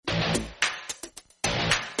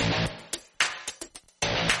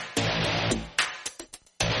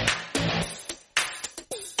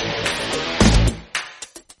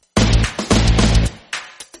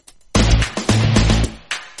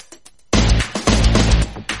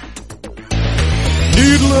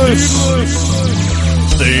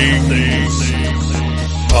Needless Things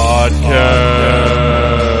Podcast.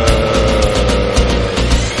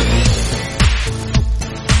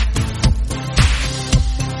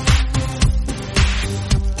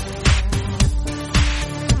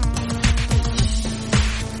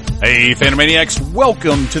 Hey, Phantomaniacs,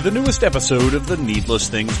 welcome to the newest episode of the Needless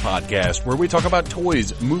Things Podcast, where we talk about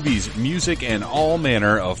toys, movies, music, and all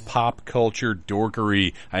manner of pop culture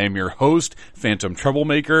dorkery. I am your host, Phantom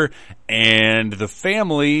Troublemaker, and the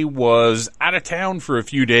family was out of town for a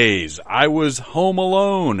few days. I was home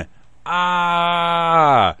alone.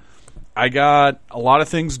 I got a lot of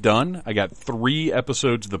things done. I got 3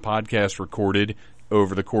 episodes of the podcast recorded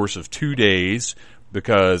over the course of 2 days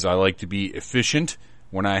because I like to be efficient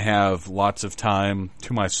when I have lots of time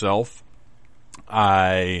to myself.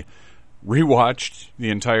 I rewatched the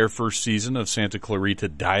entire first season of Santa Clarita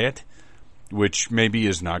Diet, which maybe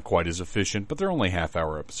is not quite as efficient, but they're only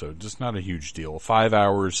half-hour episodes. It's not a huge deal. 5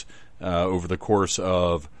 hours over the course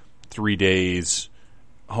of 3 days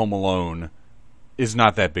home alone is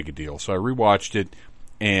not that big a deal. So I rewatched it,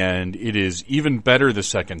 and it is even better the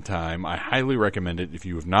second time. I highly recommend it if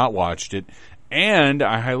you have not watched it. And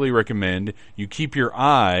I highly recommend you keep your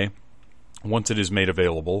eye, once it is made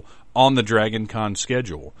available, on the Dragon Con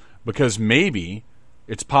schedule. Because maybe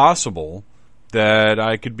it's possible that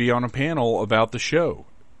I could be on a panel about the show.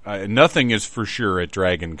 Nothing is for sure at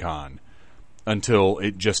Dragon Con until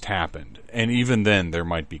it just happened. And even then, there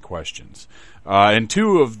might be questions. And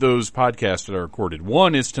 2 of those podcasts that I recorded.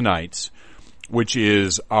 One is tonight's, which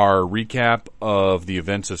is our recap of the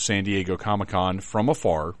events of San Diego Comic-Con from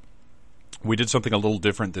afar. We did something a little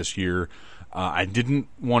different this year. I didn't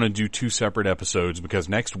want to do 2 separate episodes because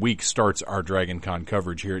next week starts our Dragon Con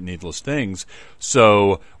coverage here at Needless Things.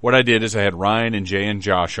 So what I did is I had Ryan and Jay and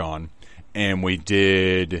Josh on, and we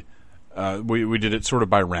did we did it sort of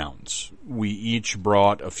by rounds. We each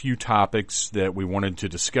brought a few topics that we wanted to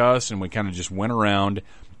discuss, and we kind of just went around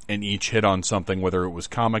and each hit on something, whether it was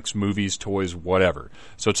comics, movies, toys, whatever.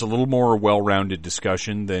 So it's a little more well-rounded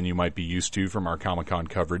discussion than you might be used to from our Comic-Con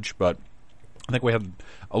coverage, but I think we had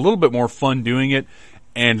a little bit more fun doing it,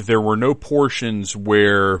 and there were no portions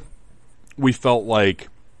where we felt like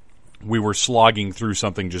we were slogging through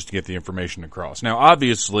something just to get the information across. Now,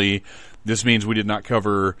 obviously, this means we did not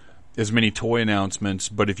cover as many toy announcements,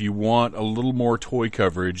 but if you want a little more toy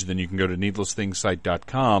coverage, then you can go to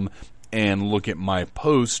needlessthingssite.com and look at my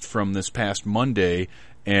post from this past Monday,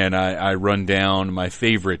 and I run down my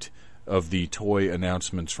favorite of the toy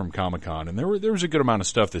announcements from Comic-Con, and there was a good amount of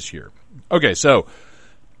stuff this year. Okay, so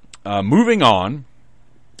moving on,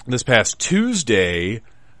 this past Tuesday,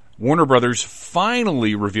 Warner Brothers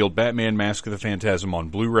finally revealed Batman Mask of the Phantasm on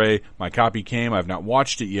Blu-ray. My copy came. I've not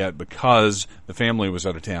watched it yet because the family was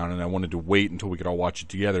out of town, and I wanted to wait until we could all watch it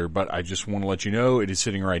together, but I just want to let you know it is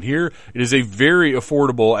sitting right here. It is a very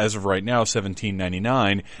affordable, as of right now,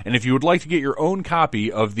 $17.99, and if you would like to get your own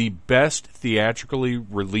copy of the best theatrically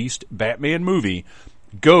released Batman movie,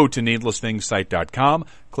 go to needlessthingssite.com,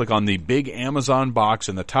 click on the big Amazon box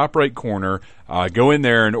in the top right corner, go in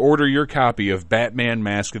there and order your copy of Batman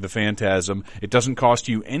Mask of the Phantasm. It doesn't cost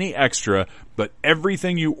you any extra, but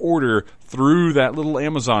everything you order through that little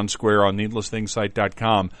Amazon square on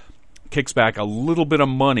needlessthingssite.com kicks back a little bit of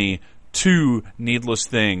money to Needless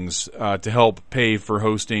Things to help pay for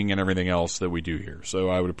hosting and everything else that we do here. So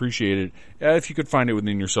I would appreciate it if you could find it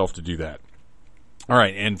within yourself to do that. All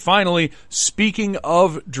right, and finally, speaking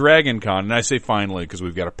of Dragon Con, and I say finally because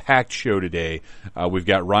we've got a packed show today. We've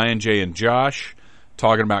got Ryan, Jay, and Josh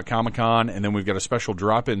talking about Comic-Con, and then we've got a special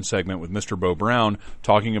drop-in segment with Mr. Bo Brown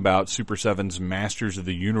talking about Super 7's Masters of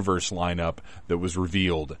the Universe lineup that was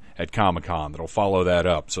revealed at Comic-Con. That'll follow that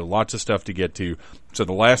up. So lots of stuff to get to. So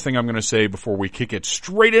the last thing I'm going to say before we kick it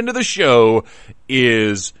straight into the show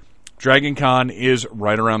is Dragon Con is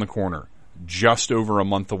right around the corner, just over a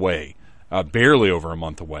month away. Barely over a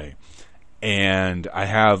month away. And I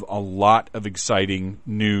have a lot of exciting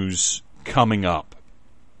news coming up.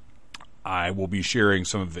 I will be sharing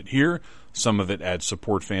some of it here, some of it at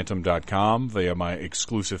supportphantom.com via my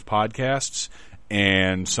exclusive podcasts,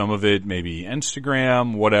 and some of it maybe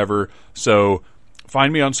Instagram, whatever. So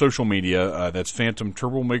find me on social media. That's Phantom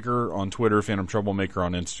Troublemaker on Twitter, Phantom Troublemaker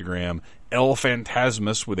on Instagram, El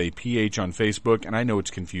Phantasmus with a PH on Facebook. And I know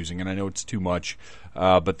it's confusing and I know it's too much,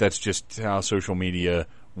 but that's just how social media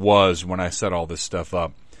was when I set all this stuff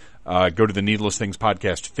up. Go to the Needless Things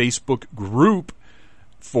Podcast Facebook group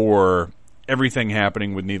for everything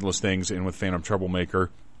happening with Needless Things and with Phantom Troublemaker.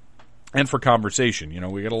 and for conversation.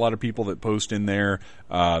 We got a lot of people that post in there,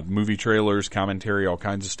 movie trailers, commentary, all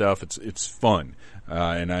kinds of stuff. It's fun.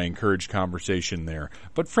 And I encourage conversation there,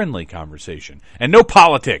 but friendly conversation and no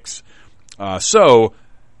politics. So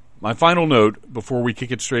my final note before we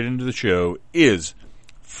kick it straight into the show is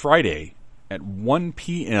Friday at 1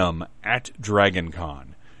 p.m. at DragonCon.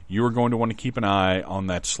 You are going to want to keep an eye on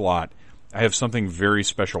that slot. I have something very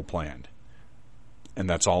special planned. And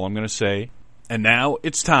that's all I'm going to say. And now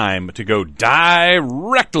it's time to go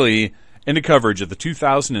directly into coverage of the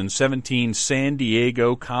 2017 San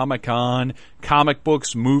Diego Comic-Con. Comic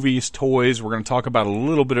books, movies, toys. We're going to talk about a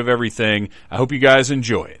little bit of everything. I hope you guys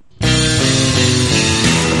enjoy it.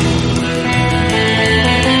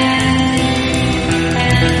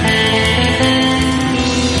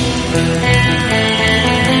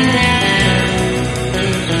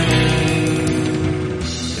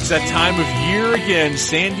 That time of year again.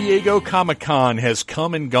 San Diego Comic-Con has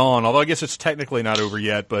come and gone, although I guess it's technically not over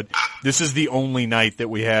yet, but this is the only night that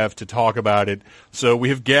we have to talk about it. So we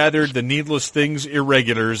have gathered the Needless Things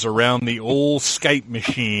irregulars around the old Skype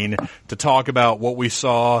machine to talk about what we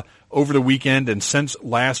saw over the weekend and since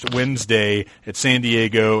last Wednesday at San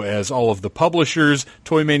Diego, as all of the publishers,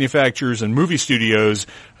 toy manufacturers, and movie studios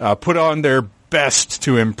put on their best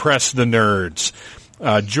to impress the nerds.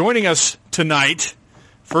 Joining us tonight,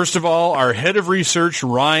 first of all, our head of research,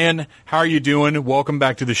 Ryan. How are you doing? Welcome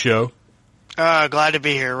back to the show. Glad to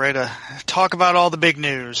be here, ready to talk about all the big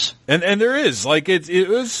news. And there is, it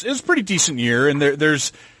was a pretty decent year, and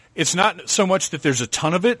it's not so much that there's a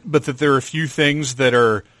ton of it, but that there are a few things that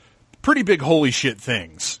are pretty big holy shit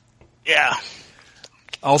things. Yeah.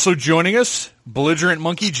 Also joining us, Belligerent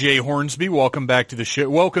Monkey Jay Hornsby. Welcome back to the show.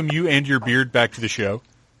 Welcome you and your beard back to the show.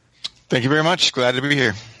 Thank you very much. Glad to be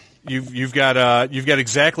here. You've got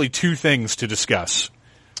exactly two things to discuss,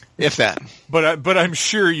 if that. But I'm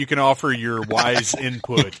sure you can offer your wise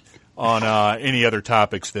input on any other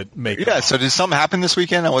topics that make. Yeah. So did something happen this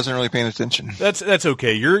weekend? I wasn't really paying attention. That's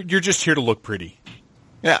okay. You're just here to look pretty.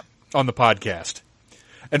 Yeah. On the podcast,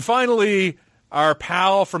 and finally, our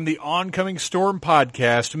pal from the Oncoming Storm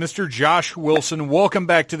podcast, Mr. Josh Wilson. Welcome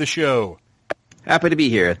back to the show. Happy to be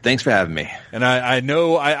here. Thanks for having me. And I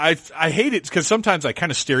know I hate it because sometimes I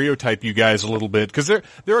kind of stereotype you guys a little bit because there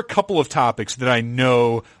are a couple of topics that I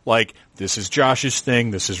know, like, this is Josh's thing,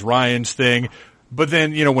 this is Ryan's thing. But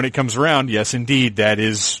then, when it comes around, yes, indeed, that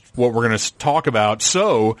is what we're going to talk about.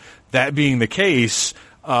 So that being the case,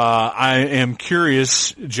 I am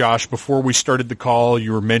curious, Josh, before we started the call,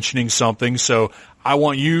 you were mentioning something. So I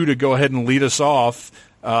want you to go ahead and lead us off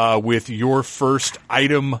with your first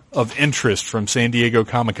item of interest from San Diego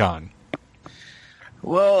Comic-Con.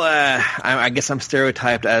 Well, I guess I'm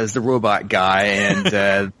stereotyped as the robot guy,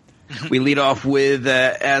 and we lead off with,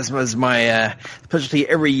 as was my specialty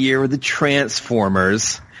every year, with the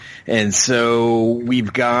Transformers. And so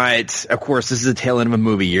we've got, of course, this is the tail end of a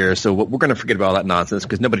movie year, so we're going to forget about all that nonsense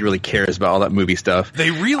because nobody really cares about all that movie stuff.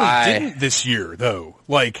 They really didn't this year, though.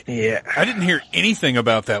 Yeah. I didn't hear anything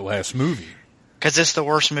about that last movie. Because it's the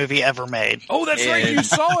worst movie ever made. Oh, that's right. You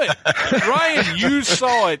saw it. Ryan, you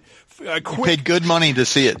saw it. Paid good money to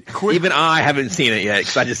see it. Even I haven't seen it yet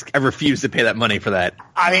because I refuse to pay that money for that.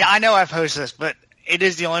 I mean, I know I've posted this, but it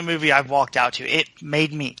is the only movie I've walked out to. It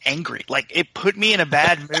made me angry. It put me in a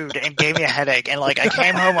bad mood and gave me a headache. And, I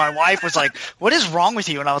came home, my wife was like, what is wrong with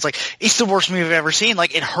you? And I was like, it's the worst movie I've ever seen.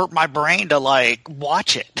 It hurt my brain to,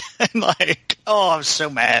 watch it. And, I was so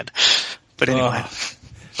mad. But anyway.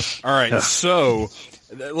 All right, so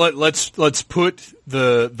let's put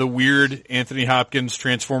the weird Anthony Hopkins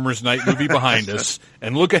Transformers Night movie behind us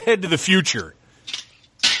and look ahead to the future.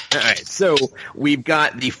 All right, so we've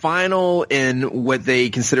got the final in what they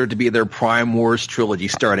consider to be their Prime Wars trilogy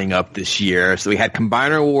starting up this year. So we had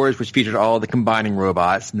Combiner Wars, which featured all the combining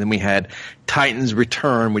robots, and then we had Titans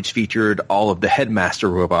Return, which featured all of the Headmaster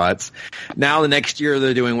robots. Now the next year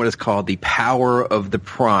they're doing what is called the Power of the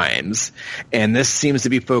Primes, and this seems to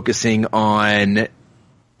be focusing on,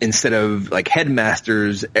 instead of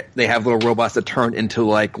headmasters, they have little robots that turn into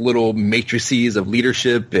little matrices of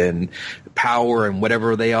leadership and power and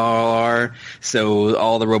whatever they all are. So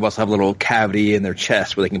all the robots have a little cavity in their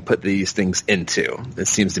chest where they can put these things into. That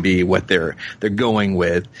seems to be what they're going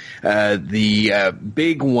with. The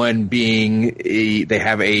big one being they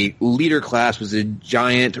have a leader class, which is a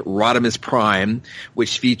giant Rodimus Prime,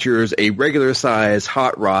 which features a regular size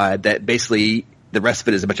hot rod that basically, the rest of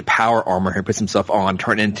it is a bunch of power armor he puts himself on,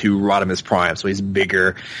 turn into Rodimus Prime. So he's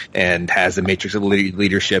bigger and has the Matrix of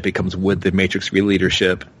leadership. He comes with the Matrix of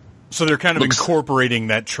leadership. So they're kind of incorporating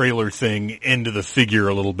that trailer thing into the figure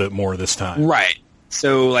a little bit more this time. Right.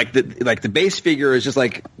 So like the base figure is just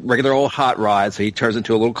like regular old hot rod, so he turns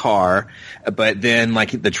into a little car, but then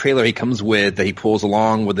like the trailer he comes with that he pulls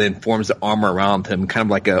along with then forms the armor around him, kind of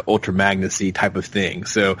like a Ultra Magnus-y type of thing.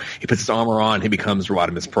 So he puts his armor on, he becomes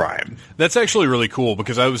Rodimus Prime. That's actually really cool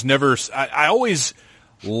because I always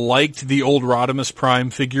liked the old Rodimus Prime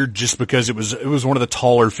figure just because it was one of the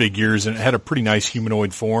taller figures and it had a pretty nice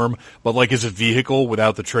humanoid form, but like as a vehicle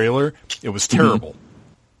without the trailer, it was terrible. Mm-hmm.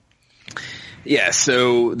 Yeah,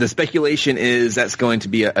 so the speculation is that's going to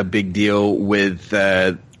be a big deal with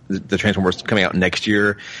the Transformers coming out next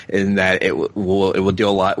year, in that it will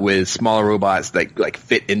deal a lot with smaller robots that like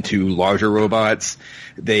fit into larger robots.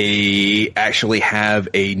 They actually have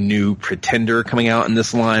a new Pretender coming out in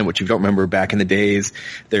this line, which if you don't remember back in the days,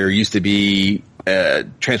 there used to be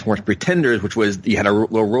Transformers Pretenders, which was you had a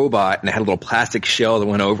little robot and it had a little plastic shell that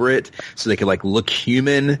went over it so they could like look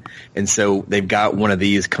human. And so they've got one of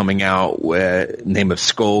these coming out with name of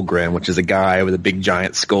Skullgrin, which is a guy with a big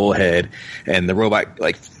giant skull head, and the robot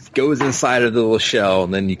like goes inside of the little shell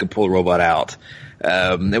and then you can pull the robot out.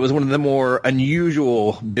 It was one of the more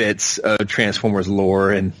unusual bits of Transformers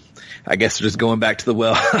lore, and I guess they're just going back to the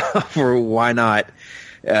well for why not.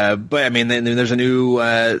 But I mean, then there's a new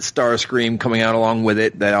Starscream coming out along with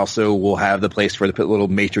it that also will have the place for to put a little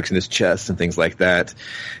matrix in his chest and things like that,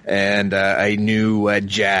 and a new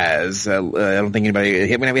Jazz. I don't think we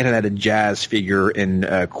haven't had a Jazz figure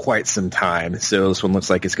in quite some time, so this one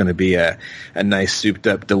looks like it's going to be a nice souped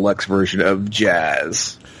up deluxe version of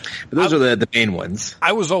Jazz. But those are the main ones.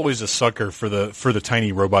 I was always a sucker for the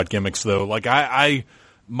tiny robot gimmicks, though. Like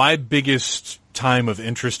my biggest time of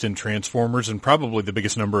interest in Transformers, and probably the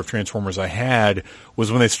biggest number of Transformers I had, was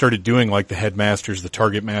when they started doing like the Headmasters, the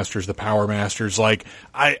Target Masters, the Power Masters. Like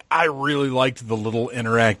I really liked the little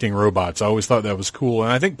interacting robots. I always thought that was cool,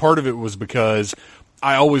 and I think part of it was because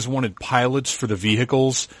I always wanted pilots for the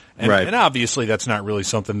vehicles, and, right. And obviously that's not really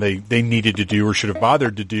something they needed to do or should have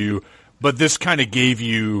bothered to do. But this kind of gave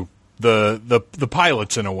you the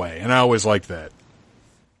pilots in a way, and I always liked that.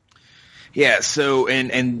 Yeah, so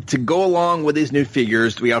and to go along with these new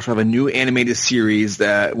figures, we also have a new animated series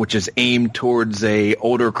which is aimed towards a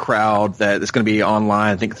older crowd that is going to be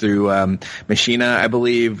online, I think through Machina, I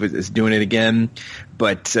believe, is doing it again.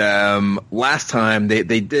 But last time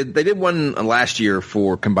they did one last year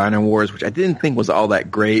for Combiner Wars, which I didn't think was all that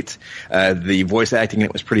great. The voice acting in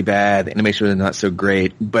it was pretty bad. The animation was not so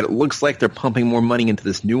great. But it looks like they're pumping more money into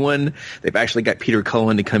this new one. They've actually got Peter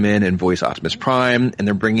Cullen to come in and voice Optimus Prime, and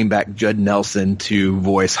they're bringing back Judd Nelson to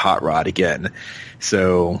voice Hot Rod again.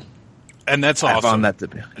 So, and that's awesome.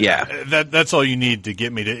 That's all you need to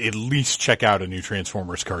get me to at least check out a new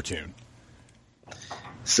Transformers cartoon.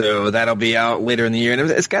 So that'll be out later in the year,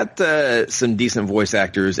 and it's got some decent voice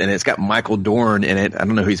actors, and it's got Michael Dorn in it. I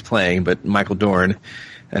don't know who he's playing, but Michael Dorn.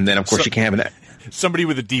 And then, of course, you can't have somebody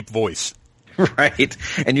with a deep voice. Right.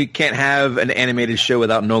 And you can't have an animated show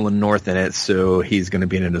without Nolan North in it, so he's going to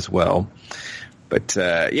be in it as well. But,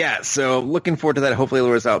 so looking forward to that. Hopefully it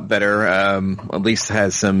lures out better. At least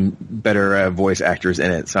has some better voice actors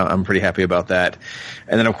in it, so I'm pretty happy about that.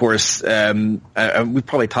 And then, of course, we've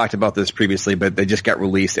probably talked about this previously, but they just got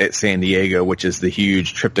released at San Diego, which is the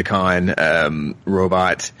huge Trypticon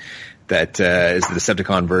robot that is the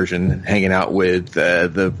Decepticon version, hanging out with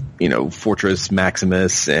the Fortress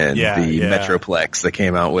Maximus and the Metroplex that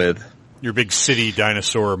came out with. Your big city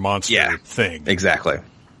dinosaur monster thing. Exactly.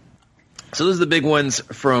 So those are the big ones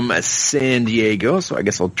from San Diego, so I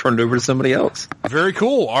guess I'll turn it over to somebody else. Very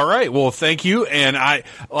cool. All right. Well, thank you. And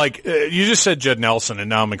you just said Judd Nelson, and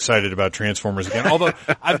now I'm excited about Transformers again. Although,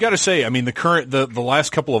 I've got to say, I mean, the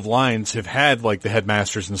last couple of lines have had, like, the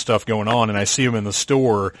Headmasters and stuff going on, and I see them in the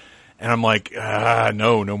store, and I'm like,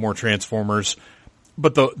 no more Transformers.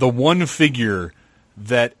 But the one figure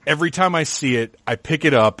that every time I see it, I pick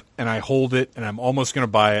it up and I hold it and I'm almost going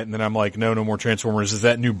to buy it, and then I'm like, no more Transformers, is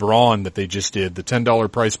that new Brawn that they just did, the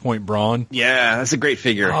 $10 price point Brawn. Yeah, that's a great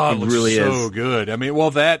figure. Oh, it really is so is. good. I mean,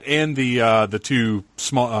 well, that and the two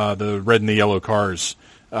small, the red and the yellow cars,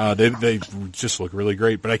 they just look really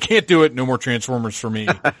great. But I can't do it. No more Transformers for me.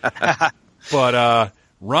 But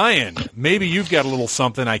Ryan, maybe you've got a little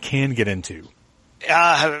something I can get into.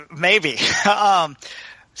 Maybe.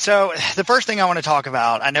 So the first thing I want to talk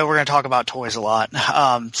about, I know we're going to talk about toys a lot,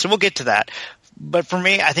 so we'll get to that. But for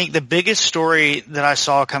me, I think the biggest story that I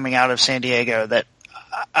saw coming out of San Diego that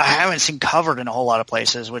I haven't seen covered in a whole lot of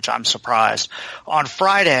places, which I'm surprised. On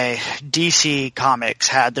Friday, DC Comics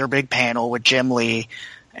had their big panel with Jim Lee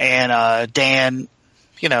and Dan,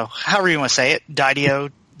 however you want to say it,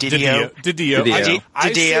 Didio.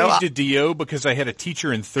 I say Didio because I had a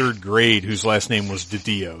teacher in 3rd grade whose last name was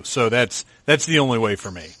Didio. So that's the only way for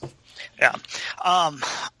me. Yeah.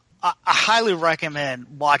 I highly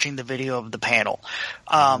recommend watching the video of the panel.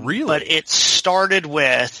 Really? But it started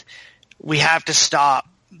with, we have to stop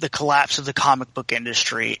the collapse of the comic book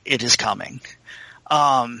industry. It is coming.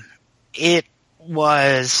 It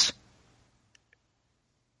was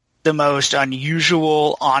the most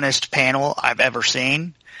unusual, honest panel I've ever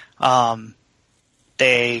seen.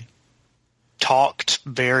 They talked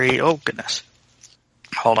oh goodness.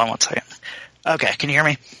 Hold on one second. Okay, can you hear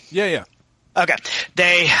me? Yeah. Okay.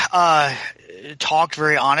 They talked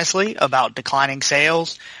very honestly about declining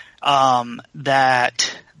sales,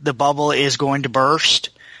 that the bubble is going to burst,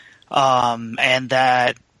 and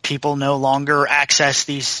that people no longer access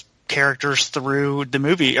these characters through the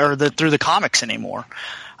movie or through the comics anymore.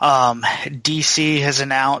 DC has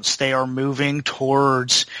announced they are moving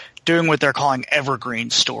towards doing what they're calling evergreen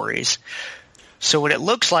stories. So what it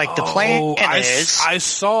looks like the plan is... I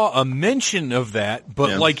saw a mention of that,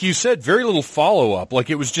 but like you said, very little follow-up. Like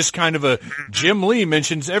it was just kind of a Jim Lee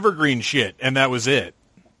mentions evergreen shit, and that was it.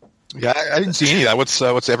 Yeah, I didn't see any of that.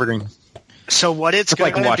 What's evergreen? So what it's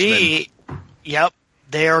going to be... Yep.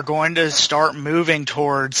 They are going to start moving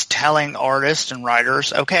towards telling artists and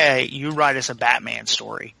writers, okay, you write us a Batman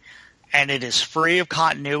story. And it is free of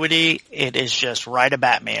continuity. It is just write a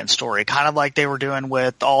Batman story, kind of like they were doing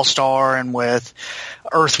with All-Star and with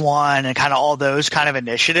Earth One and kind of all those kind of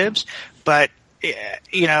initiatives. But,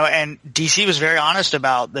 and DC was very honest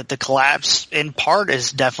about that the collapse in part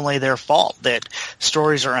is definitely their fault, that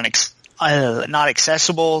stories are not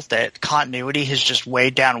accessible, that continuity has just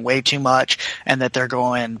weighed down way too much, and that they're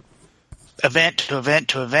going event to event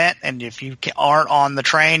to event, and if you aren't on the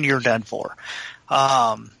train, you're done for.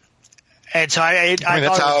 And so I thought it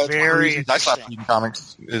was very interesting. I stopped reading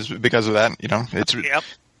comics is because of that. It's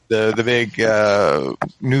the big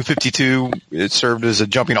New 52. It served as a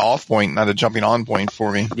jumping off point, not a jumping on point for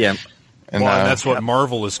me. Yeah, and that's what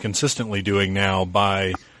Marvel is consistently doing now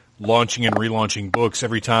by launching and relaunching books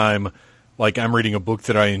every time. Like I'm reading a book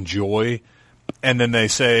that I enjoy, and then they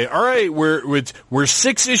say, "All right, we're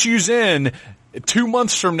 6 issues in. 2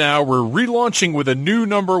 months from now, we're relaunching with a new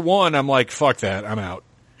number 1." I'm like, "Fuck that! I'm out."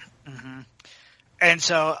 And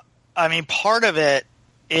so, I mean, part of it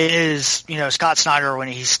is, Scott Snyder, when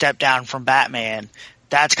he stepped down from Batman,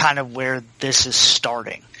 that's kind of where this is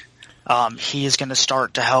starting. He is going to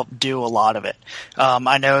start to help do a lot of it.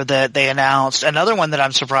 I know that they announced another one that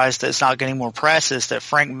I'm surprised that it's not getting more press is that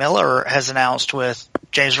Frank Miller has announced with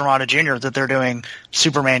James Romano Jr. that they're doing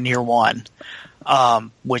Superman Year One.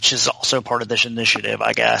 Which is also part of this initiative,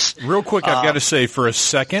 I guess. Real quick, I've got to say, for a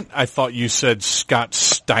second, I thought you said Scott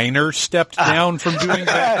Steiner stepped down from doing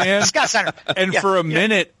Batman. Scott Steiner. And for a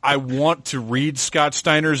minute, I want to read Scott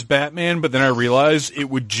Steiner's Batman, but then I realized it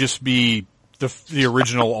would just be the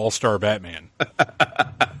original All-Star Batman.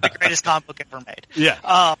 The greatest comic book ever made.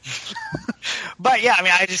 Yeah. But yeah, I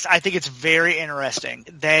mean, I think it's very interesting.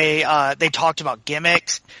 They talked about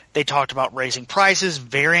gimmicks. They talked about raising prices,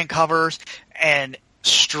 variant covers, and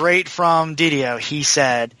straight from Didio, he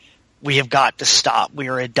said, "We have got to stop. We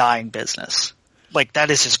are a dying business." Like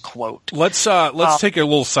that is his quote. Let's take a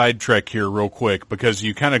little sidetrack here real quick because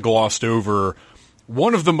you kind of glossed over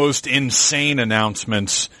one of the most insane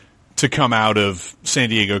announcements to come out of San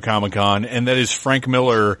Diego Comic-Con, and that is Frank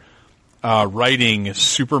Miller writing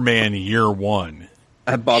Superman Year One.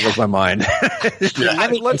 That boggles my mind.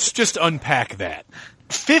 Let's just unpack that.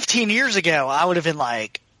 15 years ago, I would have been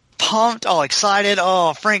like pumped, all excited.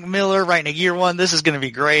 Oh, Frank Miller writing a Year One. This is going to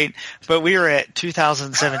be great. But we are at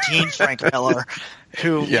 2017 Frank Miller,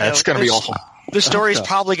 who it's going to be awful. The story's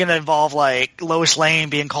probably going to involve like Lois Lane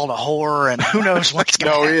being called a whore, and who knows what's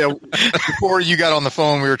going to happen. Before you got on the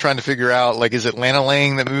phone, we were trying to figure out, like, is it Lana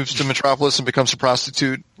Lang that moves to Metropolis and becomes a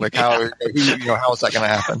prostitute? Like, how is that going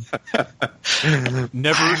to happen?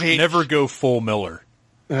 Never go full Miller.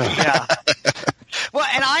 Yeah. Well,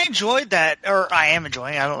 and I enjoyed that, or I am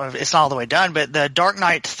enjoying. I don't know if it's not all the way done, but the Dark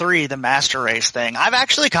Knight 3, the Master Race thing, I've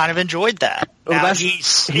actually kind of enjoyed that. Well, now,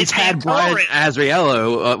 he's had Brian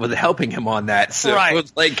Azzarello with helping him on that, so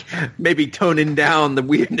it's like maybe toning down the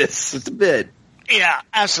weirdness just a bit. Yeah,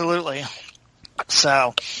 absolutely.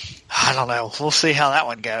 So I don't know. We'll see how that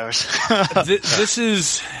one goes. This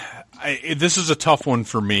is a tough one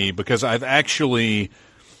for me because I've actually.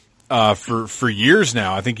 For years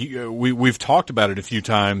now, I think we've talked about it a few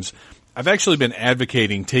times. I've actually been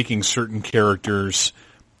advocating taking certain characters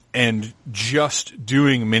and just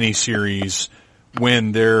doing miniseries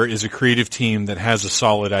when there is a creative team that has a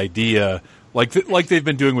solid idea, like they've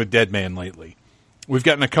been doing with Deadman lately. we've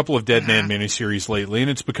gotten a couple of Dead Man miniseries lately, and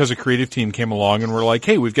it's because a creative team came along and we're like,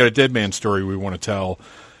 hey, we've got a Dead Man story we want to tell.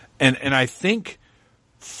 And I think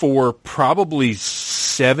for probably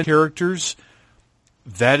 7 characters,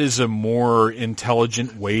 that is a more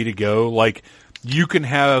intelligent way to go. Like, you can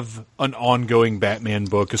have an ongoing Batman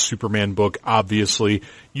book, a Superman book, obviously.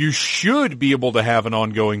 You should be able to have an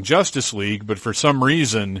ongoing Justice League, but for some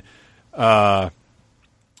reason,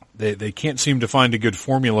 they can't seem to find a good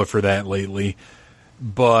formula for that lately.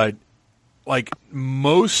 But, like,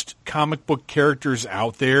 most comic book characters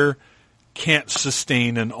out there can't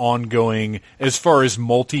sustain an ongoing, as far as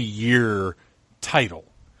multi-year title.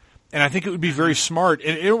 And I think it would be very smart,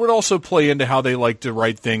 and it would also play into how they like to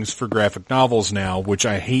write things for graphic novels now, which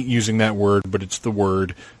I hate using that word, but it's the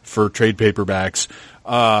word for trade paperbacks.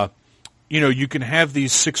 You can have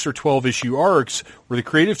these 6 or 12 issue arcs where the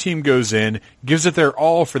creative team goes in, gives it their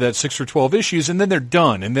all for that 6 or 12 issues, and then they're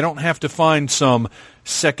done, and they don't have to find some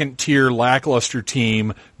second-tier lackluster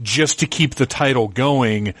team just to keep the title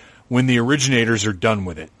going when the originators are done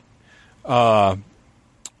with it.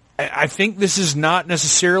 I think this is not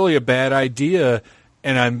necessarily a bad idea,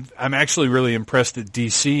 and I'm actually really impressed that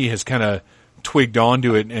DC has kind of twigged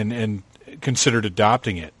onto it and considered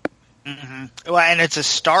adopting it. Mm-hmm. Well, and it's a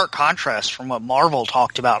stark contrast from what Marvel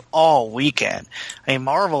talked about all weekend. I mean,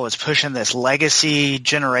 Marvel is pushing this legacy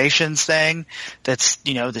generations thing that's,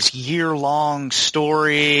 this year-long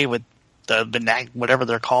story with the whatever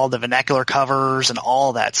they're called, the vernacular covers and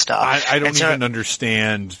all that stuff. I don't even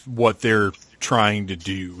understand what they're trying to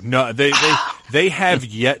do. No, they have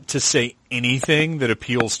yet to say anything that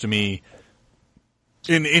appeals to me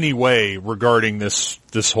in any way regarding this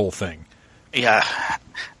whole thing. Yeah.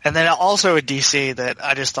 And then also a DC that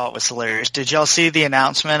I just thought was hilarious. Did y'all see the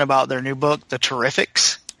announcement about their new book, The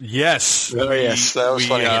Terrifics? Yes. Oh, yes. That was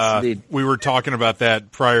funny. We were talking about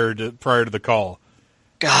that prior to the call.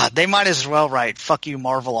 God, they might as well write "fuck you,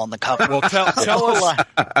 Marvel" on the cover. Well, tell us,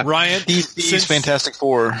 Ryan. DC's Fantastic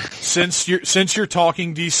Four. Since you're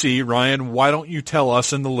talking DC, Ryan, why don't you tell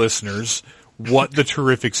us and the listeners what the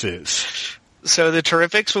Terrifics is? So the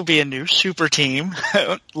Terrifics will be a new super team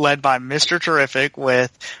led by Mr. Terrific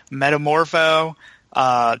with Metamorpho,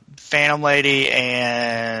 Phantom Lady,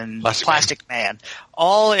 and Plastic Man.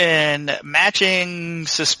 All in matching,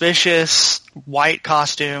 suspicious white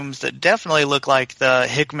costumes that definitely look like the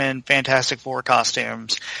Hickman Fantastic Four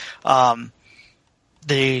costumes.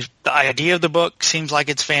 The idea of the book seems like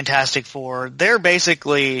it's Fantastic Four. They're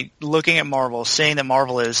basically looking at Marvel, seeing that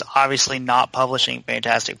Marvel is obviously not publishing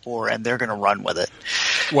Fantastic Four, and they're going to run with it.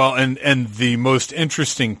 Well, and the most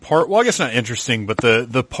interesting part, well, I guess not interesting, but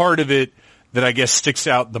the part of it that I guess sticks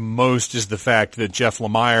out the most is the fact that Jeff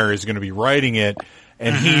Lemire is going to be writing it,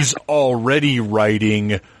 and he's already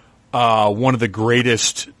writing one of the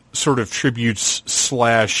greatest sort of tributes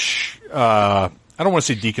slash I don't want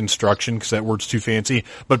to say deconstruction because that word's too fancy,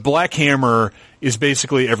 but Black Hammer is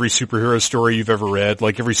basically every superhero story you've ever read,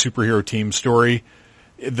 like every superhero team story.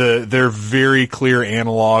 They're very clear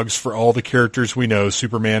analogs for all the characters we know,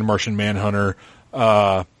 Superman, Martian Manhunter,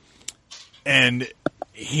 and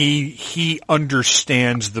he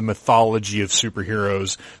understands the mythology of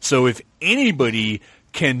superheroes. So if anybody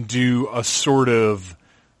can do a sort of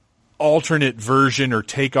alternate version or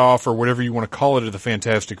takeoff or whatever you want to call it of the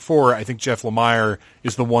Fantastic Four, I think Jeff Lemire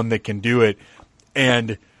is the one that can do it.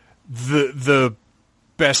 And the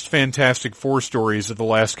best Fantastic Four stories of the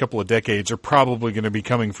last couple of decades are probably going to be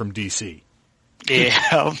coming from DC.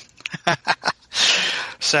 Yeah.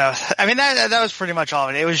 So, I mean, that was pretty much all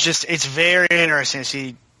of it. It was just, it's very interesting to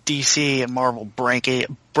see DC and Marvel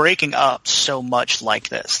breaking up so much like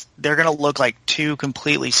this. They're going to look like two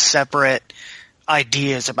completely separate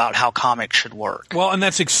ideas about how comics should work. Well, and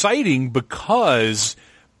that's exciting because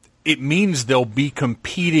it means they'll be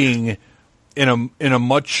competing in a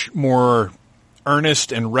much more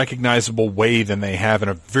earnest and recognizable way than they have in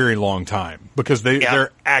a very long time, because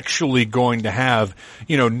they're actually going to have,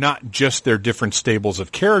 not just their different stables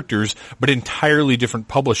of characters, but entirely different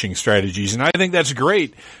publishing strategies. And I think that's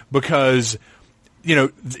great because,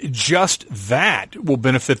 just that will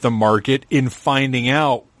benefit the market in finding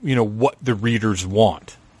out, what the readers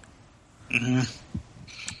want. Mm-hmm.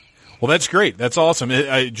 Well, that's great. That's awesome.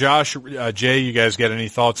 Josh, Jay, you guys got any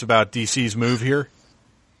thoughts about DC's move here?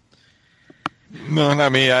 No, I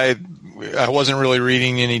mean, I wasn't really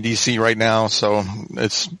reading any DC right now, so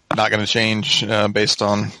it's not going to change based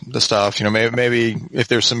on the stuff. Maybe if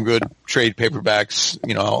there's some good trade paperbacks,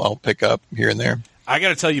 I'll pick up here and there. I got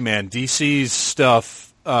to tell you, man, DC's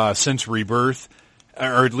stuff since Rebirth,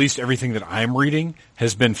 or at least everything that I'm reading,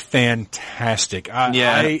 has been fantastic. I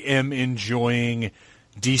am enjoying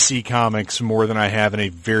DC Comics more than I have in a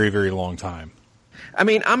very, very long time. I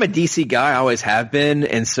mean, I'm a DC guy, I always have been,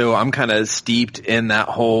 and so I'm kind of steeped in that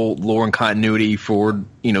whole lore and continuity for,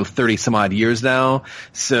 30 some odd years now.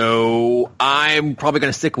 So I'm probably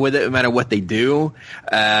going to stick with it no matter what they do.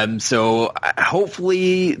 So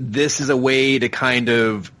hopefully this is a way to kind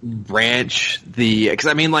of branch because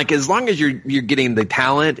I mean, like, as long as you're getting the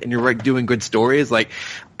talent and you're like doing good stories, like,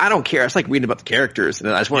 I don't care. It's like reading about the characters, and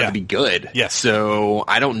I just want it to be good. Yes. So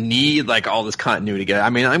I don't need like all this continuity. I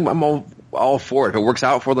mean, I'm all for it. If it works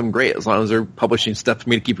out for them, great. As long as they're publishing stuff for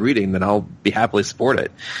me to keep reading, then I'll be happily support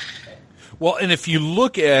it. Well, and if you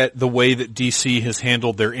look at the way that DC has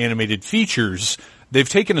handled their animated features, they've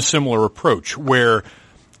taken a similar approach where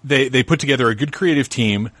they put together a good creative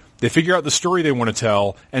team, they figure out the story they want to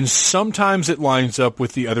tell, and sometimes it lines up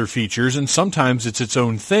with the other features, and sometimes it's its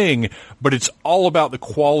own thing, but it's all about the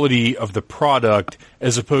quality of the product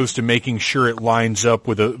as opposed to making sure it lines up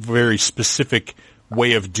with a very specific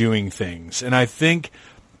way of doing things. And I think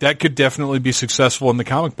that could definitely be successful in the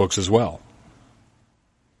comic books as well.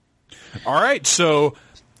 All right, so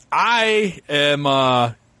I am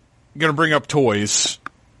going to bring up toys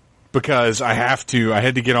because I have to. I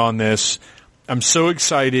had to get on this. I'm so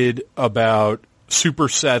excited about Super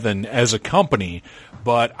 7 as a company,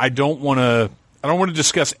 but I don't want to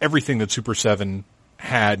discuss everything that Super 7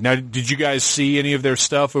 had. Now, did you guys see any of their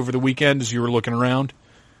stuff over the weekend as you were looking around?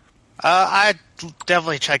 I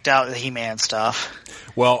definitely checked out the He-Man stuff.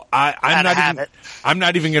 Well, I'm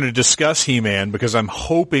not even going to discuss He-Man because I'm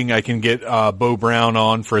hoping I can get Bo Brown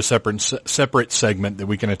on for a separate segment that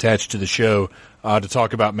we can attach to the show to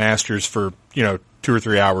talk about Masters for 2 or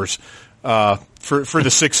 3 hours for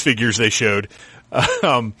the six figures they showed.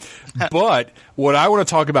 But what I want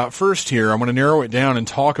to talk about first here, I'm going to narrow it down and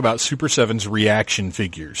talk about Super 7's reaction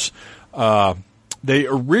figures. They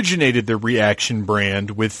originated the Reaction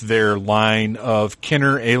brand with their line of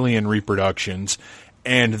Kenner alien reproductions,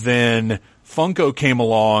 and then Funko came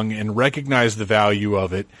along and recognized the value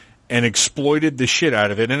of it and exploited the shit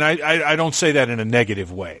out of it. And I don't say that in a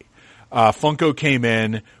negative way. Funko came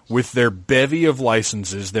in with their bevy of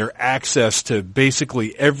licenses, their access to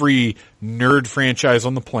basically every nerd franchise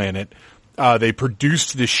on the planet. They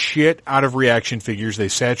produced the shit out of Reaction figures. They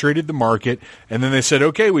saturated the market, and then they said,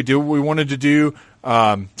 okay, we do what we wanted to do.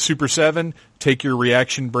 Super 7, take your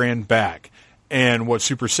Reaction brand back. And what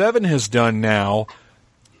Super 7 has done now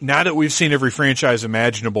that we've seen every franchise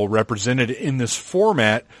imaginable represented in this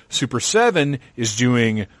format, Super 7 is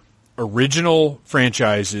doing original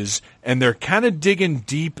franchises, and they're kind of digging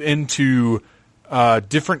deep into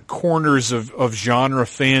different corners of genre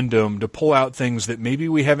fandom to pull out things that maybe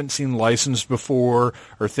we haven't seen licensed before,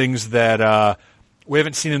 or things that we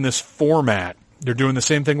haven't seen in this format. They're doing the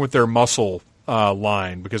same thing with their Muscle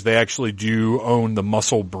line, because they actually do own the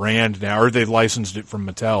Muscle brand now, or they licensed it from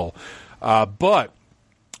Mattel. But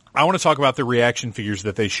I want to talk about the Reaction figures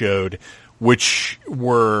that they showed, which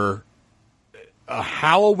were a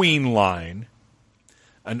Halloween line,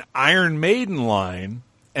 an Iron Maiden line,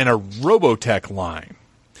 and a Robotech line.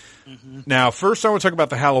 Mm-hmm. Now, first I want to talk about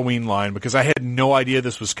the Halloween line because I had no idea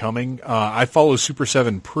this was coming. I follow Super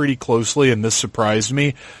 7 pretty closely, and this surprised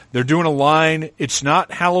me. They're doing a line. It's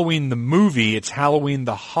not Halloween the movie. It's Halloween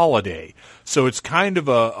the holiday. So it's kind of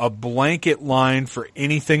a blanket line for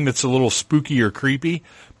anything that's a little spooky or creepy.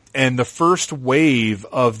 And the first wave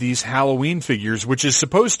of these Halloween figures, which is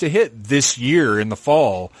supposed to hit this year in the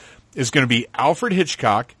fall, is going to be Alfred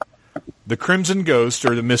Hitchcock, the Crimson Ghost,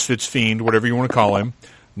 or the Misfits Fiend, whatever you want to call him,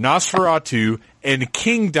 Nosferatu, and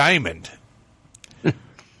King Diamond,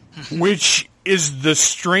 which is the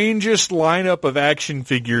strangest lineup of action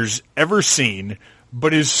figures ever seen,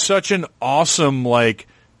 but is such an awesome,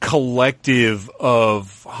 collective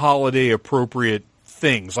of holiday-appropriate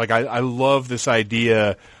things. I love this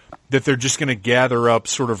idea that they're just going to gather up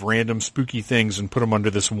sort of random spooky things and put them under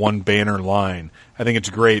this one banner line. I think it's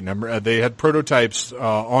great. And they had prototypes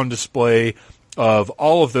on display of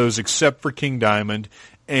all of those except for King Diamond.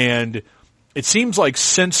 And it seems like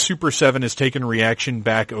since Super 7 has taken Reaction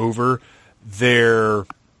back over, they're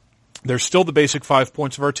still the basic 5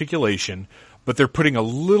 points of articulation, but they're putting a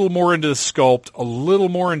little more into the sculpt, a little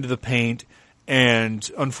more into the paint. And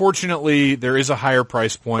unfortunately, there is a higher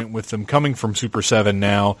price point with them coming from Super 7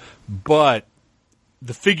 now, but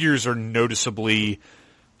the figures are noticeably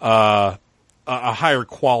a higher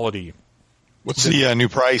quality. What's the new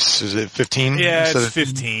price? Is it 15? Yeah, it's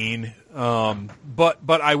 15.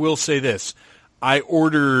 But I will say this: I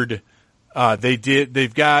ordered.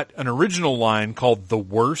 They've got an original line called The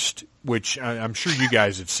Worst, which I'm sure you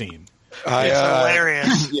guys have seen. It's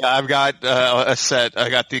hilarious. Yeah, I've got a set. I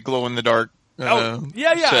got the glow in the dark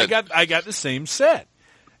set. I got the same set.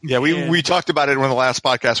 Yeah, we talked about it in one of the last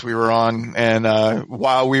podcasts we were on, and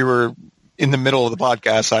while we were in the middle of the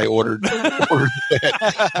podcast, I ordered it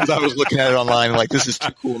because I was looking at it online, like, this is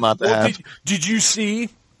too cool not to have. Did you see?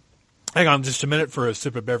 Hang on just a minute for a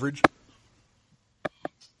sip of beverage.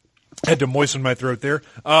 Had to moisten my throat there.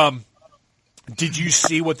 Did you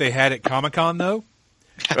see what they had at Comic-Con, though?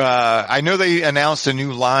 I know they announced a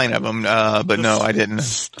new line of them, but no, I didn't.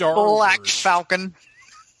 Black Falcon.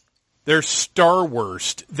 They're Star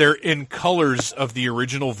Wars. They're in colors of the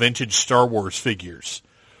original vintage Star Wars figures.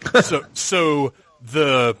 So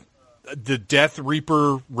the Death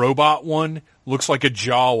Reaper robot one looks like a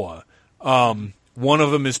Jawa. One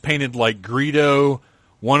of them is painted like Greedo.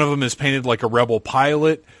 One of them is painted like a Rebel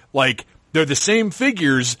pilot. Like, they're the same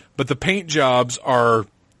figures, but the paint jobs are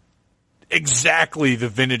exactly the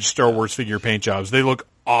vintage Star Wars figure paint jobs. They look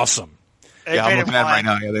awesome. Yeah, I'm looking at them right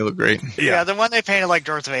now. Yeah, they look great. Yeah, the one they painted like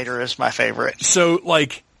Darth Vader is my favorite. So,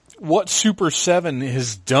 like, what Super 7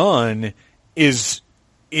 has done is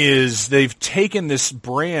they've taken this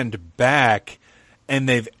brand back and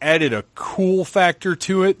they've added a cool factor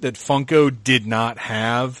to it that Funko did not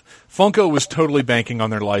have. Funko was totally banking on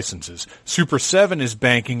their licenses. Super 7 is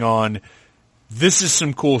banking on, this is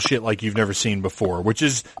some cool shit like you've never seen before, which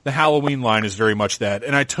is, the Halloween line is very much that.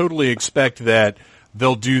 And I totally expect that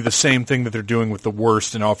they'll do the same thing that they're doing with the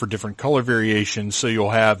Worst and offer different color variations. So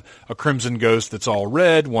you'll have a Crimson Ghost that's all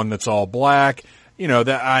red, one that's all black. You know,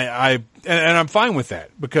 that and I'm fine with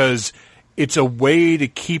that because it's a way to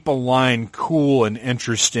keep a line cool and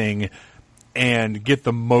interesting and get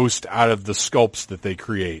the most out of the sculpts that they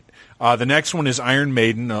create. The next one is Iron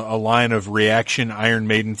Maiden, a line of reaction Iron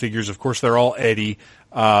Maiden figures. Of course, they're all Eddie.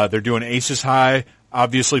 They're doing Aces High,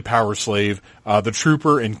 obviously Power Slave, the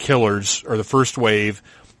Trooper and Killers are the first wave.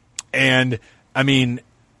 And, I mean,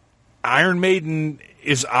 Iron Maiden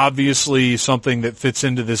is obviously something that fits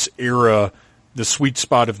into this era, the sweet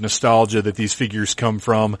spot of nostalgia that these figures come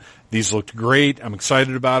from. These looked great. I'm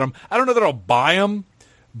excited about them. I don't know that I'll buy them,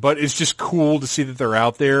 but it's just cool to see that they're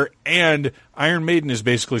out there. And Iron Maiden is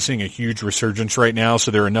basically seeing a huge resurgence right now,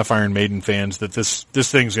 so there are enough Iron Maiden fans that this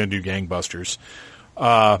thing's going to do gangbusters.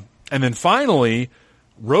 And then finally,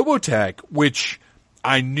 Robotech, which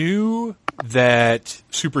I knew that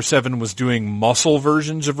Super 7 was doing muscle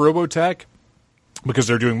versions of Robotech because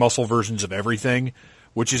they're doing muscle versions of everything,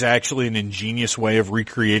 which is actually an ingenious way of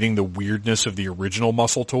recreating the weirdness of the original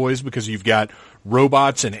muscle toys because you've got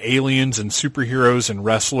robots and aliens and superheroes and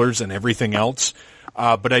wrestlers and everything else.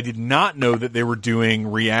 But I did not know that they were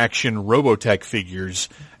doing reaction Robotech figures.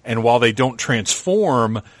 And while they don't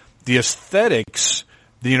transform, the aesthetics,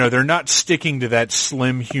 you know, they're not sticking to that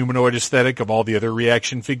slim humanoid aesthetic of all the other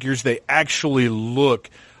reaction figures. They actually look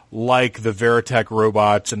like the Veritech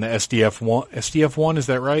robots and the SDF-1. SDF-1, is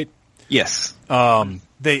that right? Yes.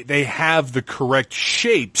 They have the correct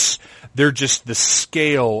shapes. They're just the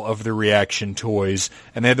scale of the reaction toys,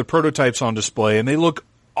 and they have the prototypes on display, and they look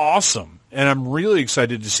awesome. And I'm really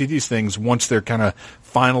excited to see these things once they're kind of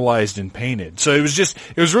finalized and painted. So it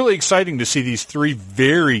was really exciting to see these three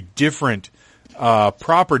very different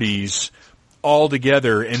properties all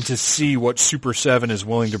together and to see what Super 7 is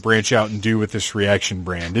willing to branch out and do with this reaction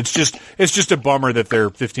brand. It's just a bummer that they're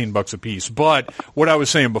 $15 a piece. But what I was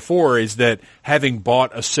saying before is that having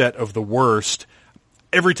bought a set of the Worst,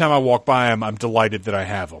 every time I walk by them, I'm delighted that I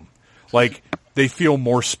have them. Like, they feel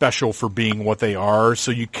more special for being what they are,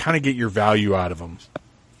 so you kind of get your value out of them.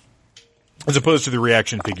 As opposed to the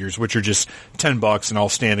reaction figures, which are just $10 and all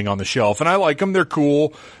standing on the shelf. And I like them, they're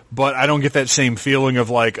cool, but I don't get that same feeling of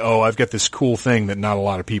like, oh, I've got this cool thing that not a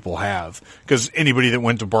lot of people have. Because anybody that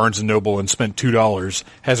went to Barnes & Noble and spent $2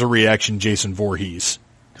 has a reaction Jason Voorhees.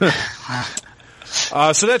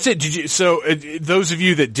 So that's it. Those of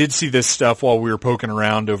you that did see this stuff while we were poking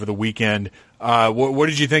around over the weekend, what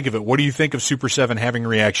did you think of it? What do you think of Super 7 having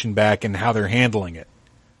reaction back and how they're handling it?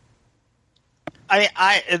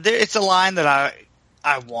 It's a line that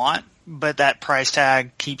I want, but that price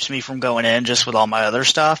tag keeps me from going in just with all my other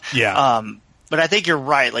stuff. Yeah. But I think you're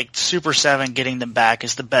right. Like Super 7 getting them back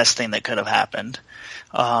is the best thing that could have happened.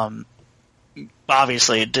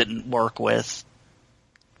 Obviously it didn't work with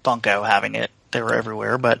Funko having it. They were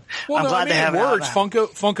everywhere, but I'm glad they have it. It works.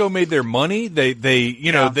 Funko made their money. They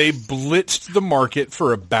blitzed the market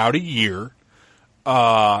for about a year.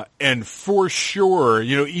 And for sure,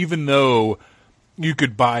 even though you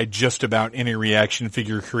could buy just about any reaction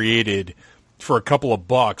figure created for a couple of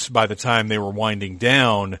bucks by the time they were winding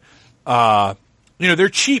down, they're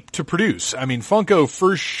cheap to produce. I mean, Funko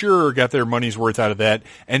for sure got their money's worth out of that.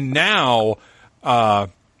 And now,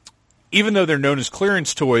 even though they're known as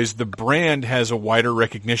clearance toys, the brand has a wider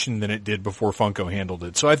recognition than it did before Funko handled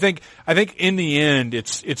it. So I think in the end,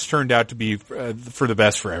 it's turned out to be for the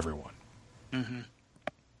best for everyone. Mm-hmm.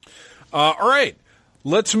 All right,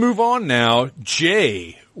 let's move on now.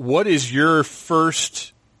 Jay, what is your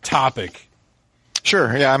first topic?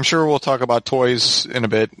 Sure. Yeah, I'm sure we'll talk about toys in a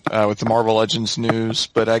bit with the Marvel Legends news,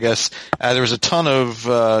 but I guess there was a ton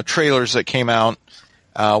of trailers that came out.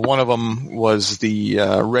 One of them was the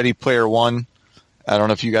Ready Player One. I don't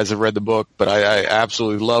know if you guys have read the book, but I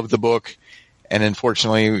absolutely loved the book, and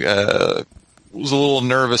unfortunately was a little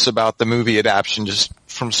nervous about the movie adaptation just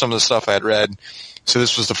from some of the stuff I had read. So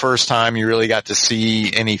this was the first time you really got to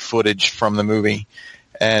see any footage from the movie.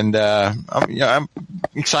 And I'm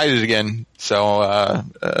excited again. So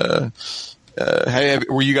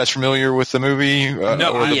were you guys familiar with the movie?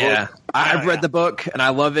 No, or the yeah. book? I've read the book, and I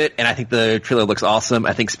love it, and I think the trailer looks awesome.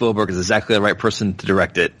 I think Spielberg is exactly the right person to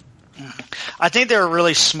direct it. I think they were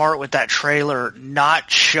really smart with that trailer,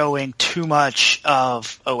 not showing too much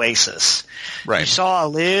of Oasis. Right. You saw a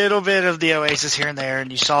little bit of the Oasis here and there,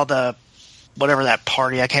 and you saw the whatever that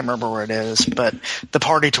party, I can't remember where it is, but the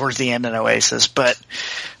party towards the end in Oasis. But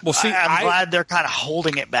Well, see, I'm glad they're kind of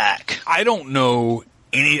holding it back. I don't know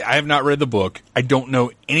I have not read the book. I don't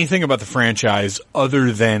know anything about the franchise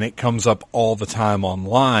other than it comes up all the time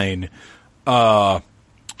online.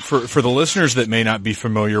 For the listeners that may not be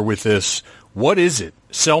familiar with this, what is it?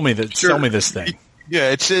 Sell me this thing.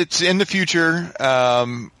 Yeah, it's in the future,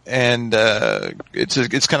 and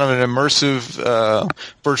it's kind of an immersive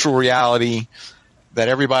virtual reality that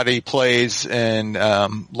everybody plays and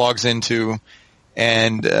logs into,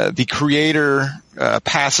 and the creator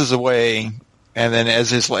passes away, and then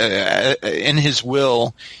in his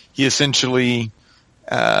will, he essentially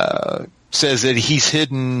says that he's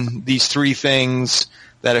hidden these three things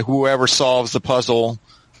that whoever solves the puzzle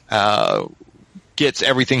gets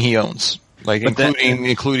everything he owns. Like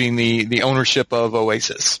including the ownership of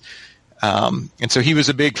Oasis. And so he was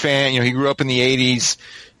a big fan, he grew up in the 80s.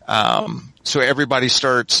 So everybody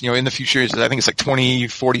starts, in the future, I think it's like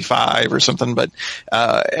 2045 or something, but,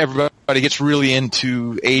 everybody gets really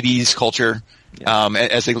into 80s culture,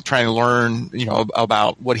 as they try to learn,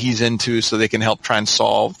 about what he's into so they can help try and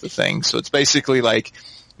solve the thing. So it's basically like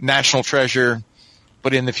National Treasure,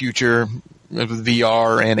 but in the future with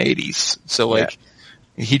VR and 80s. So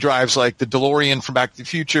he drives like the DeLorean from Back to the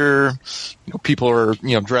Future. People are,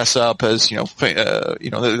 dress up as,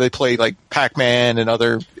 they play like Pac-Man and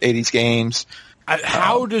other 80s games.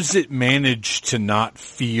 How does it manage to not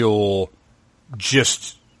feel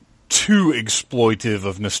just too exploitive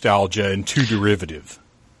of nostalgia and too derivative?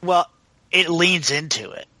 Well, it leans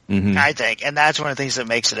into it, I think, and that's one of the things that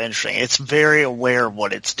makes it interesting. It's very aware of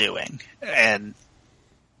what it's doing, and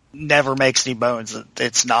never makes any bones that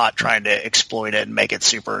it's not trying to exploit it and make it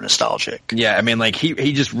super nostalgic. Yeah, I mean, like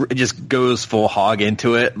he just goes full hog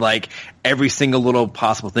into it. Like every single little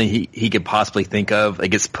possible thing he could possibly think of, it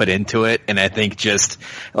gets put into it. And I think just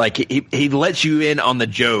like he lets you in on the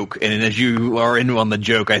joke, and as you are in on the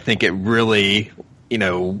joke, I think it really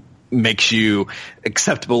makes you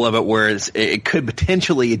acceptable of it. Whereas it could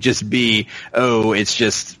potentially just be, it's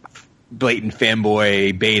just blatant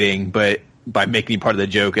fanboy baiting, but by making me part of the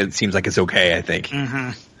joke, it seems like it's okay, I think.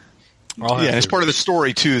 Mm-hmm. And it's part of the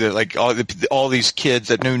story too that like all these kids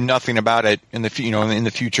that knew nothing about it in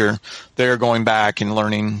the future, they're going back and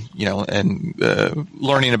learning,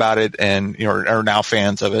 learning about it, and are now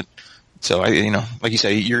fans of it. So like you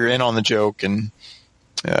say, you're in on the joke, and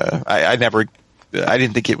I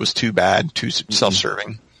didn't think it was too bad, too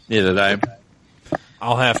self-serving. Neither did I.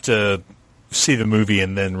 I'll have to see the movie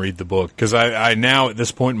and then read the book, because I now at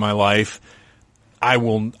this point in my life, I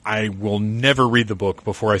will never read the book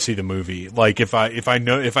before I see the movie. Like if I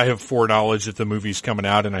have foreknowledge that the movie's coming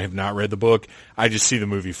out and I have not read the book, I just see the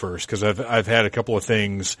movie first, because I've had a couple of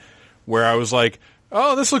things where I was like,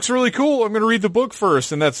 oh, this looks really cool, I'm going to read the book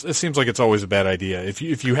first, and it seems like it's always a bad idea.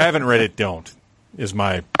 If you haven't read it, don't, is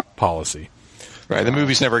my policy. Right, the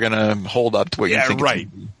movie's never going to hold up to what you think. Right,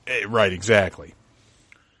 right, exactly.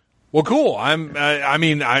 Well, cool.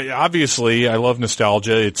 Obviously I love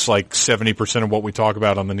nostalgia. It's like 70% of what we talk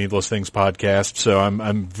about on the Needless Things podcast. So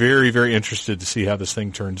I'm very, very interested to see how this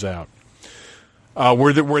thing turns out.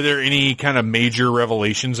 Were there any kind of major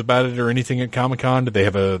revelations about it or anything at Comic-Con?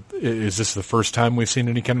 Is this the first time we've seen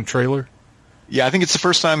any kind of trailer? Yeah, I think it's the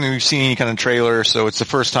first time we've seen any kind of trailer. So it's the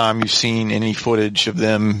first time you've seen any footage of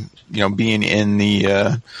them, being in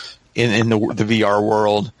the VR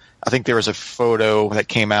world. I think there was a photo that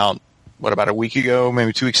came out, about a week ago,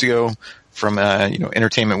 maybe 2 weeks ago, from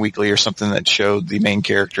Entertainment Weekly or something that showed the main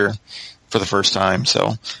character for the first time.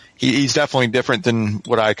 So he's definitely different than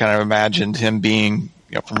what I kind of imagined him being,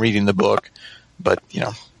 from reading the book. But,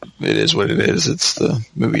 it is what it is. It's the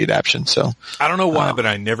movie adaptation. So I don't know why, but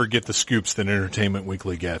I never get the scoops that Entertainment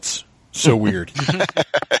Weekly gets. So weird.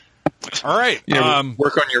 All right.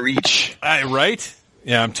 Work on your reach. Right?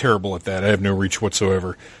 Yeah, I'm terrible at that. I have no reach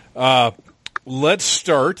whatsoever. Let's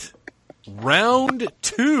start round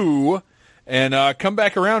 2 and come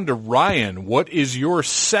back around to Ryan. What is your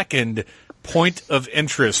second point of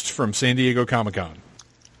interest from San Diego Comic-Con?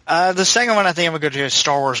 The second one I think I'm going to go to is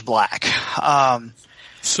Star Wars Black.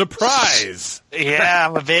 Surprise! Yeah,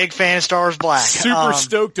 I'm a big fan of Star Wars Black. Super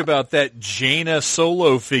stoked about that Jaina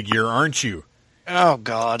Solo figure, aren't you? Oh,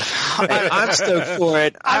 God. I'm stoked for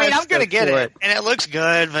it. I'm going to get it, and it looks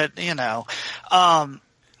good, but,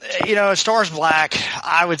 Star Wars Black,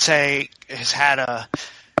 I would say, has had a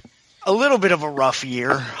little bit of a rough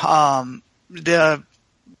year. The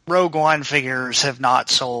Rogue One figures have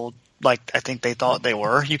not sold like I think they thought they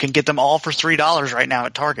were. You can get them all for $3 right now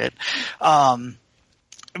at Target.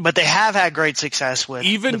 But they have had great success with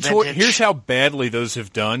even here's how badly those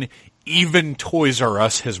have done. Even Toys R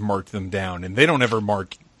Us has marked them down, and they don't ever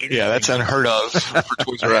mark anything. Yeah, that's unheard of for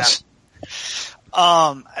Toys R Us.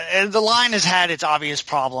 And the line has had its obvious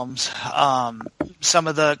problems. Some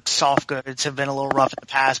of the soft goods have been a little rough in the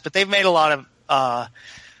past, but they've made a lot of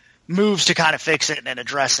moves to kind of fix it and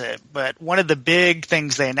address it. But one of the big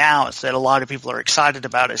things they announced that a lot of people are excited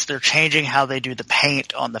about is they're changing how they do the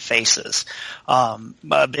paint on the faces. A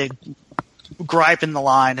big gripe in the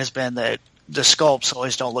line has been that the sculpts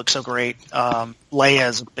always don't look so great. Leia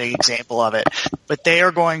is a big example of it. But they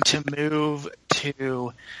are going to move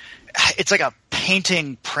to – it's like a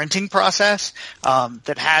printing process that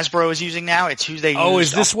Hasbro is using now. It's who they use. Oh,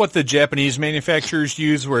 is this what the Japanese manufacturers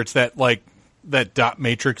use where it's that dot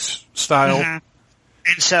matrix style? Mm-hmm.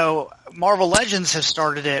 And so Marvel Legends has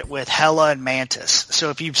started it with Hela and Mantis. So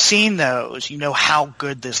if you've seen those, you know how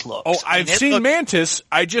good this looks. Oh, I've seen Mantis.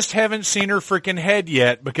 I just haven't seen her freaking head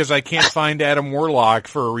yet because I can't find Adam Warlock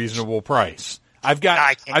for a reasonable price. I've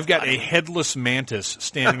got a headless Mantis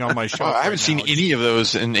standing on my shelf. I haven't seen any of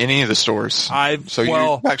those in any of the stores. You've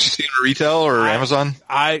actually seen them retail or Amazon?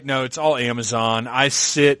 No, it's all Amazon. I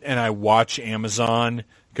sit and I watch Amazon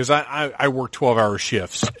because I work 12-hour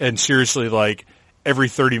shifts, and seriously, like every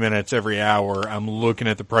 30 minutes, every hour, I'm looking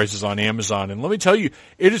at the prices on Amazon. And let me tell you,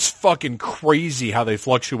 it is fucking crazy how they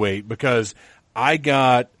fluctuate because I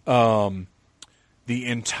got that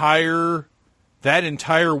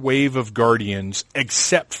entire wave of Guardians,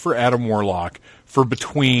 except for Adam Warlock, for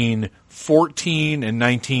between $14 and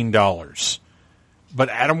 $19. But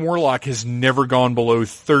Adam Warlock has never gone below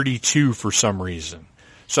 $32 for some reason.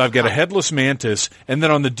 So I've got a headless Mantis, and then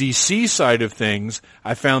on the DC side of things,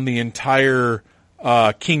 I found the entire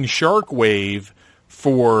King Shark wave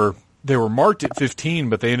they were marked at $15,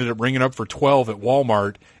 but they ended up ringing up for $12 at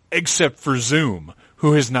Walmart, except for Zoom,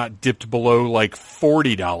 who has not dipped below like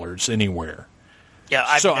 $40 anywhere. Yeah,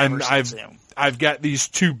 I've got these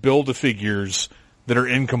two Build-A-Figures that are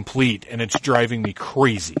incomplete, and it's driving me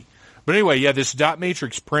crazy. But anyway, yeah, this dot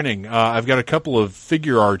matrix printing, I've got a couple of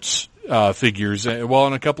Figure Arts figures, and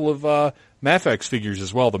a couple of Mafex figures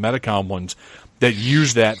as well, the Metacom ones, that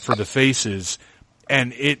use that for the faces,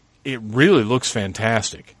 and it really looks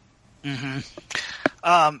fantastic. Mm-hmm.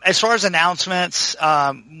 As far as announcements,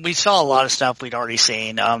 we saw a lot of stuff we'd already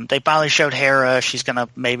seen. They finally showed Hera. She's going to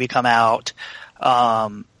maybe come out.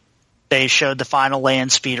 They showed the final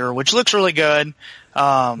land speeder, which looks really good.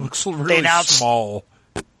 Looks really small.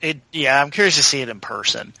 I'm curious to see it in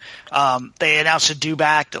person. They announced a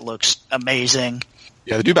dewback that looks amazing.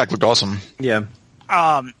 Yeah, the dewback looked awesome. Yeah.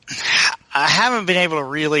 I haven't been able to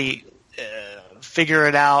really figure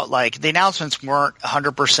it out. Like, the announcements weren't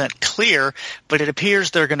 100% clear, but it appears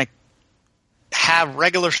they're going to have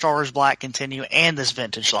regular Star Wars Black continue and this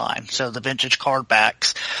vintage line, so the vintage card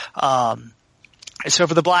backs. So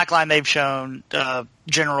for the Black line, they've shown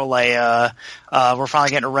General Leia. We're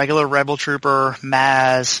finally getting a regular Rebel Trooper,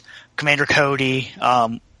 Maz, Commander Cody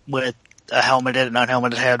with a helmeted and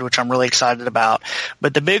unhelmeted head, which I'm really excited about.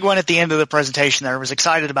 But the big one at the end of the presentation that I was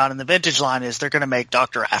excited about in the vintage line is they're going to make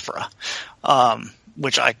Dr. Aphra,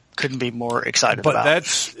 which I couldn't be more excited about.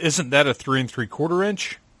 But isn't that a 3 3/4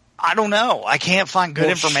 inch? I don't know. I can't find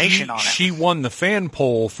good information on it. She won the fan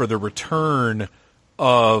poll for the return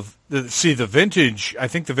of the vintage. I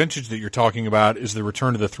think the vintage that you're talking about is the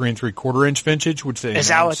return of the 3 3/4 inch vintage, which is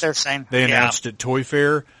that what they're saying? They announced at Toy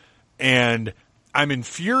Fair, and I'm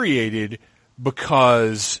infuriated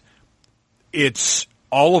because it's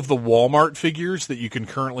all of the Walmart figures that you can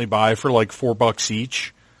currently buy for like $4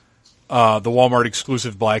 each. the Walmart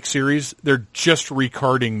exclusive Black Series, they're just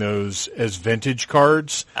recarding those as vintage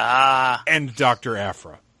cards and Dr.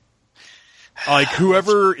 Aphra. Like,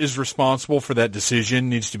 whoever is responsible for that decision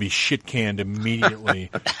needs to be shit-canned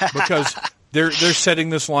immediately because they're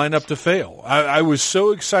setting this line up to fail. I was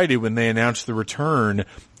so excited when they announced the return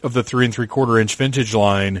of the 3 3/4 inch vintage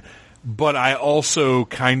line, but I also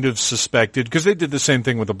kind of suspected, because they did the same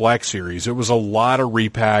thing with the Black Series. It was a lot of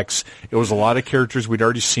repacks. It was a lot of characters we'd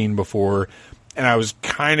already seen before, and I was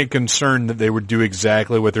kind of concerned that they would do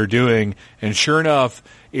exactly what they're doing. And sure enough,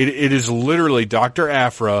 it is literally Dr.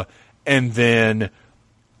 Aphra and then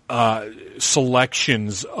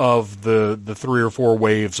selections of the 3 or 4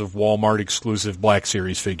 waves of Walmart exclusive Black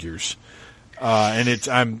Series figures. And it's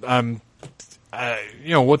I'm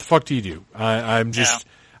what the fuck do you do?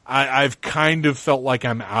 I've kind of felt like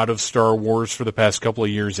I'm out of Star Wars for the past couple of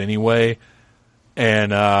years anyway,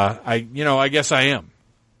 and I guess I am.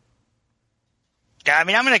 Yeah, I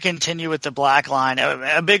mean, I'm going to continue with the Black line.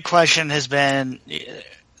 A big question has been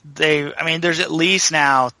there's at least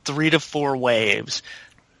now 3 to 4 waves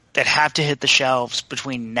that have to hit the shelves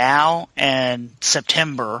between now and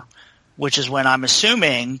September, which is when I'm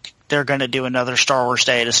assuming they're going to do another Star Wars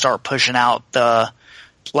Day to start pushing out the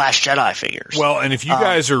Last Jedi figures. Well, and if you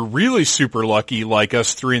guys are really super lucky, like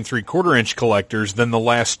us 3 3/4 inch collectors, then the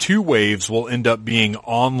last 2 waves will end up being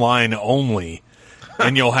online only,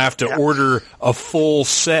 and you'll have to order a full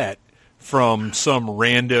set from some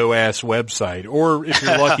rando-ass website, or if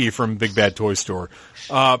you're lucky, from Big Bad Toy Store.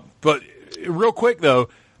 But real quick, though,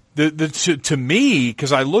 to me,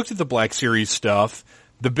 because I looked at the Black Series stuff,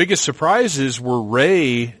 the biggest surprises were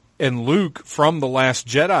Rey and Luke from The Last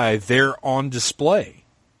Jedi. They're on display.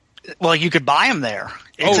 Well, you could buy them there.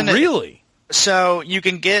 Really? So you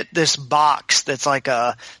can get this box that's it's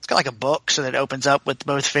got like a book, so that it opens up with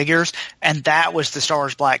both figures, and that was the Star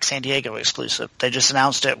Wars Black San Diego exclusive. They just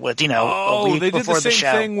announced it with, a week they did before the same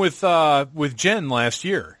show. thing with Jen last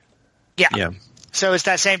year. Yeah. So it's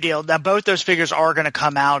that same deal. Now, both those figures are going to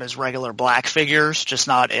come out as regular Black figures, just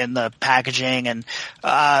not in the packaging, and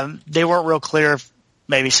they weren't real clear if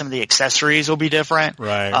maybe some of the accessories will be different.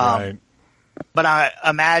 Right. But I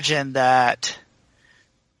imagine that,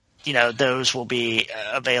 those will be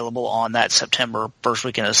available on that first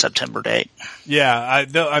weekend of September date. Yeah,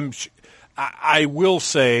 I will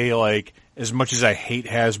say, like, as much as I hate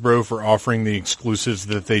Hasbro for offering the exclusives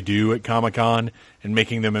that they do at Comic-Con and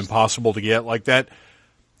making them impossible to get like that,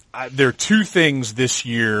 there are 2 things this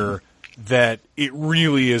year that it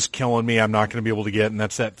really is killing me I'm not going to be able to get, and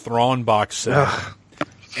that's that Thrawn box set.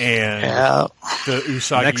 And the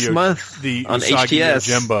Usagi next month the on Usagi HTS.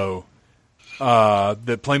 Yojimbo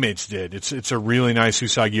that Playmates did. It's a really nice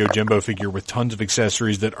Usagi Yojimbo figure with tons of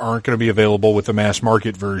accessories that aren't going to be available with the mass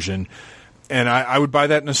market version. And I would buy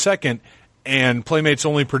that in a second. And Playmates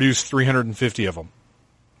only produced 350 of them.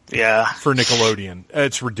 Yeah, for Nickelodeon.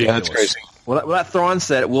 It's ridiculous. Yeah, that's crazy. Well, that Thrawn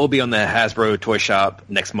set will be on the Hasbro Toy Shop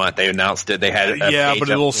next month. They announced it. They had but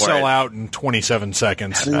it'll sell out in 27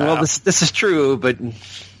 seconds. Well, this is true, but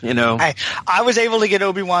I was able to get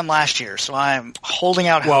Obi-Wan last year, so I'm holding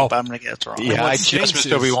out hope I'm going to get Thrawn. Yeah, I just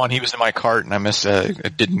missed Obi-Wan. He was in my cart, and I missed.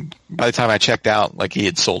 It didn't. By the time I checked out, he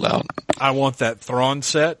had sold out. I want that Thrawn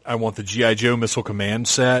set. I want the G.I. Joe Missile Command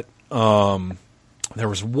set. There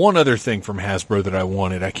was one other thing from Hasbro that I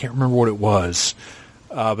wanted. I can't remember what it was.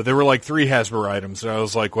 But there were like 3 Hasbro items. And I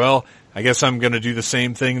was like, well, I guess I'm going to do the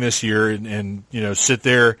same thing this year and sit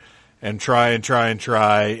there and try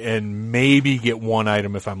and maybe get one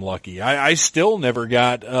item if I'm lucky. I still never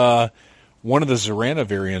got one of the Zorana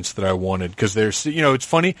variants that I wanted, because there's, it's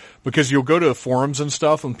funny because you'll go to forums and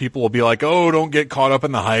stuff and people will be like, oh, don't get caught up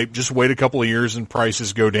in the hype. Just wait a couple of years and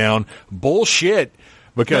prices go down. Bullshit.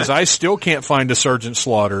 Because I still can't find a Sergeant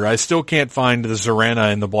Slaughter. I still can't find the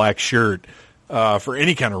Zorana in the black shirt for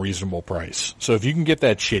any kind of reasonable price. So if you can get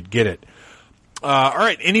that shit, get it. All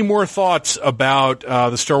right. Any more thoughts about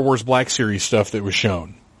the Star Wars Black Series stuff that was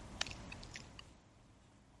shown?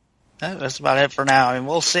 That's about it for now. I mean,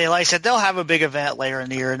 we'll see. Like I said, they'll have a big event later in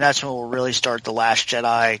the year, and that's when we'll really start the Last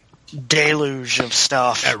Jedi deluge of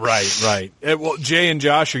stuff. Right. Well, Jay and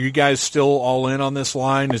Josh, are you guys still all in on this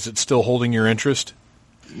line? Is it still holding your interest?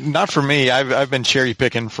 Not for me. I've been cherry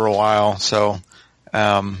picking for a while, so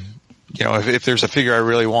if there's a figure I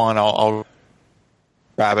really want, I'll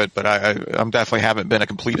grab it. But I'm definitely haven't been a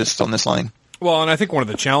completist on this line. Well, and I think one of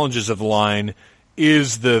the challenges of the line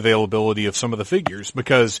is the availability of some of the figures,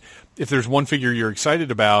 because if there's one figure you're excited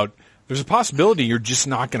about, there's a possibility you're just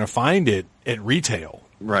not going to find it at retail.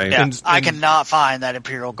 Right. Yeah, I cannot find that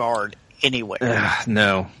Imperial Guard anywhere.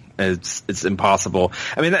 No. It's impossible.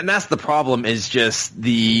 I mean, that's the problem, is just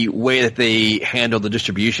the way that they handle the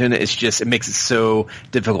distribution. It makes it so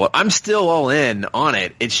difficult. I'm still all in on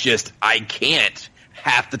it. It's just I can't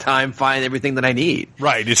half the time find everything that I need.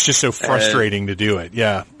 Right. It's just so frustrating to do it.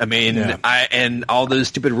 Yeah. I mean, and all those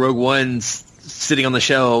stupid Rogue Ones sitting on the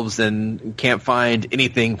shelves and can't find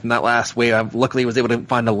anything from that last wave. I luckily was able to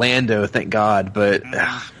find a Lando, thank God, but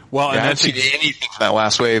well, I haven't seen anything from that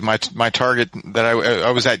last wave. My Target that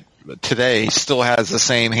I was at today still has the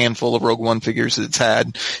same handful of Rogue One figures it's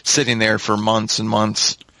had sitting there for months and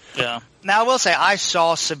months. Yeah. Now, I will say, I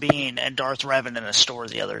saw Sabine and Darth Revan in a store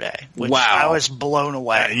the other day, which wow. I was blown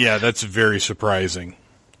away. Yeah, that's very surprising.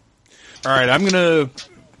 All right, I'm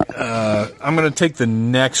gonna take the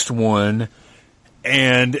next one,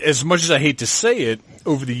 and as much as I hate to say it,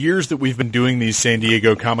 over the years that we've been doing these San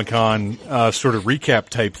Diego Comic-Con sort of recap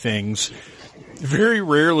type things, very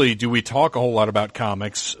rarely do we talk a whole lot about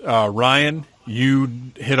comics. Ryan, you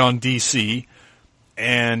hit on DC,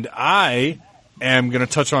 and I am going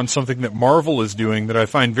to touch on something that Marvel is doing that I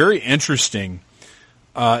find very interesting.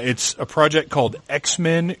 It's a project called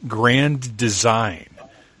X-Men Grand Design.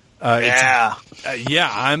 I'm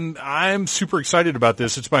super excited about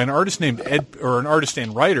this. It's by an artist named an artist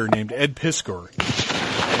and writer named Ed Piskor.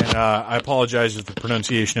 And I apologize if the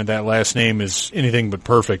pronunciation of that last name is anything but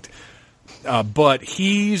perfect. But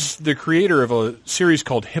he's the creator of a series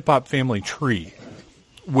called Hip Hop Family Tree,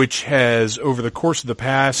 which has, over the course of the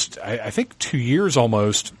past, I think 2 years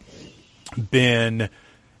almost, been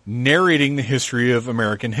narrating the history of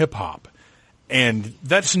American hip-hop. And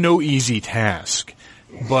that's no easy task.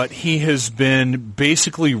 But he has been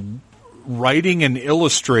basically writing and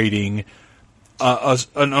illustrating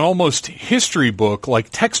an almost history book, like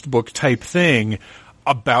textbook type thing,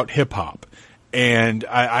 about hip-hop. And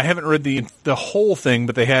I haven't read the whole thing,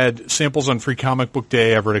 but they had samples on Free Comic Book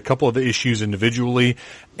Day. I've read a couple of the issues individually,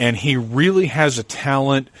 and he really has a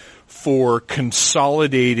talent for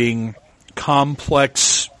consolidating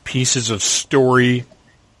complex pieces of story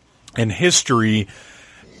and history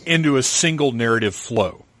into a single narrative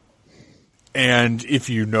flow. And if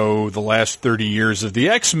you know the last 30 years of the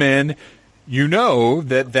X-Men, you know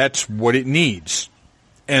that that's what it needs.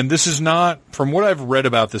 And this is not, from what I've read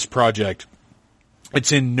about this project,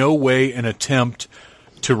 it's in no way an attempt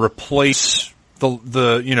to replace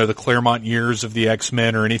the Claremont years of the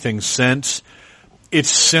X-Men or anything since. It's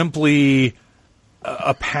simply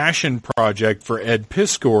a passion project for Ed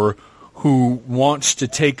Piskor, who wants to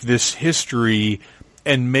take this history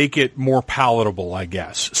and make it more palatable, I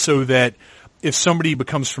guess, so that if somebody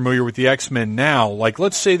becomes familiar with the X-Men now, like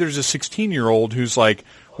let's say there's a 16-year-old who's like,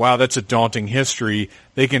 wow, that's a daunting history,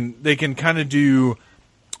 they can kind of do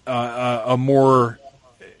a more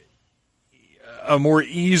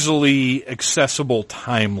easily accessible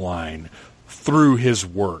timeline through his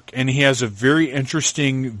work. And he has a very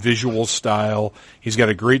interesting visual style. He's got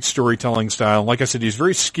a great storytelling style. Like I said, he's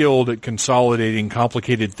very skilled at consolidating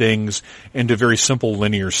complicated things into very simple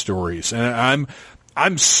linear stories. And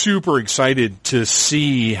I'm super excited to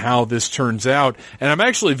see how this turns out. And I'm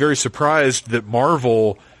actually very surprised that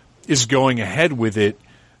Marvel is going ahead with it.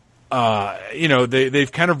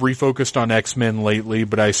 They've kind of refocused on X-Men lately,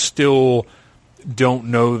 but I still don't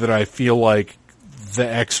know that I feel like the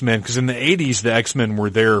X-Men, because in the 80s, the X-Men were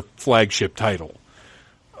their flagship title.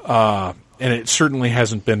 And it certainly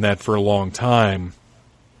hasn't been that for a long time.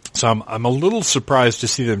 So I'm a little surprised to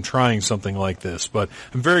see them trying something like this, but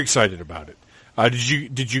I'm very excited about it.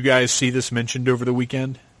 Did you guys see this mentioned over the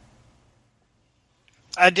weekend?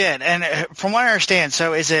 I did. And from what I understand,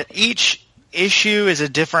 so is it each issue is a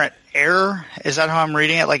different era? Is that how I'm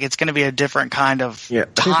reading it? Like it's going to be a different kind of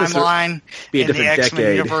timeline in the X-Men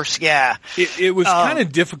decade. Universe? Yeah. It was kind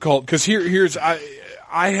of difficult because here's I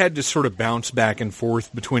had to sort of bounce back and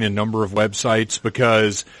forth between a number of websites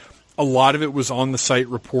because a lot of it was on the site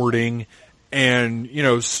reporting, and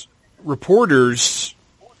reporters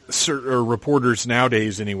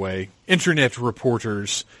nowadays anyway, internet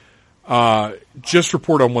reporters just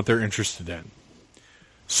report on what they're interested in.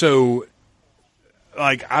 So,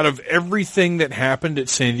 like, out of everything that happened at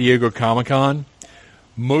San Diego Comic-Con,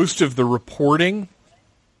 most of the reporting,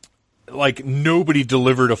 like, nobody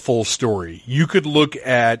delivered a full story. You could look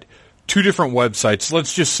at two different websites,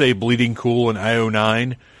 let's just say Bleeding Cool and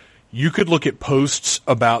IO9. You could look at posts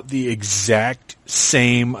about the exact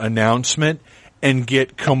same announcement and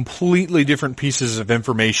get completely different pieces of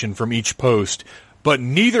information from each post, but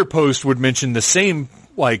neither post would mention the same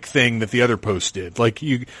thing that the other post did. Like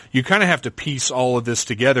you kind of have to piece all of this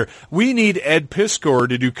together. We need Ed Piskor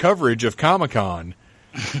to do coverage of Comic-Con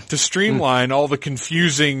to streamline all the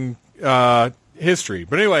confusing history.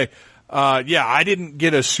 But anyway, I didn't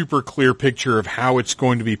get a super clear picture of how it's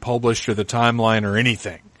going to be published or the timeline or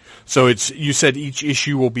anything. So you said each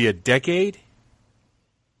issue will be a decade?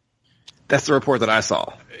 That's the report that I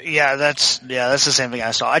saw. Yeah, that's the same thing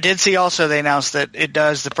I saw. I did see also they announced that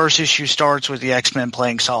the first issue starts with the X-Men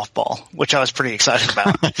playing softball, which I was pretty excited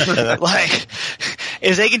about. Like,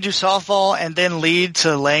 if they can do softball and then lead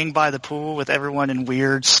to laying by the pool with everyone in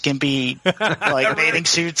weird, skimpy, like bathing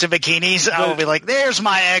suits and bikinis, I will be like, there's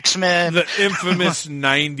my X-Men. The infamous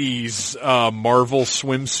 90s Marvel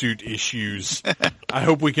swimsuit issues. I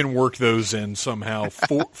hope we can work those in somehow.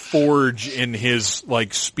 Forge in his, like,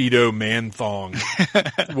 Speedo man thong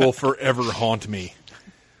will forever haunt me.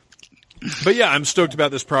 But yeah, I'm stoked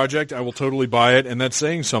about this project. I will totally buy it, and that's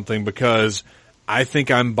saying something because I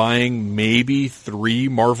think I'm buying maybe 3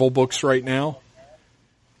 Marvel books right now,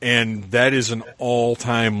 and that is an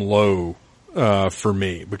all-time low for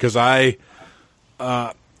me because as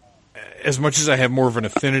much as I have more of an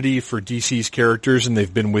affinity for DC's characters and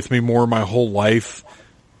they've been with me more my whole life,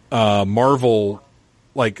 Marvel,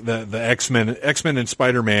 like the X-Men and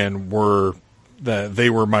Spider-Man they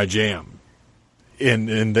were my jam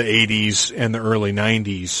in the 80s and the early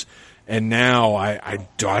 90s, and now I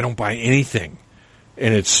don't buy anything,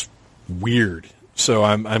 and it's weird. So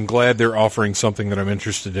I'm glad they're offering something that I'm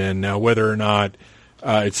interested in. Now, whether or not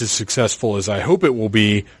it's as successful as I hope it will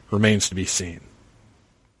be remains to be seen.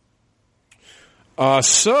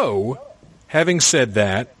 So, having said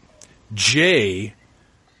that, Jay,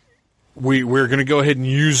 we're going to go ahead and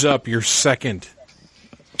use up your second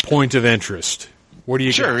point of interest. What do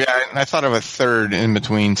you Sure, got? yeah, I thought of a third in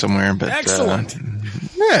between somewhere, but Excellent.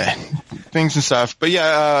 Things and stuff. But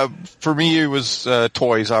yeah, for me it was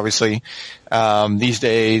toys, obviously. These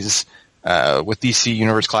days, with DC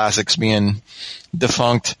Universe Classics being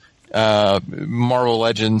defunct, Marvel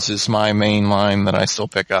Legends is my main line that I still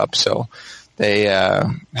pick up. So they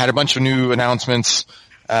had a bunch of new announcements,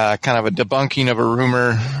 kind of a debunking of a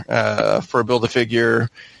rumor for a Build-A-Figure,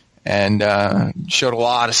 and showed a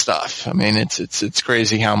lot of stuff. I mean, it's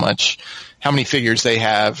crazy how many figures they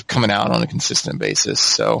have coming out on a consistent basis.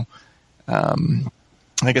 So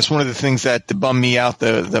I guess one of the things that bummed me out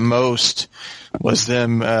the most was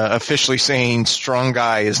them officially saying Strong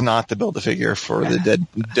Guy is not the Build-A-Figure for the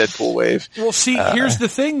Deadpool wave. Well, see, here's the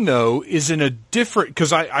thing, though, is in a different,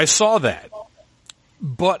 because I saw that,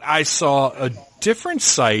 but I saw a different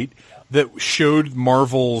site that showed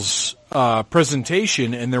Marvel's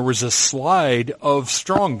presentation, and there was a slide of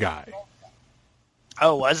Strong Guy.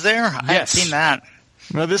 Oh, was there? I haven't seen that.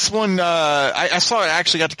 No, this one, I saw it,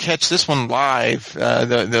 actually got to catch this one live,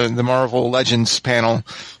 the Marvel Legends panel.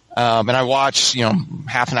 And I watched,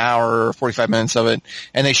 half an hour or 45 minutes of it,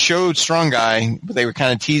 and they showed Strong Guy, but they were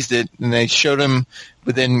kind of teased it, and they showed him,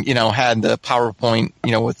 but then, had the PowerPoint,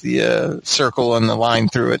 with the circle and the line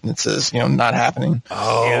through it, and it says, not happening.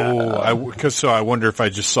 Oh, so I wonder if I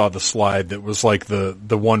just saw the slide that was like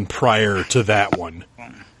the one prior to that one.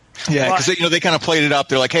 Yeah, because they kind of played it up.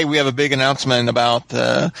 They're like, "Hey, we have a big announcement about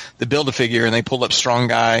the Build-A-Figure," and they pulled up Strong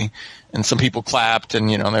Guy, and some people clapped, and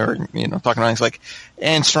they were talking about it. It's like,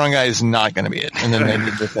 and Strong Guy is not going to be it. And then they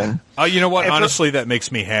did the thing. Oh, you know what? Honestly, that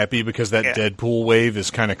makes me happy because that Deadpool wave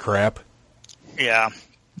is kind of crap. Yeah.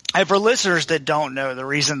 And for listeners that don't know, the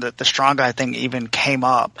reason that the Strong Guy thing even came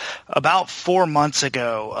up, about 4 months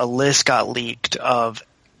ago, a list got leaked of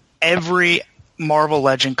every Marvel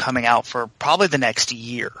Legend coming out for probably the next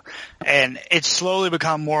year. And it's slowly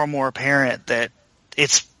become more and more apparent that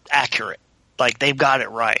it's accurate. Like, they've got it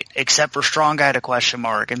right, except for Strong Guy to question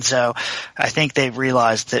mark. And so I think they've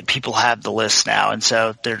realized that people have the list now, and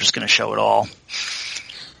so they're just going to show it all.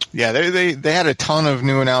 Yeah, they had a ton of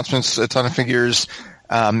new announcements, a ton of figures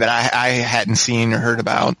that I hadn't seen or heard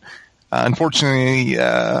about. Unfortunately,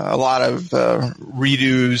 a lot of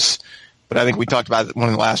redos. But I think we talked about it, one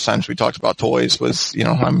of the last times we talked about toys was,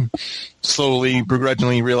 I'm slowly,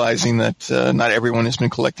 begrudgingly realizing that not everyone has been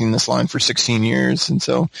collecting this line for 16 years. And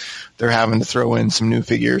so they're having to throw in some new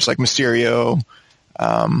figures like Mysterio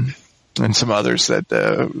and some others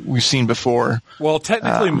that we've seen before. Well,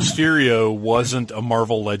 technically Mysterio wasn't a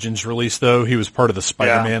Marvel Legends release, though. He was part of the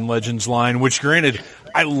Spider-Man Legends line, which, granted,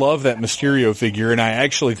 I love that Mysterio figure, and I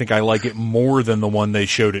actually think I like it more than the one they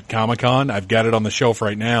showed at Comic-Con. I've got it on the shelf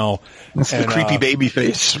right now. It's the creepy baby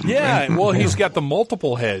face. Yeah, well, he's got the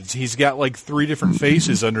multiple heads. He's got like 3 different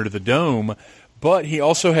faces under the dome, but he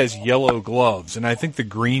also has yellow gloves, and I think the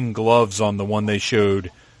green gloves on the one they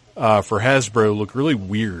showed for Hasbro look really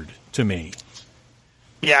weird to me.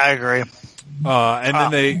 Yeah, I agree.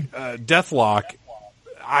 And then Deathlock,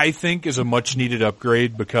 I think, is a much-needed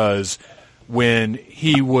upgrade because when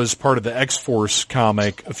he was part of the X-Force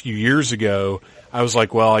comic a few years ago, I was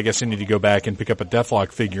like, well, I guess I need to go back and pick up a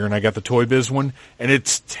Deathlock figure, and I got the Toy Biz one, and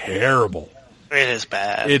it's terrible. It is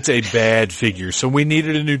bad. It's a bad figure. So we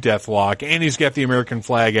needed a new Deathlock, and he's got the American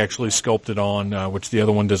flag actually sculpted on, which the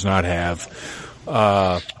other one does not have. You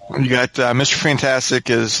got Mr. Fantastic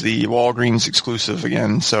is the Walgreens exclusive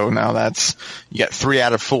again, so now you got 3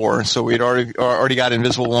 out of 4. So we'd already got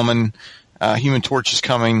Invisible Woman, Human Torch is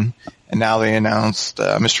coming, and now they announced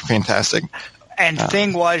Mr. Fantastic. And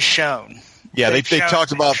Thing was shown. Yeah, they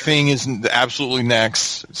talked about Thing is absolutely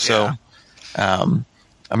next. So,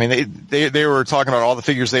 I mean, they were talking about all the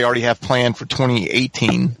figures they already have planned for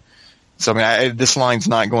 2018. So, I mean, this line's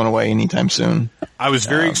not going away anytime soon. I was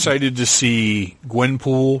very excited to see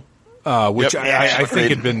Gwenpool, which I think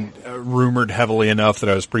had been rumored heavily enough that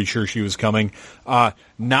I was pretty sure she was coming.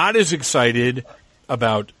 Not as excited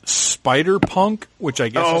about Spider-Punk, which I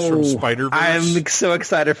guess is from Spider-Verse. I'm so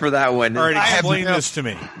excited for that one. All right, explain this to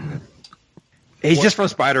me. He's just from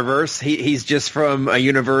Spider-Verse. He's just from a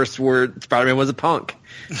universe where Spider-Man was a punk.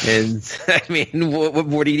 And, I mean,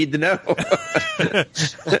 what do you need to know?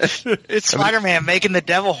 It's Spider-Man making the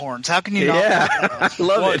devil horns. How can you not? Yeah, I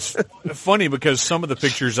love it. It's funny because some of the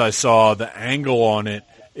pictures I saw, the angle on it,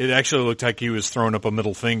 it actually looked like he was throwing up a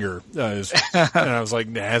middle finger. And I was like,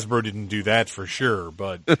 Hasbro didn't do that for sure.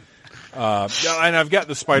 But and I've got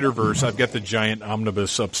the Spider-Verse. I've got the giant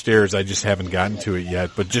omnibus upstairs. I just haven't gotten to it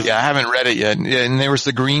yet. But I haven't read it yet. Yeah, and there was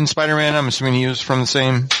the green Spider-Man. I'm assuming he was from the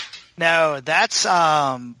same. No, that's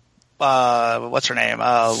what's her name?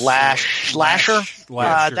 Lasher.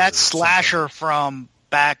 That's Slasher from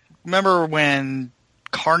back. Remember when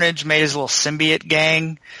Carnage made his little symbiote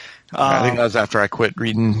gang? I think that was after I quit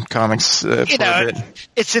reading comics for a bit.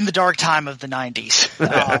 It's in the dark time of the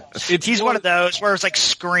 90s. He's one of those where it's like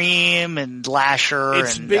Scream and Lasher.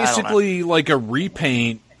 It's basically like a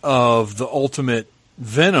repaint of the Ultimate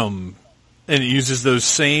Venom, and it uses those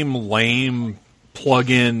same lame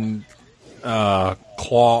plug-in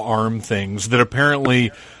claw arm things that apparently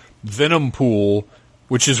Venom Pool,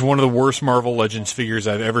 which is one of the worst Marvel Legends figures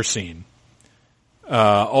I've ever seen,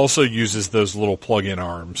 also uses those little plug-in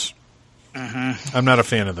arms. Mm-hmm. I'm not a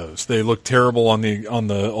fan of those. They look terrible on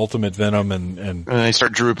the Ultimate Venom, and they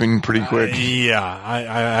start drooping pretty quick.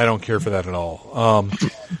 I don't care for that at all.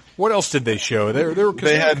 What else did they show?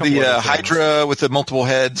 They had the Hydra with the multiple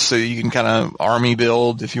heads, so you can kind of army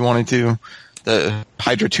build if you wanted to. The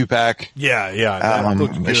Hydra 2-pack. Yeah. That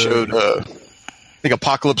looked good. They showed, I think,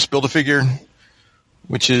 Apocalypse Build-A-Figure,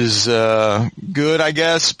 which is good, I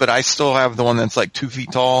guess, but I still have the one that's like 2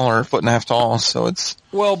 feet tall or 1.5 feet tall, so it's...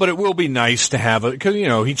 Well, but it will be nice to have it, because,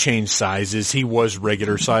 he changed sizes. He was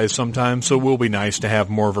regular size sometimes, so it will be nice to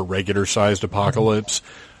have more of a regular-sized Apocalypse.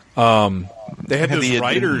 They had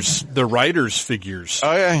the Riders figures.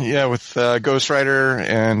 Oh, yeah, with Ghost Rider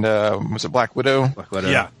and, was it Black Widow?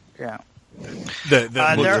 Yeah.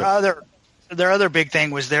 Their other big thing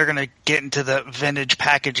was they're going to get into the vintage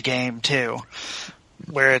package game too,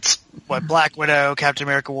 where it's Black Widow, Captain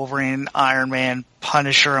America, Wolverine, Iron Man,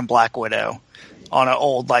 Punisher, and Black Widow on an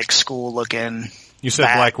old school looking. You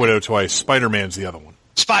said Black Widow twice. Spider-Man's the other one.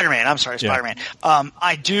 Spider-Man. I'm sorry, Spider-Man.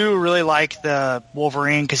 I do really like the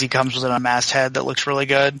Wolverine because he comes with an unmasked head that looks really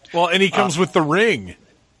good. Well, and he comes with the ring.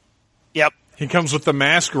 Yep. He comes with the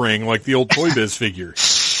mask ring like the old Toy Biz figure.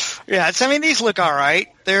 Yeah, these look all right.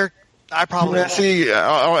 It's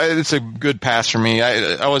a good pass for me.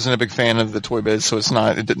 I wasn't a big fan of the Toy Biz, so it's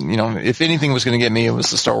not. It didn't, if anything was going to get me, it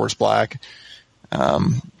was the Star Wars Black.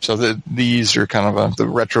 So these are kind of the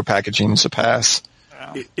retro packaging is a pass.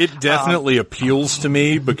 It definitely appeals to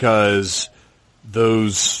me because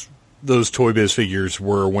those Toy Biz figures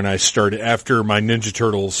were when I started after my Ninja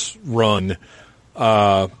Turtles run.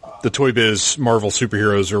 The Toy Biz Marvel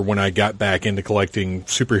superheroes are when I got back into collecting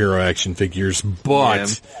superhero action figures,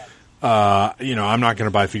 but, I'm not going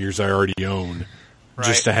to buy figures I already own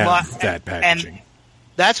just to have that packaging. And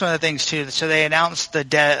that's one of the things, too. So they announced the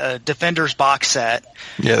Defenders box set.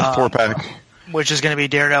 Yeah, the 4-pack. Which is going to be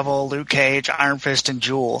Daredevil, Luke Cage, Iron Fist, and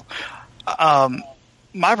Jewel.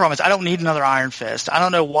 My problem is I don't need another Iron Fist. I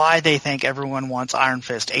don't know why they think everyone wants Iron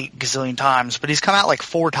Fist 8 gazillion times, but he's come out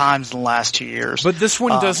 4 times in the last 2 years. But this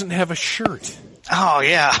one doesn't have a shirt. Oh,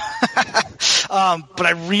 yeah. But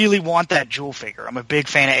I really want that Jewel figure. I'm a big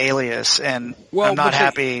fan of Alias, and I'm not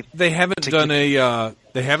happy. They haven't done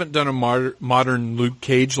a modern Luke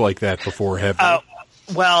Cage like that before, have they?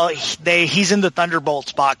 Well, he's in the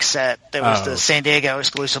Thunderbolts box set. That was the San Diego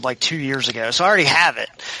exclusive 2 years ago, so I already have it.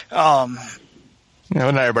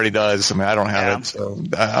 Not everybody does. I mean, I don't have it, so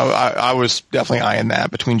I was definitely eyeing that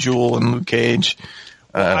between Jewel and Luke Cage.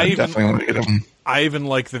 definitely want to get them. I even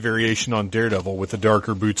like the variation on Daredevil with the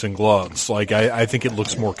darker boots and gloves. Like, I think it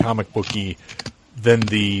looks more comic booky than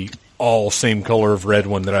the all same color of red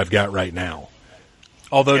one that I've got right now.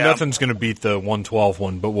 Although nothing's going to beat the 112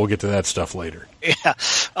 one, but we'll get to that stuff later. Yeah.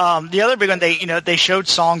 The other big one, they showed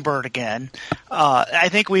Songbird again. I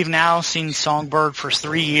think we've now seen Songbird for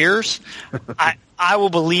 3 years. I will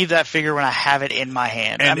believe that figure when I have it in my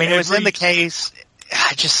hand. And it was in the case.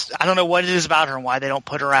 I don't know what it is about her and why they don't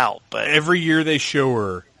put her out. But every year they show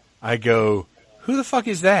her, I go, who the fuck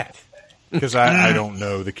is that? Because I don't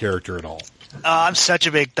know the character at all. I'm such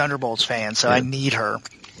a big Thunderbolts fan, so I need her.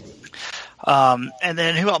 And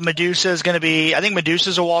then who else? Medusa is going to be. I think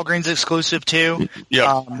Medusa's a Walgreens exclusive too.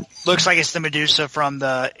 Yeah. Looks like it's the Medusa from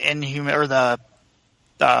the Inhuman or the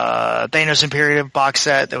Thanos Imperative box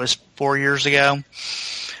set that was 4 years ago.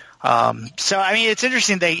 So I mean, it's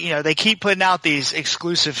interesting. They keep putting out these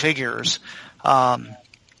exclusive figures.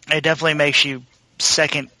 It definitely makes you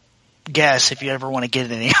second guess if you ever want to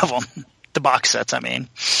get any of them. The box sets, I mean.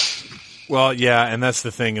 Well, yeah, and that's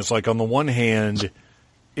the thing. Is like on the one hand,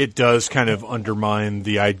 it does kind of undermine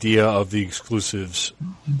the idea of the exclusives,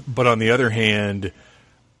 but on the other hand,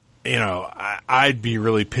 I'd be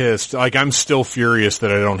really pissed. Like, I'm still furious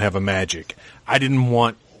that I don't have a Magic. I didn't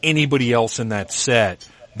want anybody else in that set,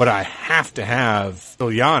 but I have to have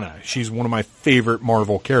Illyana. She's one of my favorite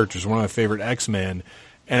Marvel characters, one of my favorite X-Men,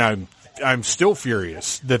 and I'm still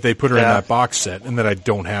furious that they put her in that box set and that I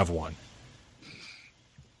don't have one.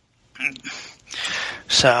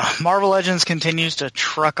 So, Marvel Legends continues to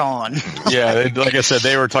truck on. Yeah, like I said,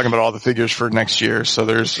 they were talking about all the figures for next year, so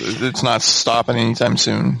it's not stopping anytime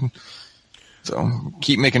soon. So,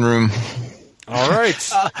 keep making room. All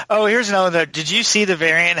right. Here's another. Did you see the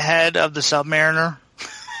variant head of the Submariner?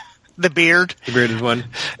 The beard? The bearded one?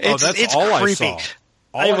 That's all creepy. I saw.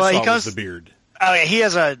 All I saw was the beard. Oh, yeah, he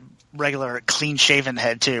has a regular clean-shaven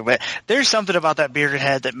head too, but there's something about that bearded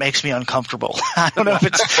head that makes me uncomfortable. I don't know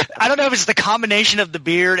if it's the combination of the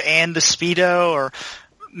beard and the Speedo, or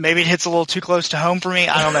maybe it hits a little too close to home for me.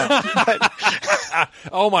 I don't know.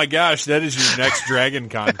 Oh my gosh, that is your next Dragon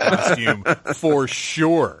Con costume for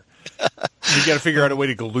sure. You got to figure out a way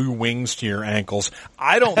to glue wings to your ankles.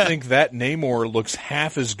 I don't think that Namor looks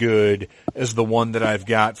half as good as the one that I've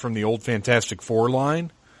got from the old Fantastic Four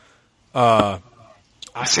line.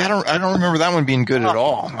 I don't remember that one being good at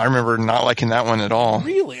all. I remember not liking that one at all.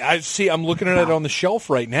 Really? I'm looking at it on the shelf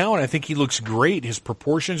right now, and I think he looks great. His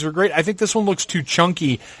proportions are great. I think this one looks too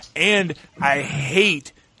chunky, and I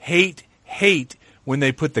hate when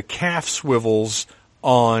they put the calf swivels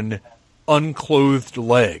on unclothed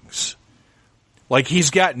legs. Like, he's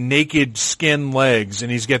got naked skin legs,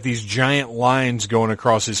 and he's got these giant lines going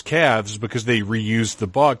across his calves because they reused the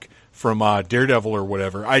buck from Daredevil or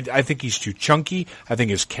whatever. I think he's too chunky. I think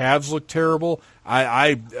his calves look terrible.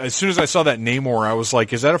 As soon as I saw that Namor, I was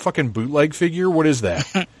like, is that a fucking bootleg figure? What is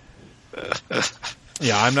that?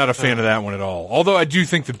 Yeah, I'm not a fan of that one at all. Although I do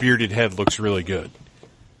think the bearded head looks really good.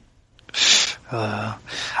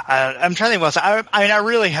 I'm trying to think what else. I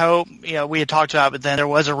really hope, we had talked about it, but then there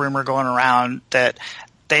was a rumor going around that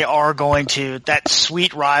they are going to, that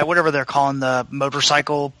Sweet Ride, whatever they're calling the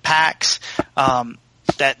motorcycle packs,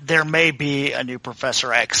 that there may be a new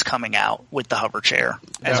Professor X coming out with the hover chair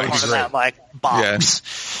as part of that box.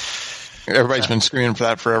 Yeah. Everybody's been screaming for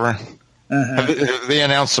that forever. Mm-hmm. Have they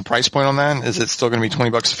announced the price point on that? Is it still going to be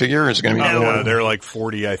 $20 a figure, or is it going to be more? No, they're like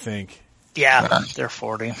 40, I think. Yeah, they're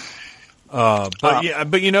 40. But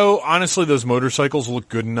honestly, those motorcycles look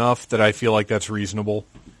good enough that I feel like that's reasonable.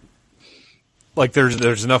 Like,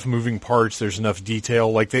 there's enough moving parts, there's enough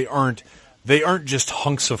detail. Like, they aren't just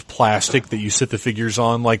hunks of plastic that you sit the figures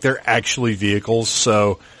on. Like, they're actually vehicles.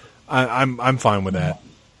 So I'm fine with that.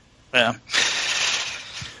 Yeah.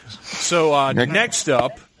 So next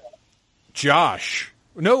up, Josh.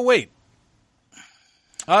 No, wait.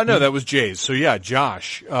 No, that was Jay's. So yeah,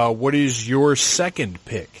 Josh. What is your second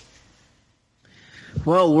pick?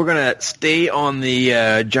 Well, we're going to stay on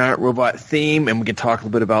the giant robot theme, and we can talk a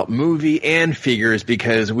little bit about movie and figures,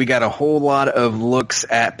 because we got a whole lot of looks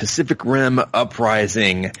at Pacific Rim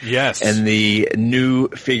Uprising. Yes. And the new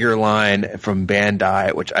figure line from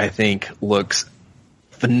Bandai, which I think looks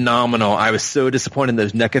phenomenal. I was so disappointed in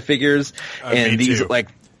those NECA figures, and these,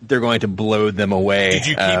 they're going to blow them away. Did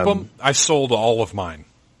you keep them? I sold all of mine.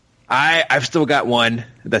 I've still got one.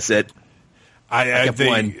 That's it.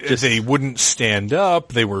 They wouldn't stand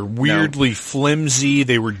up. They were weirdly flimsy.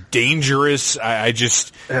 They were dangerous.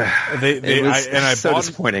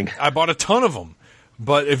 Disappointing. I bought a ton of them,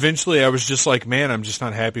 but eventually I was just like, man, I'm just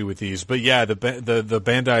not happy with these. But yeah, the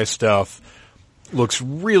Bandai stuff, looks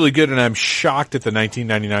really good, and I'm shocked at the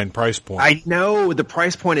 $19.99 price point. I know the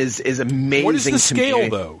price point is amazing. What is the scale,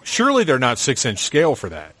 though? Surely they're not 6-inch scale for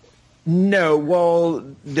that. No, well,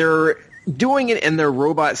 they're doing it in their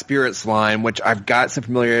Robot Spirits line, which I've got some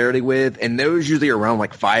familiarity with, and those usually are around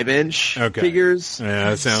like 5-inch figures.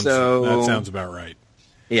 Yeah, that sounds about right.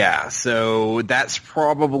 Yeah, so that's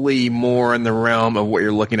probably more in the realm of what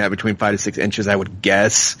you're looking at, between 5 to 6 inches, I would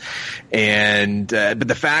guess. And but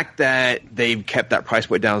the fact that they've kept that price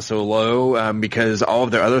point down so low, because all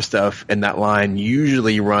of their other stuff in that line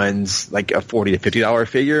usually runs like a $40 to $50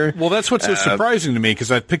 figure. Well, that's what's so surprising to me, because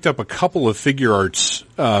I've picked up a couple of Figure Arts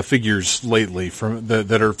figures lately from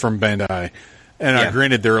that are from Bandai, and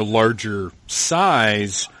granted they're a larger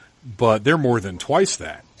size, but they're more than twice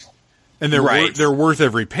that. And they're worth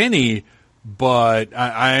every penny, but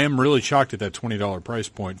I am really shocked at that $20 price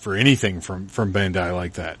point for anything from Bandai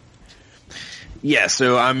like that. Yeah,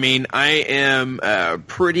 so I mean, I am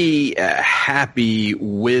pretty happy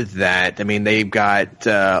with that. I mean, they've got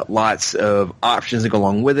lots of options that go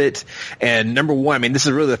along with it. And number one, I mean, this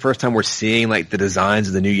is really the first time we're seeing like the designs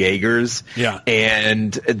of the new Jaegers. Yeah.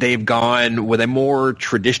 And they've gone with a more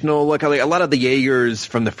traditional look. Like a lot of the Jaegers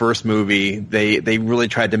from the first movie, they really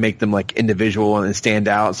tried to make them like individual and stand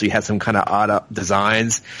out. So you had some kind of odd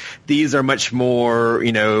designs. These are much more,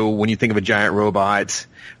 when you think of a giant robot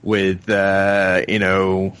with,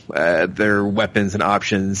 their weapons and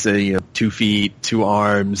options, 2 feet, 2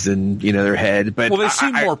 arms, and, their head. But they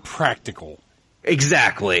seem more practical.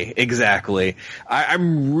 Exactly.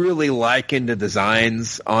 I'm really liking the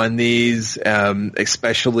designs on these,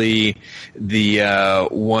 especially the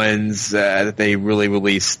ones that they really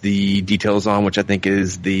released the details on, which I think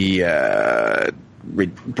is the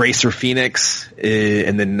Bracer Phoenix,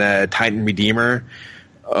 and then Titan Redeemer.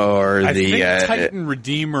 I think Titan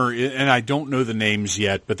Redeemer, and I don't know the names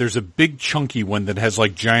yet, but there's a big chunky one that has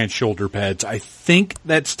like giant shoulder pads. I think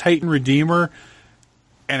that's Titan Redeemer,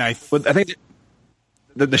 and I think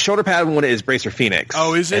the shoulder pad one is Bracer Phoenix.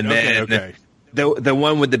 Oh, is it? And okay. The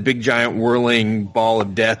one with the big giant whirling ball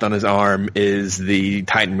of death on his arm is the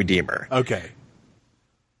Titan Redeemer. Okay.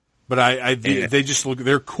 But they just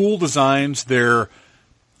they're cool designs. They're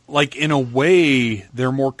like, in a way,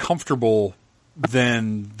 they're more comfortable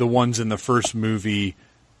than the ones in the first movie,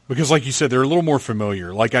 because like you said, they're a little more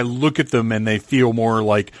familiar. Like, I look at them and they feel more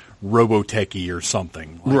like Robotech-y or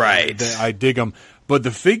something. Like, right. I dig them. But the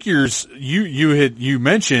figures you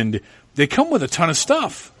mentioned, they come with a ton of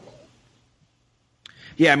stuff.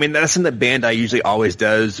 Yeah, I mean, that's something that Bandai usually always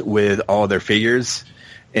does with all of their figures.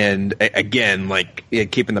 And again, like,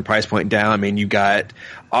 keeping the price point down. I mean, you got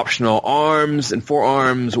optional arms and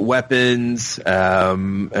forearms, weapons.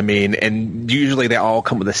 And usually they all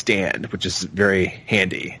come with a stand, which is very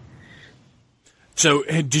handy. So,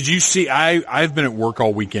 did you see? I've been at work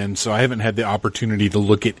all weekend, so I haven't had the opportunity to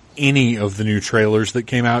look at any of the new trailers that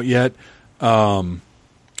came out yet. Did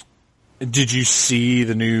you see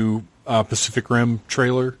the new Pacific Rim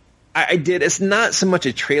trailer? I did. It's not so much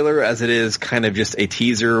a trailer as it is kind of just a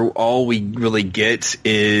teaser. All we really get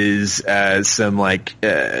is some like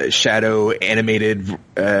shadow animated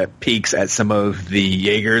peeks at some of the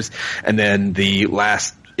Jaegers, and then the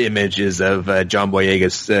last image is of John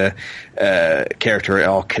Boyega's character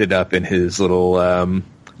all kitted up in his little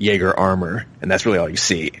Jaeger armor, and that's really all you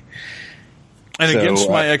see. And against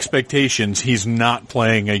my expectations, he's not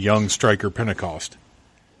playing a young Stryker Pentecost.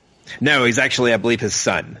 No, he's actually, I believe, his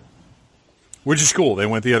son. Which is cool. They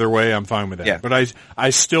went the other way. I'm fine with that. Yeah. But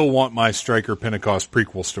I still want my Stryker Pentecost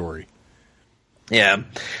prequel story. Yeah.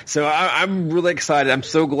 So I'm really excited. I'm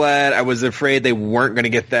so glad. I was afraid they weren't going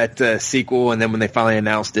to get that sequel, and then when they finally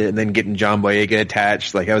announced it and then getting John Boyega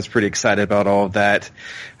attached, like, I was pretty excited about all of that.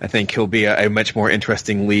 I think he'll be a much more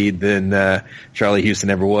interesting lead than Charlie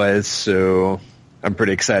Houston ever was, so I'm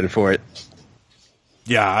pretty excited for it.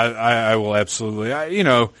 Yeah, I will absolutely.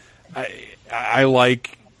 I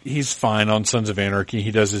like... He's fine on Sons of Anarchy. He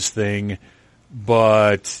does his thing.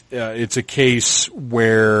 But it's a case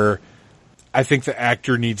where I think the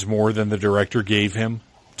actor needs more than the director gave him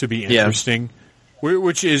to be interesting. Yeah.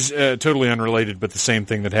 Which is totally unrelated, but the same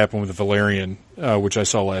thing that happened with the Valerian, which I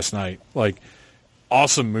saw last night. Like,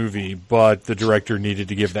 awesome movie, but the director needed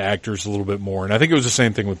to give the actors a little bit more. And I think it was the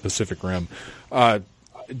same thing with Pacific Rim.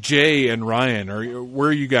 Jay and Ryan, where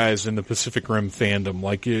are you guys in the Pacific Rim fandom?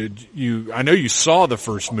 Like, I know you saw the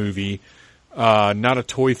first movie, not a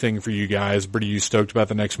toy thing for you guys, but are you stoked about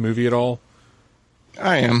the next movie at all?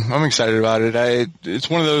 I am. I'm excited about it. It's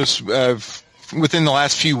one of those, within the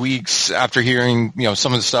last few weeks, after hearing,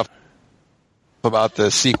 some of the stuff about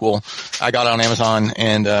the sequel, I got on Amazon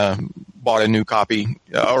and, bought a new copy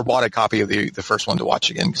or bought a copy of the first one to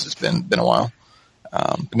watch again because it's been a while.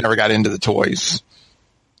 But never got into the toys.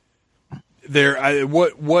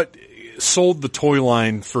 What sold the toy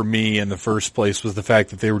line for me in the first place was the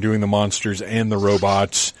fact that they were doing the monsters and the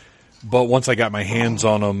robots. But once I got my hands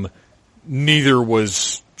on them, neither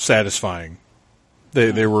was satisfying.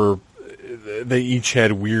 They each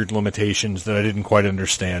had weird limitations that I didn't quite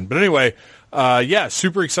understand. But anyway,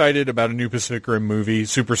 super excited about a new Pacific Rim movie.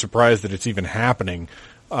 Super surprised that it's even happening.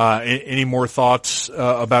 Any more thoughts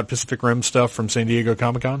about Pacific Rim stuff from San Diego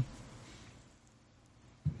Comic-Con?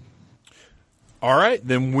 All right,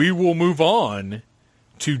 then we will move on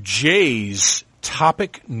to Jay's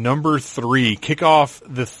topic number 3. Kick off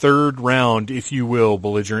the third round, if you will,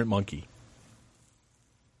 Belligerent Monkey.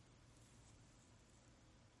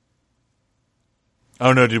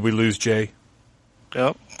 Oh no, did we lose Jay?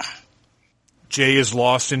 Yep. Jay is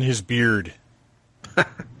lost in his beard.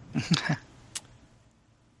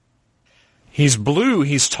 He's blue.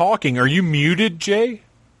 He's talking. Are you muted, Jay?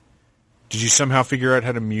 Did you somehow figure out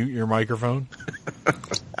how to mute your microphone?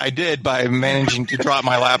 I did by managing to drop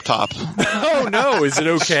my laptop. Oh, no. Is it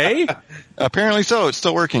okay? Apparently so. It's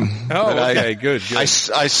still working. Oh, but okay. Good. I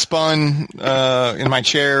spun in my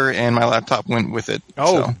chair, and my laptop went with it.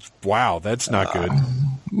 Oh, so. Wow. That's not good.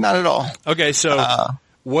 Not at all. Okay, so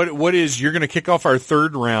what is, you're going to kick off our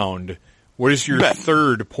third round. What is your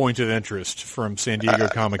third point of interest from San Diego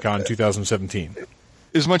Comic-Con 2017?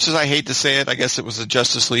 As much as I hate to say it, I guess it was a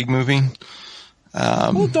Justice League movie.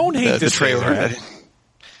 Well, don't hate the trailer.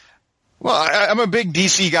 Well, I'm a big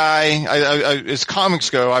DC guy. As comics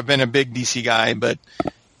go, I've been a big DC guy, but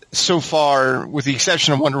so far, with the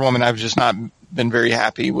exception of Wonder Woman, I've just not been very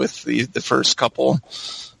happy with the first couple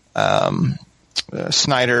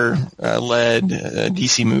Snyder led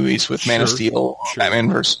DC movies with Man of Steel,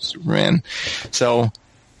 Batman vs. Superman. So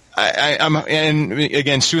I'm and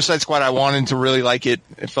again, Suicide Squad, I wanted to really like it.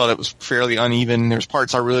 I felt it was fairly uneven. There's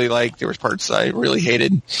parts I really liked. There was parts I really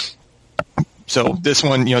hated. So this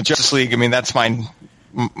one, Justice League, I mean, that's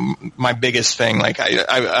my biggest thing. Like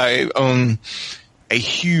I own a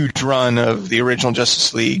huge run of the original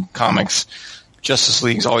Justice League comics. Justice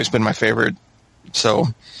League's always been my favorite. So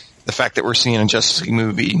the fact that we're seeing a Justice League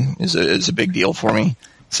movie is a big deal for me.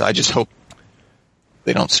 So I just hope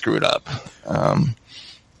they don't screw it up.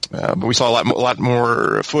 But we saw a lot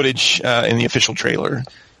more footage in the official trailer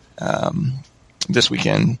this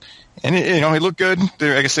weekend, and it looked good.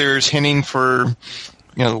 I guess there's hinting for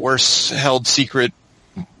the worst held secret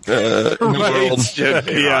in the world.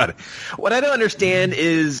 Yeah. What I don't understand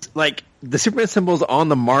is like the Superman symbols on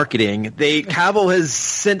the marketing. Cavill has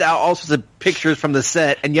sent out all sorts of pictures from the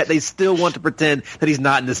set, and yet they still want to pretend that he's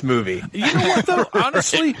not in this movie. You know what though?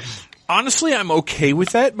 Honestly, I'm okay with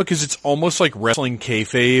that because it's almost like wrestling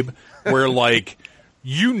kayfabe where like,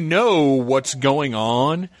 what's going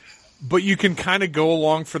on, but you can kind of go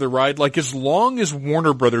along for the ride. Like as long as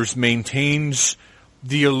Warner Brothers maintains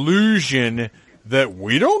the illusion that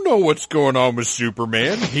we don't know what's going on with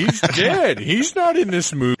Superman. He's dead. He's not in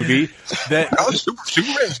this movie.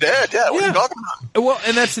 Superman's dead. Yeah, what are you talking about? Well,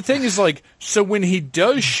 and that's the thing is like, so when he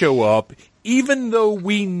does show up, even though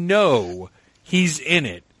we know he's in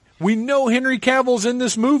it, we know Henry Cavill's in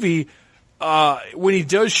this movie. When he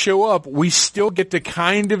does show up, we still get to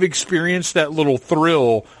kind of experience that little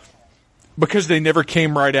thrill because they never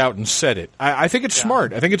came right out and said it. I think it's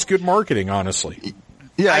smart. I think it's good marketing, honestly.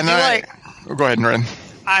 Yeah, go ahead, Ren.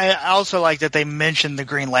 I also like that they mentioned the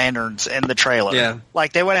Green Lanterns in the trailer. Yeah.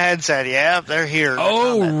 Like they went ahead and said, they're here.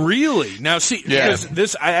 Oh, really? Now see,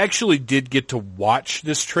 because I actually did get to watch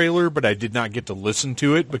this trailer, but I did not get to listen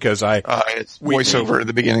to it because it's voiceover at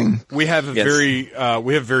the beginning. We have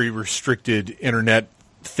very restricted internet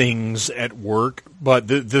things at work, but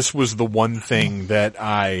this was the one thing that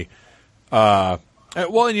and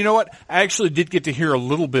you know what? I actually did get to hear a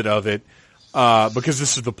little bit of it, because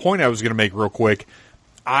this is the point I was going to make real quick.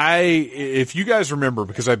 If you guys remember,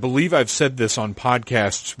 because I believe I've said this on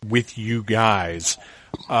podcasts with you guys,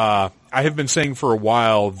 I have been saying for a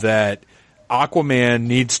while that Aquaman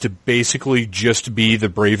needs to basically just be the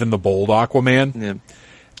brave and the bold Aquaman.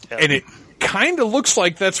 Yeah. And it kind of looks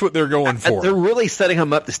like that's what they're going for. They're really setting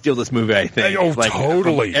him up to steal this movie, I think. Oh,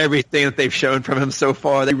 totally. Everything that they've shown from him so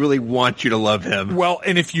far, they really want you to love him. Well,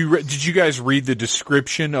 and if did you guys read the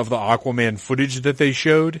description of the Aquaman footage that they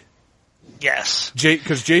showed? Yes.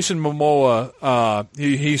 Because Jason Momoa,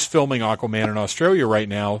 he's filming Aquaman in Australia right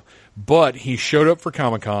now, but he showed up for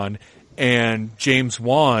Comic-Con, and James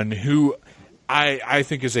Wan, who I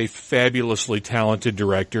think is a fabulously talented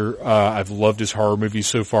director. I've loved his horror movies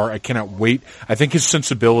so far. I cannot wait. I think his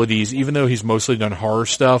sensibilities, even though he's mostly done horror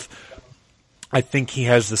stuff, I think he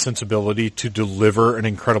has the sensibility to deliver an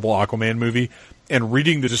incredible Aquaman movie. And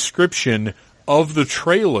reading the description of the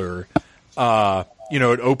trailer,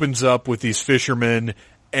 it opens up with these fishermen,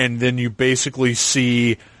 and then you basically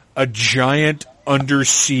see a giant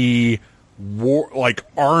undersea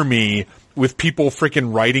army with people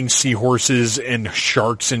freaking riding seahorses and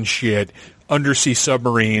sharks and shit, undersea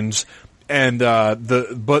submarines, and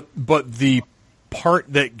but the part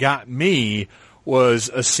that got me was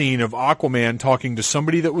a scene of Aquaman talking to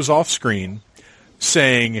somebody that was off screen,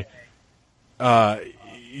 saying,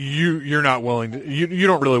 "You're not willing to, you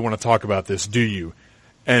don't really want to talk about this, do you?"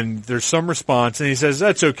 And there's some response, and he says,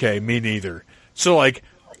 "That's okay, me neither." So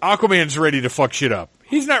Aquaman's ready to fuck shit up.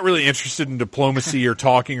 He's not really interested in diplomacy or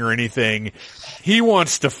talking or anything. He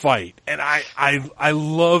wants to fight. And I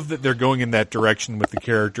love that they're going in that direction with the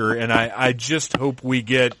character, and I just hope we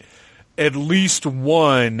get at least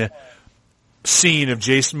one scene of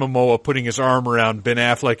Jason Momoa putting his arm around Ben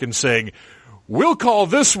Affleck and saying, "We'll call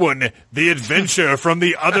this one The Adventure from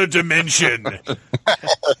the Other Dimension."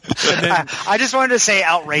 I just wanted to say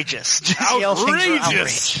outrageous.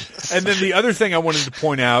 Outrageous! And then the other thing I wanted to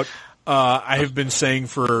point out, I have been saying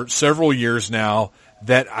for several years now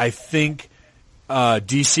that I think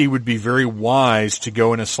DC would be very wise to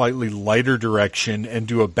go in a slightly lighter direction and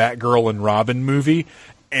do a Batgirl and Robin movie.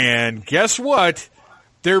 And guess what?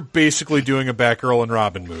 They're basically doing a Batgirl and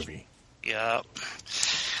Robin movie. Yeah.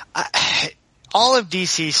 All of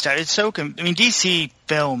DC stuff, DC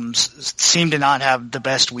films seem to not have the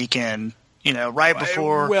best weekend, right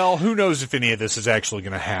before. Well, who knows if any of this is actually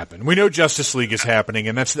going to happen. We know Justice League is happening,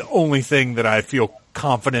 and that's the only thing that I feel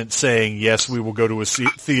confident saying, yes, we will go to a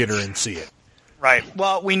theater and see it. Right.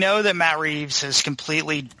 Well, we know that Matt Reeves has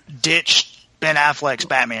completely ditched Ben Affleck's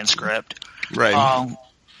Batman script. Right.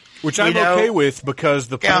 Which I'm okay with, because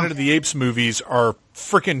the Planet of the Apes movies are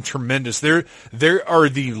freaking tremendous. They are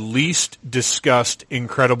the least discussed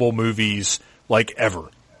incredible movies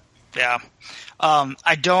ever. Yeah.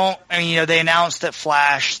 They announced that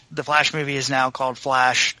the Flash movie is now called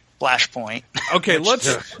Flashpoint. Okay,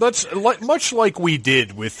 let's much like we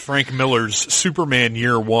did with Frank Miller's Superman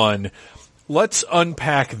Year One, let's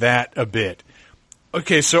unpack that a bit.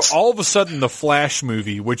 Okay, so all of a sudden the Flash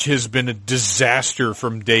movie, which has been a disaster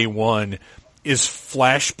from day one, is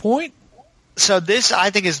Flashpoint? So this, I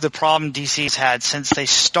think, is the problem DC's had since they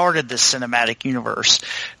started this cinematic universe.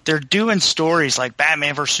 They're doing stories like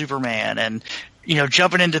Batman vs. Superman and,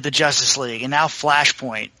 jumping into the Justice League, and now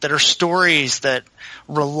Flashpoint, that are stories that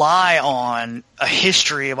rely on a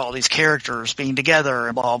history of all these characters being together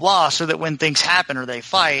and blah, blah, blah, so that when things happen or they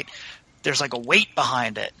fight, there's a weight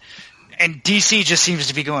behind it. And DC just seems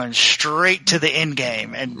to be going straight to the end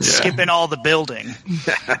game and skipping all the building.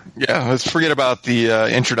 Yeah, let's forget about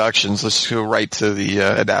the introductions. Let's go right to the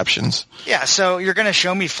adaptions. Yeah, so you're going to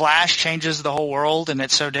show me Flash changes the whole world and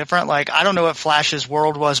it's so different? I don't know what Flash's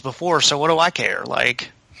world was before, so what do I care?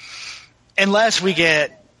 Unless we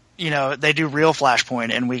get, they do real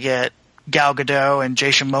Flashpoint and we get Gal Gadot and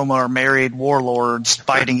Jason Momoa are married warlords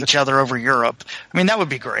fighting each other over Europe. That would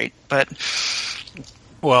be great, but...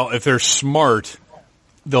 Well, if they're smart,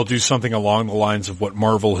 they'll do something along the lines of what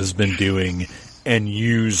Marvel has been doing and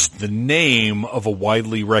use the name of a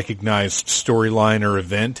widely recognized storyline or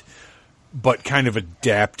event, but kind of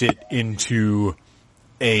adapt it into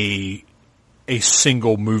a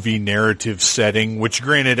single movie narrative setting, which,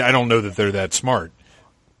 granted, I don't know that they're that smart.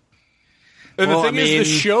 And the thing is,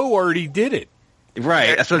 the show already did it.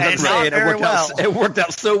 Right. That's what I'm saying. It worked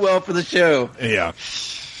out so well for the show. Yeah.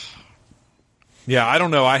 Yeah, I don't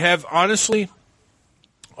know. I have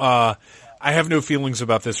no feelings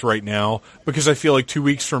about this right now, because I feel like 2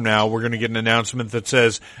 weeks from now we're going to get an announcement that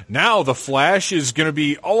says, now the Flash is going to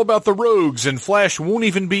be all about the rogues and Flash won't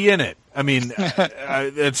even be in it.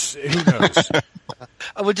 That's, who knows?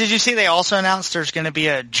 Well, did you see they also announced there's going to be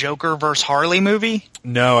a Joker versus Harley movie?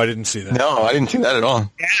 No, I didn't see that. No, I didn't see that at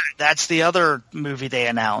all. Yeah, that's the other movie they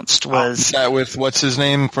announced. Was that with what's his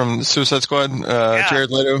name from Suicide Squad? Jared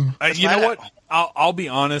Leto. You know what? I'll be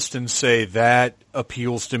honest and say that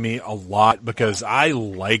appeals to me a lot, because I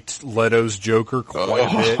liked Leto's Joker quite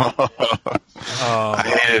a bit. I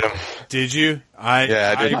hated him. Did you? I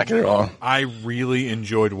did not get it all. I really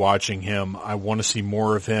enjoyed watching him. I want to see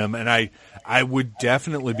more of him, and I would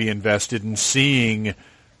definitely be invested in seeing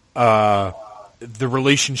the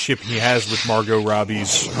relationship he has with Margot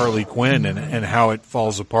Robbie's Harley Quinn and how it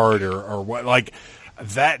falls apart or what.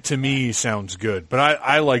 That to me sounds good, but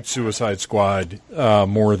I liked Suicide Squad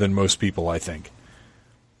more than most people, I think.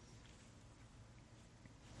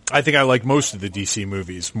 I think I like most of the DC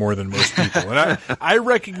movies more than most people, and I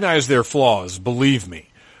recognize their flaws, believe me.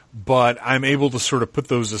 but I'm able to sort of put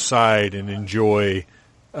those aside and enjoy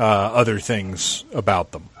other things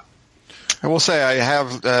about them. I will say I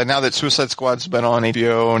have now that Suicide Squad's been on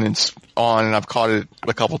HBO and it's on, and I've caught it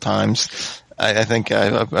a couple times. I think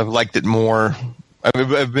I've liked it more.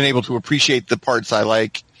 I've been able to appreciate the parts I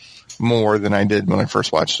like more than I did when I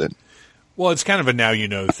first watched it. Well, it's kind of a now you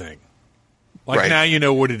know thing. Like Right. now you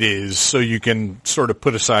know what it is, so you can sort of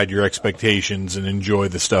put aside your expectations and enjoy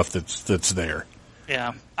the stuff that's there.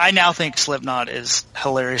 Yeah. I now think Slipknot is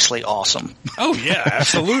hilariously awesome. Oh yeah,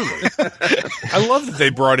 absolutely. I love that they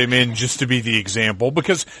brought him in just to be the example,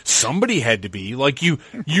 because somebody had to be. Like you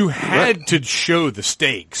had to show the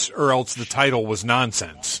stakes, or else the title was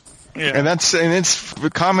nonsense. Yeah. And it's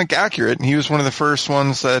comic accurate. He was one of the first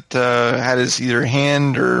ones that had his either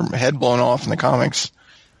hand or head blown off in the comics.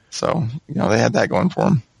 So, they had that going for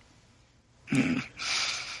him.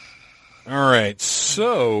 All right,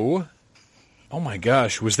 so, oh my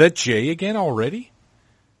gosh, was that Jay again already?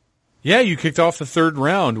 Yeah, you kicked off the third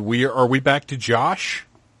round. Are we back to Josh?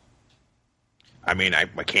 I mean, I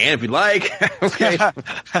can if you'd like. Okay.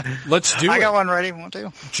 Let's do it. I got one ready. Want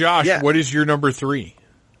to? Josh, Yeah. what is your number 3?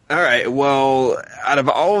 All right. Well, out of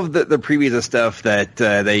all of the previews of stuff that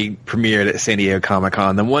they premiered at San Diego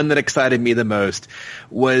Comic-Con, the one that excited me the most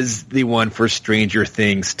was the one for Stranger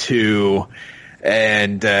Things 2.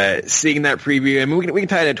 And seeing that preview, I mean, we can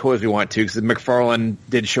tie it into toys we want to, because McFarlane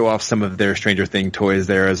did show off some of their Stranger Things toys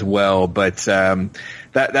there as well. But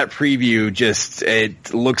that preview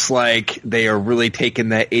it looks like they are really taking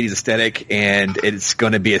that 80s aesthetic, and it's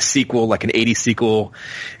going to be a sequel, like an 80s sequel,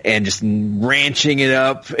 and just ranching it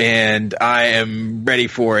up. And I am ready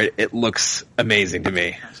for it. It looks amazing to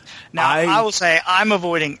me. Now, I will say I'm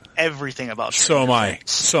avoiding everything about So am I. Things.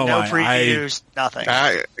 So no am I. previews, nothing.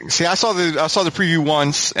 I saw the preview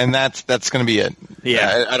once, and that's going to be it.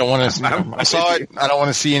 Yeah. I don't want to. I saw it. I don't want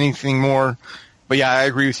to see anything more. But yeah, I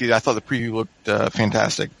agree with you. I thought the preview looked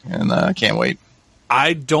fantastic, and I can't wait.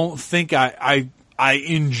 I don't think I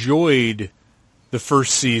enjoyed the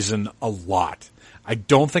first season a lot. I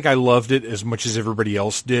don't think I loved it as much as everybody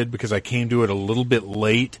else did, because I came to it a little bit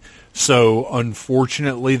late. So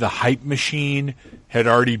unfortunately, the hype machine had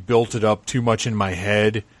already built it up too much in my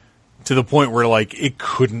head, to the point where it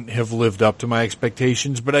couldn't have lived up to my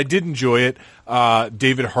expectations. But I did enjoy it.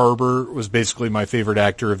 David Harbour was basically my favorite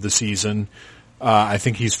actor of the season. I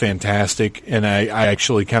think he's fantastic, and I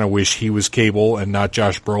actually kind of wish he was Cable and not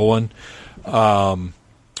Josh Brolin.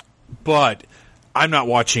 But I'm not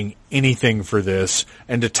watching anything for this.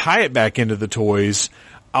 And to tie it back into the toys,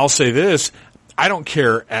 I'll say this. I don't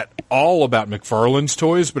care at all about McFarlane's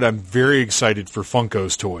toys, but I'm very excited for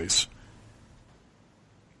Funko's toys.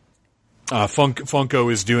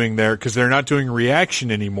 Funko is doing because they're not doing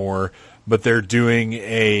Reaction anymore, but they're doing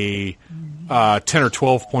a 10 or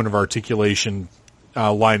 12 point of articulation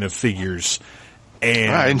line of figures.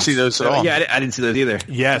 And I didn't see those at all. Yeah, I didn't see those either.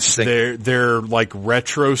 yes, they're like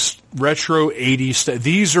retro 80s.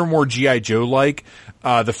 These are more G.I. Joe like.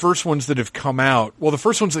 The first ones that have come out, the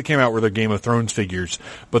first ones that came out were the Game of Thrones figures,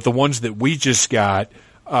 but the ones that we just got,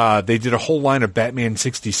 they did a whole line of Batman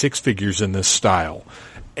 66 figures in this style.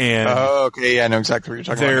 And okay, yeah, I know exactly what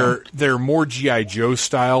you're talking about. they're more G.I. Joe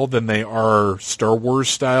style than they are Star Wars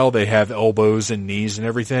style. They have elbows and knees and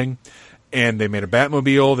everything. And they made a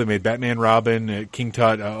Batmobile, they made Batman, Robin, King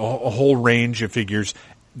Tut, a whole range of figures.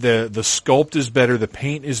 The sculpt is better, the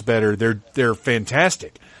paint is better. They're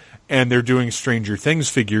fantastic. And they're doing Stranger Things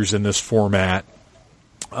figures in this format.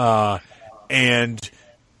 And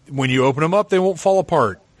when you open them up, they won't fall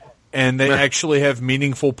apart. And they actually have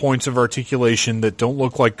meaningful points of articulation that don't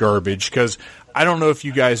look like garbage. Because I don't know if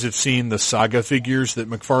you guys have seen the Saga figures that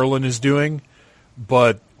McFarlane is doing,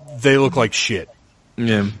 but they look like shit.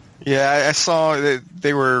 Yeah. Yeah, I saw that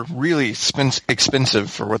they were really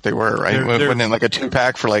expensive for what they were, right? Wasn't it like a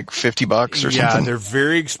 2-pack for like $50 or something? Yeah, they're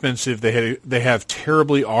very expensive. They have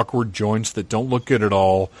terribly awkward joints that don't look good at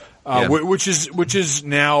all, which is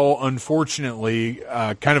now unfortunately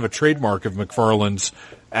kind of a trademark of McFarlane's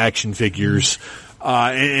action figures.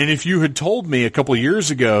 And if you had told me a couple of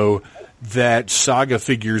years ago that Saga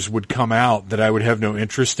figures would come out that I would have no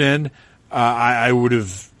interest in, I would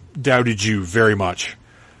have doubted you very much.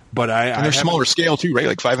 But and they're smaller scale too, right?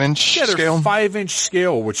 Like 5-inch they're scale? 5-inch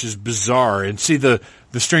scale, which is bizarre. And see, the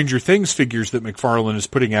Stranger Things figures that McFarlane is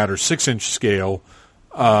putting out are 6-inch scale,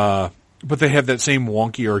 but they have that same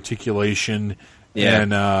wonky articulation. Yeah.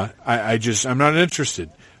 And I'm not interested.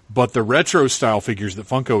 But the retro style figures that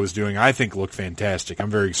Funko is doing, I think, look fantastic. I'm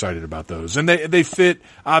very excited about those, and they fit.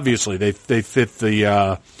 Obviously, they fit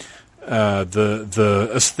the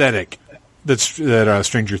aesthetic that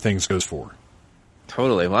Stranger Things goes for.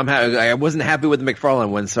 Totally. Well, I wasn't happy with the McFarlane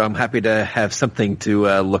one, so I'm happy to have something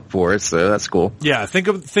to look for. So that's cool. Yeah, think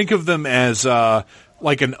of them as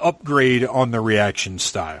like an upgrade on the reaction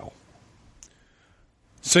style.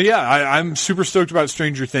 So yeah, I'm super stoked about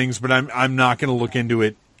Stranger Things, but I'm not going to look into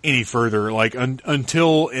it any further. Like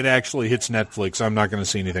until it actually hits Netflix, I'm not going to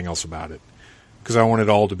see anything else about it because I want it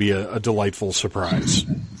all to be a delightful surprise.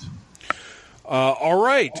 All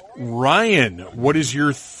right, Ryan, what is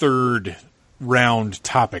your third round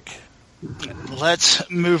topic? Let's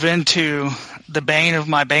move into the bane of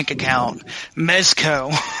my bank account,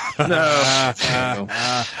 Mezco.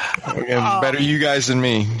 Better you guys than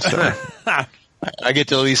me. So. I get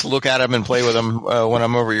to at least look at them and play with them when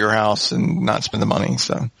I'm over your house and not spend the money.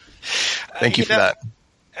 So thank you for that.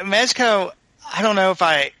 Mezco, I don't know if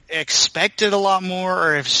I expected a lot more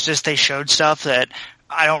or if it's just they showed stuff that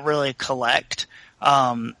I don't really collect.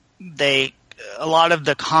 A lot of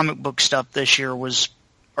the comic book stuff this year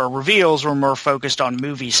or reveals were more focused on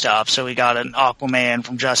movie stuff. So we got an Aquaman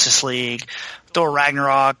from Justice League, Thor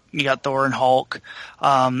Ragnarok, you got Thor and Hulk.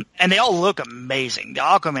 And they all look amazing. The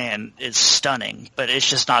Aquaman is stunning, but it's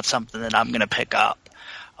just not something that I'm going to pick up.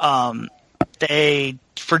 For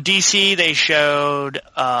DC, they showed,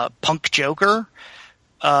 Punk Joker,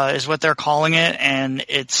 is what they're calling it. And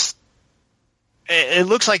it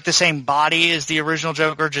looks like the same body as the original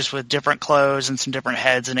Joker, just with different clothes and some different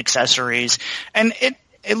heads and accessories. And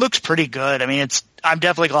it looks pretty good. I mean, I'm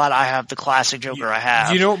definitely glad I have the classic Joker I have.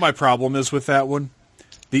 Do you know what my problem is with that one?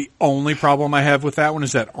 The only problem I have with that one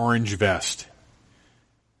is that orange vest.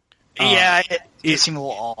 Yeah, it seemed a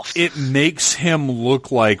little off. It makes him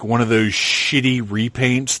look like one of those shitty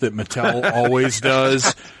repaints that Mattel always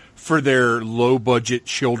does for their low-budget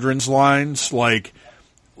children's lines, like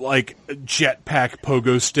Jetpack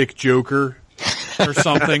Pogo Stick Joker or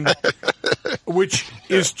something, which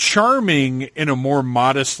is charming in a more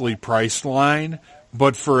modestly priced line,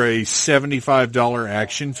 but for a $75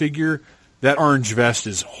 action figure, that orange vest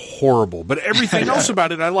is horrible. But everything else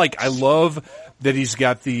about it I like. I love that he's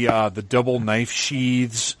got the double knife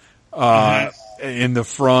sheaths in the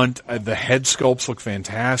front. The head sculpts look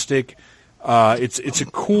fantastic. It's a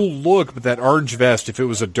cool look, but that orange vest, if it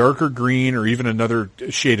was a darker green or even another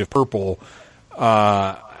shade of purple,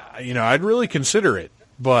 I'd really consider it.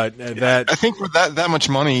 But I think for that much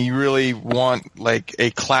money, you really want like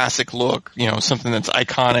a classic look, something that's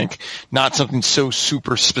iconic, not something so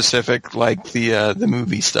super specific like the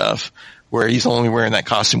movie stuff where he's only wearing that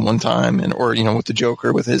costume one time or with the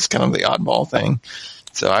Joker with his kind of the oddball thing.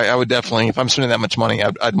 So I would definitely, if I'm spending that much money,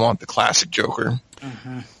 I'd want the classic Joker.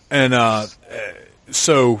 Mm-hmm. And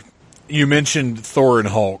so you mentioned Thor and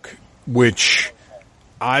Hulk, which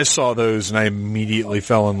I saw those and I immediately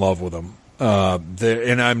fell in love with them.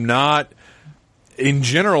 And I'm not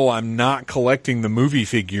collecting the movie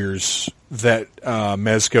figures that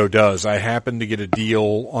Mezco does. I happened to get a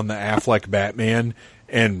deal on the Affleck Batman,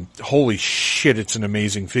 and holy shit, it's an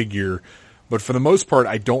amazing figure. But for the most part,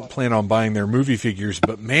 I don't plan on buying their movie figures.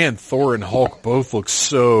 But man, Thor and Hulk both look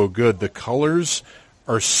so good. The colors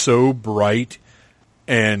are so bright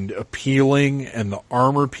and appealing, and the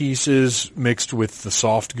armor pieces mixed with the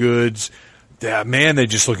soft goods, man, they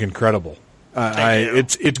just look incredible.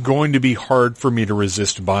 It's going to be hard for me to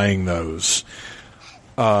resist buying those.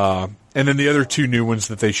 And then the other two new ones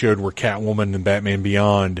that they showed were Catwoman and Batman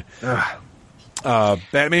Beyond.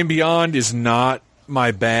 Batman Beyond is not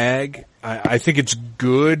my bag. I think it's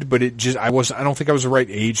good, but I don't think I was the right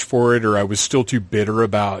age for it, or I was still too bitter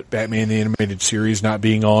about Batman the Animated Series not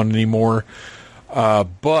being on anymore.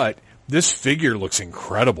 But this figure looks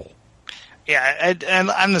incredible. Yeah,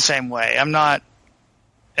 and I'm the same way. I'm not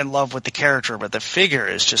in love with the character, but the figure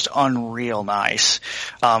is just unreal nice.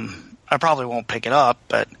 I probably won't pick it up,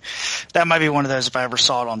 but that might be one of those, if I ever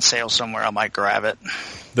saw it on sale somewhere, I might grab it.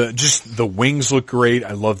 The wings look great.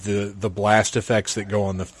 I love the blast effects that go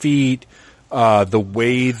on the feet. The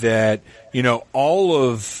way that, all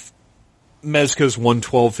of Mezco's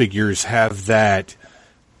 112 figures have that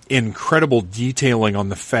incredible detailing on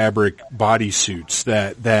the fabric bodysuits,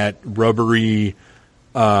 that rubbery,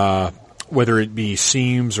 whether it be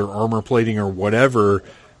seams or armor plating or whatever,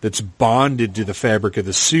 that's bonded to the fabric of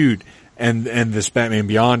the suit. And this Batman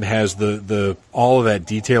Beyond has the all of that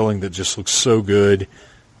detailing that just looks so good.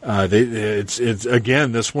 It's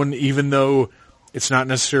again, this one, even though it's not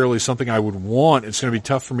necessarily something I would want, it's going to be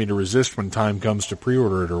tough for me to resist when time comes to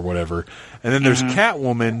pre-order it or whatever. And then there's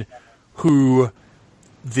Catwoman, who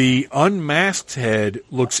the unmasked head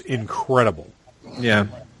looks incredible. Yeah.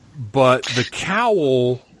 But the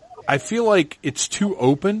cowl, I feel like it's too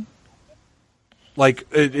open. Like,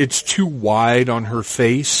 it's too wide on her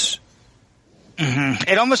face. Mm-hmm.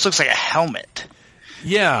 It almost looks like a helmet.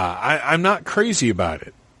 Yeah, I'm not crazy about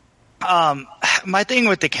it. My thing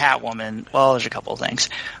with the Catwoman, well, there's a couple of things.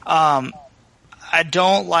 I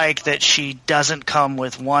don't like that she doesn't come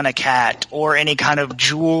with a cat or any kind of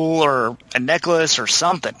jewel or a necklace or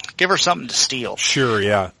something. Give her something to steal. Sure,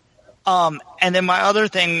 yeah. And then my other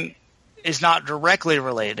thing is not directly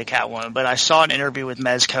related to Catwoman, but I saw an interview with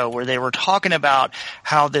Mezco where they were talking about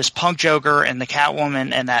how this Punk Joker and the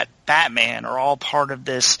Catwoman and that Batman are all part of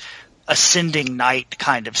this Ascending Knight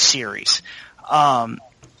kind of series. Well,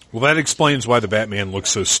 that explains why the Batman looks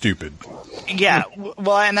so stupid. Yeah,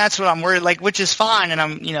 well, and that's what I'm worried, which is fine,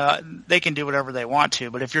 and they can do whatever they want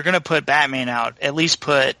to, but if you're going to put Batman out, at least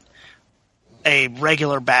put a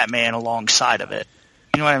regular Batman alongside of it.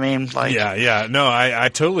 You know what I mean? Yeah. No, I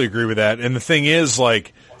totally agree with that. And the thing is,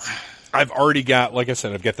 I've already got, like I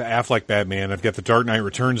said, I've got the Affleck Batman, I've got the Dark Knight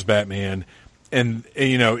Returns Batman, and,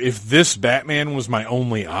 if this Batman was my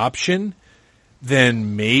only option,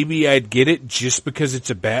 then maybe I'd get it just because it's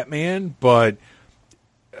a Batman. But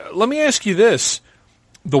let me ask you this.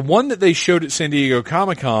 The one that they showed at San Diego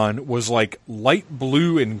Comic-Con was light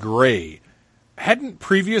blue and gray. Hadn't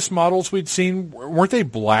previous models we'd seen, weren't they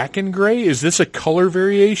black and gray? Is this a color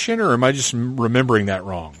variation, or am I just remembering that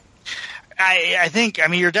wrong? I think,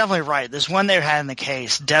 you're definitely right. This one they had in the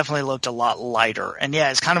case definitely looked a lot lighter. And yeah,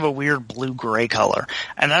 it's kind of a weird blue-gray color.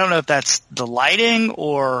 And I don't know if that's the lighting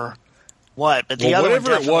or what, but the other one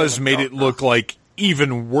whatever it was made it look like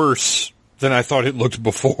even worse than I thought it looked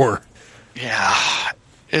before. Yeah,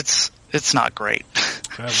 it's not great.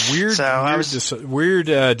 Weird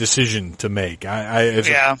decision to make.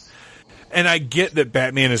 And I get that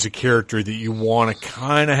Batman is a character that you want to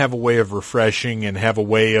kind of have a way of refreshing and have a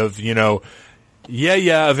way of,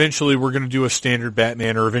 eventually we're going to do a standard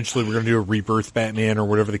Batman, or eventually we're going to do a Rebirth Batman, or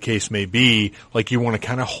whatever the case may be. You want to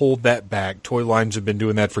kind of hold that back. Toy lines have been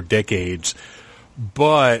doing that for decades.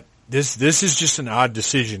 But this is just an odd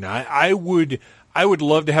decision. I would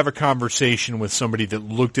love to have a conversation with somebody that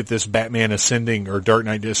looked at this Batman Ascending or Dark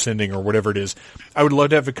Knight Ascending or whatever it is. I would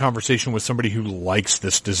love to have a conversation with somebody who likes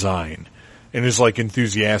this design and is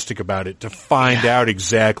enthusiastic about it, to find out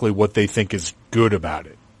exactly what they think is good about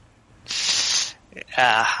it.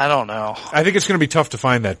 I don't know. I think it's going to be tough to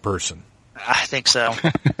find that person. I think so.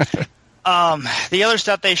 The other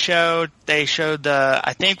stuff they showed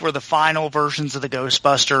I think were the final versions of the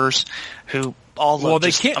Ghostbusters, who all look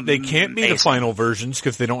they can't be the final versions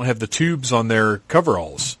because they don't have the tubes on their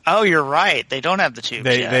coveralls. Oh, you're right. They don't have the tubes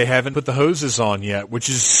yet. They haven't put the hoses on yet, which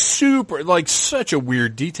is super, such a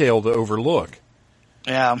weird detail to overlook.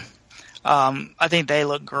 Yeah. I think they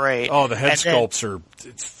look great. Oh, the head sculpts are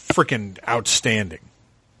freaking outstanding.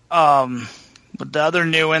 But the other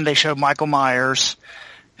new one, they showed Michael Myers,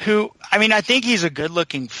 who, I think he's a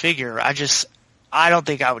good-looking figure. I don't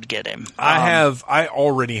think I would get him. I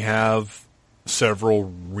already have several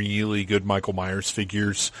really good Michael Myers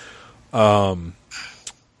figures. And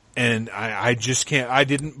I just can't, I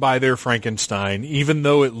didn't buy their Frankenstein, even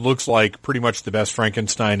though it looks like pretty much the best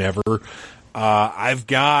Frankenstein ever. I've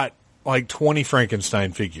got 20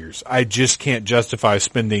 Frankenstein figures. I just can't justify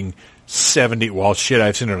spending I've seen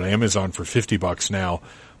it on Amazon for $50 now.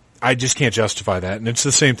 I just can't justify that. And it's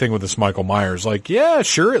the same thing with this Michael Myers. Yeah,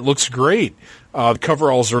 sure, it looks great. The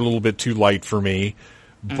coveralls are a little bit too light for me,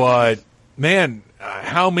 but man,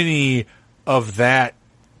 how many of that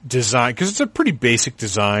design, because it's a pretty basic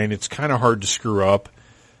design, it's kind of hard to screw up.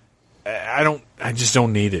 I just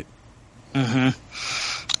don't need it. Mm-hmm.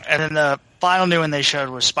 And then the final new one they showed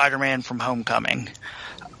was Spider-Man from Homecoming.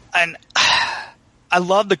 And I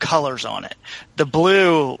love the colors on it. The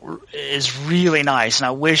blue is really nice, and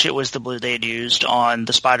I wish it was the blue they had used on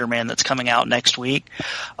the Spider-Man that's coming out next week.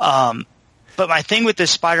 But my thing with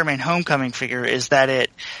this Spider-Man Homecoming figure is that it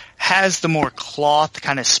has the more cloth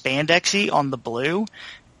kind of spandexy on the blue,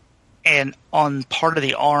 and on part of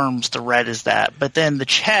the arms, the red is that. But then the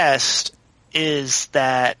chest is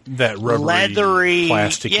that rubbery, leathery,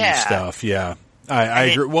 plasticky stuff. Yeah, I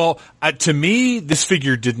agree. Well, to me, this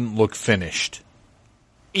figure didn't look finished.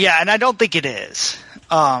 Yeah, and I don't think it is.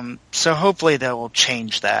 So hopefully they will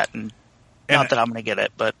change that. And not that I'm going to get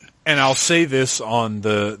it, but. And I'll say this on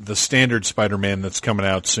the standard Spider-Man that's coming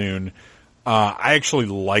out soon. I actually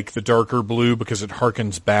like the darker blue because it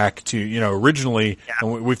harkens back to, originally,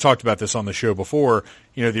 and we've talked about this on the show before,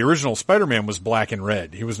 the original Spider-Man was black and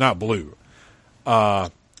red. He was not blue. So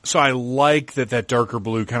I like that darker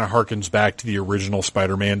blue kind of harkens back to the original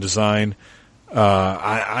Spider-Man design.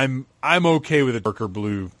 I'm okay with a darker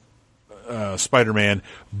blue Spider-Man,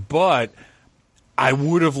 but I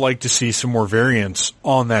would have liked to see some more variants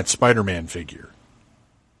on that Spider-Man figure.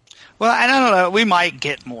 Well, and I don't know. We might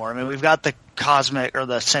get more. I mean, we've got the Cosmic or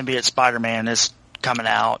the Symbiote Spider-Man is coming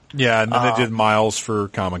out. Yeah, and then they did Miles for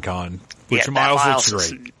Comic-Con, which Miles looks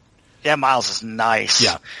great. Miles is nice.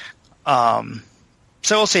 Yeah.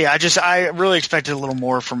 So we'll see. I really expected a little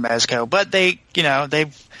more from Mezco, but they've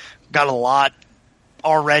got a lot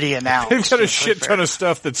already announced. They've got a shit ton of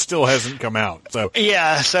stuff that still hasn't come out. So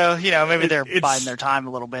yeah, so maybe they're biding their time a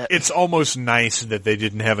little bit. It's almost nice that they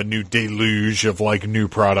didn't have a new deluge of like new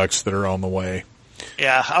products that are on the way.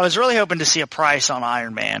 Yeah, I was really hoping to see a price on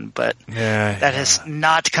Iron Man, but that has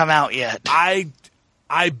not come out yet. I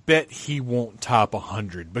bet he won't top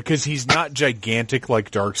 100 because he's not gigantic like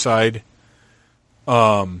Darkseid.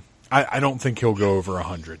 I don't think he'll go over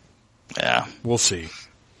 100. Yeah, we'll see.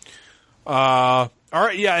 All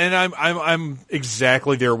right, yeah, and I'm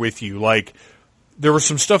exactly there with you. Like, there was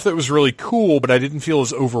some stuff that was really cool, but I didn't feel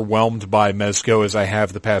as overwhelmed by Mezco as I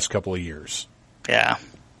have the past couple of years. Yeah.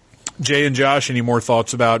 Jay and Josh, any more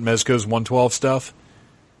thoughts about Mezco's 112 stuff?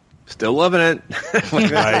 Still loving it.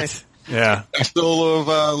 Right. Yeah. I still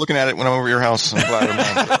love looking at it when I'm over your house. I'm glad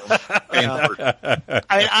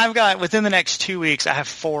I've got, within the next 2 weeks, I have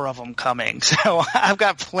 4 of them coming. So I've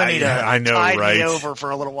got plenty to tide me over for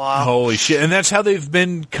a little while. Holy shit. And that's how they've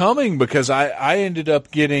been coming because I ended up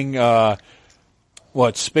getting,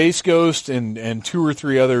 Space Ghost and 2 or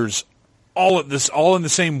 3 others all in the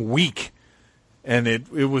same week. And it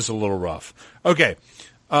was a little rough. Okay.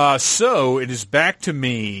 So it is back to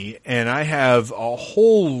me, and I have a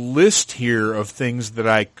whole list here of things that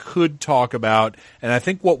I could talk about, and I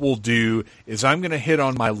think what we'll do is I'm going to hit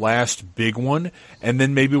on my last big one, and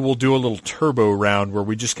then maybe we'll do a little turbo round where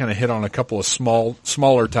we just kind of hit on a couple of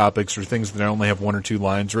smaller topics or things that I only have 1 or 2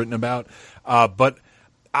 lines written about. But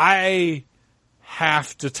I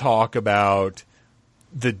have to talk about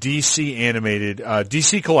the DC animated,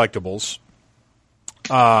 DC Collectibles.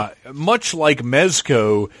 Much like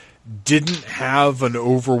Mezco didn't have an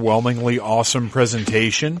overwhelmingly awesome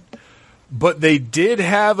presentation, but they did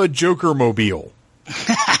have a Joker mobile.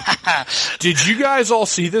 Did you guys all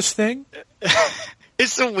see this thing?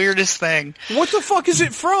 It's the weirdest thing. What the fuck is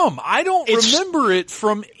it from? I don't remember it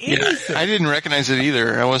from anything. Yeah, I didn't recognize it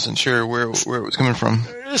either. I wasn't sure where it was coming from.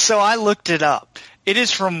 So I looked it up. It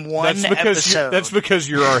is from one episode. That's because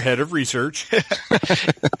you're our head of research.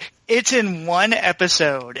 It's in one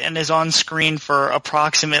episode and is on screen for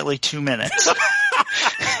approximately 2 minutes.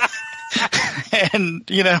 And,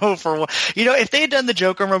 if they had done the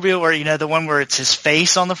Joker mobile where, the one where it's his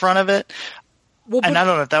face on the front of it, and I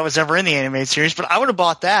don't know if that was ever in the animated series, but I would have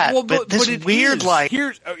bought that. Well, but this weird,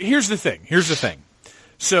 here's the thing.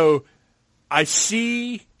 So I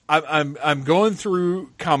see... I'm going through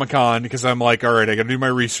Comic-Con because I'm like, all right, I got to do my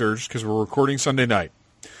research because we're recording Sunday night.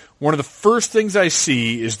 One of the first things I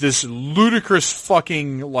see is this ludicrous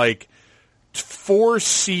fucking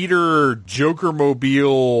 4-seater Joker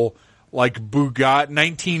mobile, Bugatti,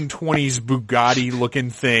 1920s Bugatti looking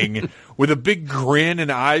thing with a big grin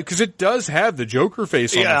and eye because it does have the Joker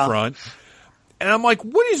face on the front. And I'm like,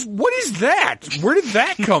 what is that? Where did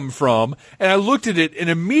that come from? And I looked at it and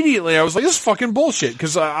immediately I was like, this is fucking bullshit.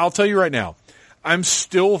 Cause I'll tell you right now, I'm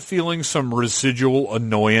still feeling some residual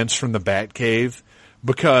annoyance from the Batcave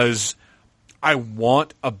because I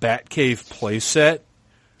want a Batcave playset,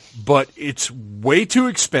 but it's way too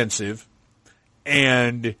expensive.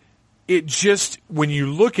 And it just, when you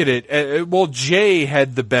look at it, Jay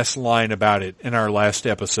had the best line about it in our last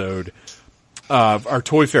episode. Our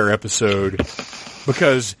Toy Fair episode,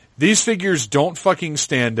 because these figures don't fucking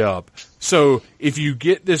stand up. So if you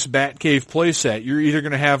get this Batcave playset, you're either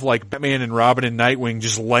going to have Batman and Robin and Nightwing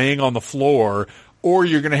just laying on the floor, or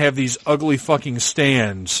you're going to have these ugly fucking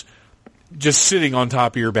stands just sitting on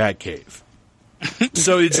top of your Batcave.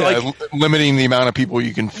 So it's limiting the amount of people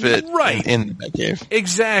you can fit in the Batcave.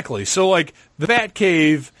 Exactly. So the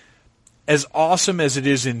Batcave, as awesome as it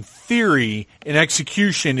is in theory, in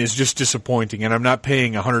execution is just disappointing, and I'm not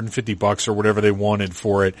paying $150 or whatever they wanted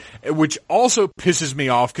for it, which also pisses me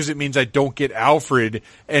off because it means I don't get Alfred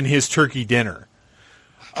and his turkey dinner.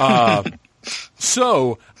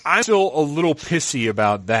 So I'm still a little pissy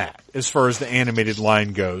about that as far as the animated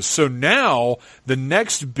line goes. So now the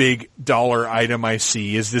next big dollar item I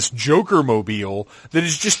see is this Joker mobile that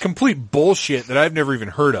is just complete bullshit that I've never even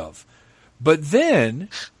heard of. But then,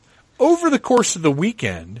 over the course of the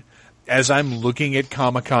weekend, as I'm looking at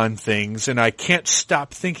Comic-Con things and I can't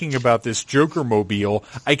stop thinking about this Joker mobile,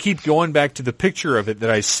 I keep going back to the picture of it that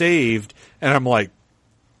I saved, and I'm like,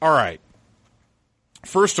 all right,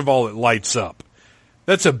 first of all, it lights up.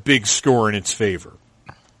 That's a big score in its favor.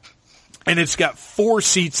 And it's got 4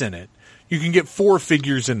 seats in it. You can get 4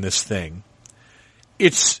 figures in this thing.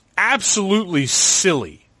 It's absolutely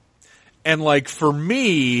silly. And like for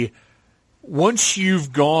me, once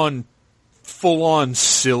you've gone full on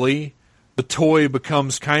silly, the toy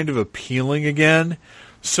becomes kind of appealing again.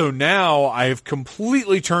 So now I have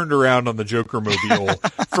completely turned around on the Joker Mobile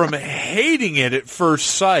from hating it at first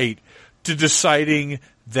sight to deciding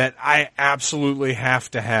that I absolutely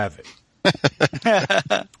have to have it.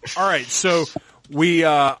 All right, so we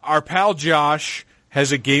our pal Josh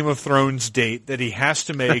has a Game of Thrones date that he has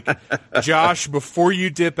to make. Josh, before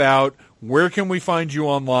you dip out, where can we find you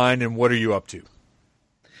online and what are you up to?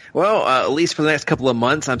 Well, at least for the next couple of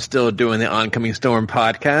months, I'm still doing the Oncoming Storm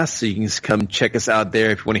podcast, so you can just come check us out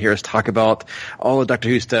there if you want to hear us talk about all the Doctor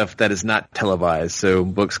Who stuff that is not televised. So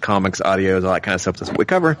books, comics, audios, all that kind of stuff. That's what we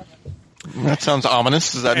cover. That sounds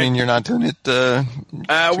ominous. Does that mean you're not doing it?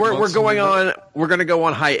 We're going to go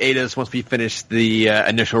on hiatus once we finish the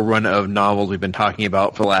initial run of novels we've been talking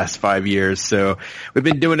about for the last 5 years. So we've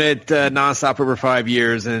been doing it nonstop over 5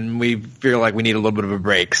 years, and we feel like we need a little bit of a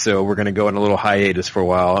break. So we're going to go on a little hiatus for a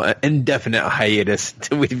while, an indefinite hiatus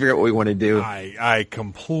until we figure out what we want to do. I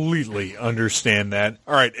completely understand that.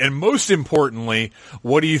 All right, and most importantly,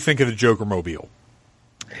 what do you think of the Joker Mobile?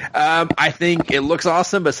 I think it looks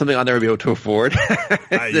awesome, but something I'll never be able to afford.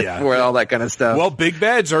 For all that kind of stuff. Well, Big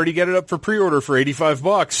Bad's already got it up for pre-order for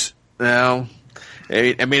 $85. No.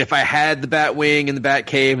 I mean, if I had the Batwing and the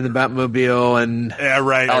Batcave and the Batmobile and all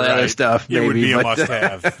that other stuff, it would be a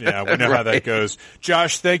must-have. Yeah, we know how that goes.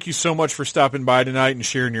 Josh, thank you so much for stopping by tonight and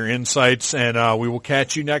sharing your insights, and we will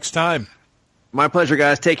catch you next time. My pleasure,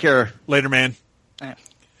 guys. Take care. Later, man. Yeah.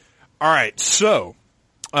 All right, so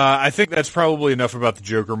I think that's probably enough about the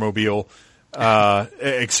Joker Mobile,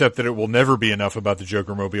 except that it will never be enough about the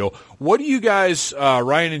Joker Mobile. What do you guys,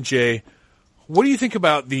 Ryan and Jay, what do you think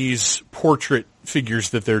about these portrait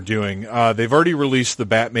figures that they're doing? They've already released the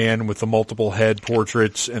Batman with the multiple head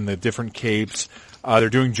portraits and the different capes. They're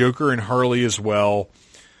doing Joker and Harley as well.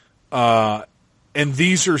 And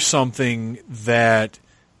these are something that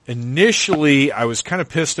initially I was kind of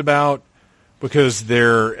pissed about, because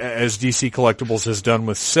they're, as DC Collectibles has done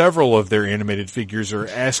with several of their animated figures, are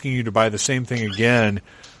asking you to buy the same thing again.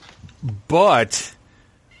 But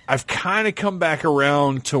I've kind of come back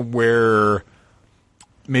around to where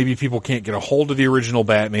maybe people can't get a hold of the original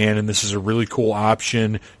Batman, and this is a really cool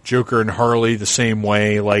option. Joker and Harley the same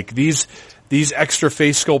way. Like these extra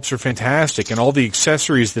face sculpts are fantastic, and all the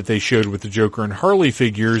accessories that they showed with the Joker and Harley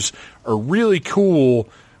figures are really cool.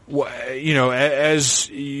 You know, as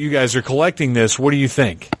you guys are collecting this, what do you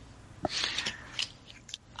think?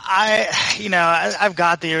 I've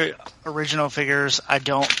got the original figures. I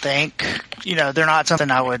don't think, they're not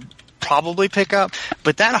something I would probably pick up.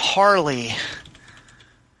 But that Harley,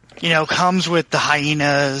 comes with the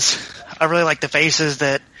hyenas. I really like the faces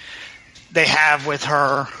that they have with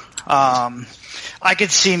her. I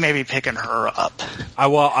could see maybe picking her up. I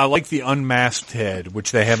like the unmasked head,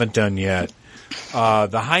 which they haven't done yet.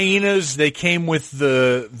 The hyenas, they came with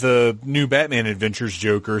the new Batman Adventures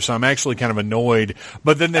Joker, so I'm actually kind of annoyed.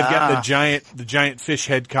 But then they've got the giant fish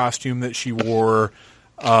head costume that she wore.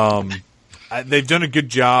 They've done a good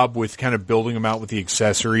job with kind of building them out with the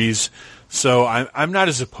accessories. So I'm not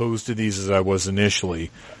as opposed to these as I was initially.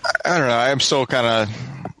 I don't know. I'm still kind of,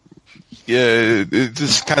 this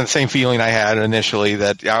is kind of the same feeling I had initially,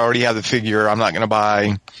 that I already have the figure. I'm not going to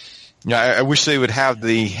buy. I wish they would have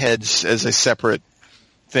the heads as a separate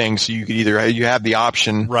thing, so you could you have the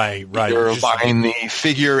option, right, either buying the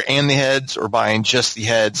figure and the heads, or buying just the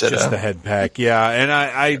heads. Just the head pack, yeah. And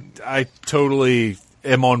I totally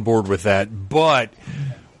am on board with that. But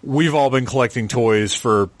we've all been collecting toys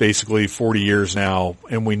for basically 40 years now,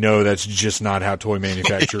 and we know that's just not how toy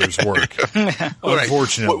manufacturers work.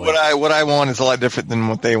 Unfortunately, what I want is a lot different than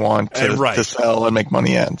what they want to sell and make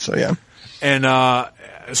money at. So yeah, and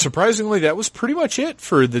surprisingly, that was pretty much it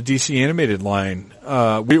for the DC animated line,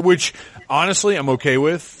 which honestly I'm okay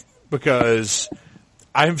with, because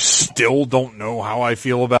I still don't know how I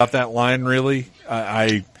feel about that line, really.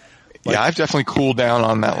 I've definitely cooled down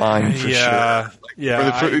on that line for sure.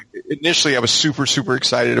 Initially, I was super, super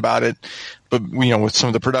excited about it, but with some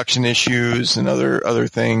of the production issues and other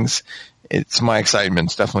things, my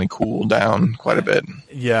excitement's definitely cooled down quite a bit.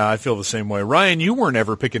 Yeah, I feel the same way. Ryan, you weren't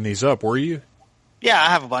ever picking these up, were you? Yeah, I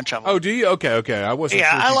have a bunch of them. Oh, do you? Okay. I wasn't.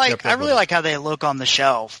 Yeah, sure I really like how they look on the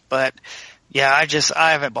shelf, but yeah,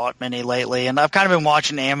 I haven't bought many lately, and I've kind of been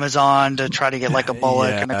watching Amazon to try to get like a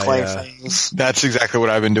Bullock and a Clay face. That's exactly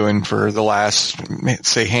what I've been doing for the last,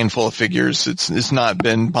 say, handful of figures. It's not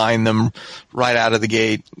been buying them right out of the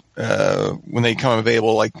gate. when they come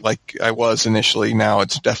available, like I was initially. Now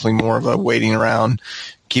it's definitely more of a waiting around,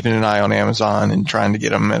 keeping an eye on Amazon and trying to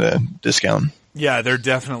get them at a discount. Yeah, they're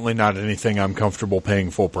definitely not anything I'm comfortable paying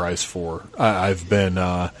full price for. I've been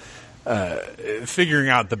figuring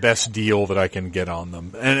out the best deal that I can get on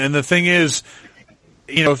them. And the thing is,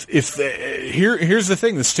 you know, here's the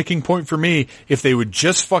thing, the sticking point for me, if they would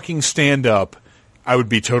just fucking stand up, I would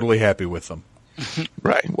be totally happy with them.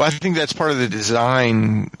 Right. Well, I think that's part of the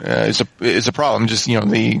design is a problem. Just, you know,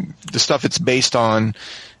 the stuff it's based on,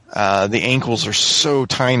 the ankles are so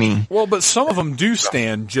tiny. Well, but some of them do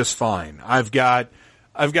stand just fine. I've got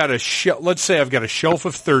let's say I've got a shelf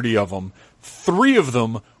of 30 of them. 3 of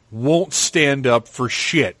them won't stand up for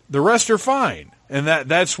shit. The rest are fine. And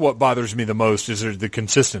that's what bothers me the most is the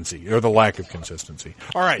consistency or the lack of consistency.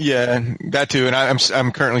 All right. Yeah, that too. And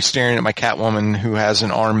I'm currently staring at my Catwoman who has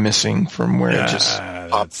an arm missing from where it just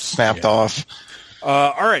snapped off.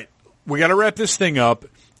 All right. We got to wrap this thing up.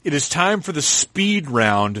 It is time for the speed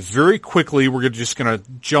round. Very quickly, we're just going to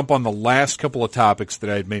jump on the last couple of topics that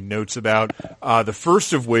I had made notes about. The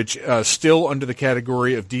first of which, still under the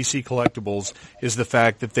category of DC collectibles, is the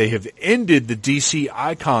fact that they have ended the DC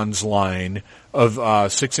Icons line of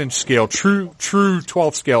 6-inch scale, true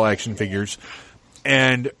 12th scale action figures,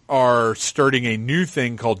 and are starting a new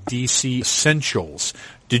thing called DC Essentials.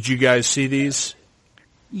 Did you guys see these?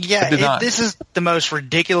 Yeah, this is the most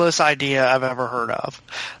ridiculous idea I've ever heard of.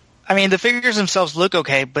 I mean, the figures themselves look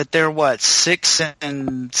okay, but they're what, 6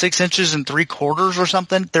 inches and 3/4 or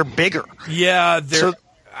something? They're bigger. Yeah,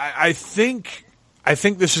 I think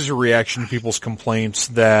this is a reaction to people's complaints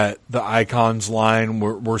that the Icons line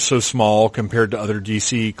were so small compared to other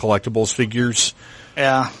DC collectibles figures.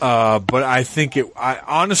 Yeah. But I think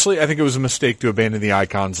honestly, I think it was a mistake to abandon the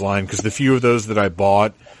Icons line because the few of those that I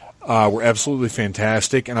bought were absolutely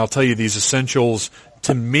fantastic. And I'll tell you, these Essentials,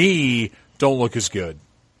 to me, don't look as good.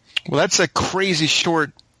 Well, that's a crazy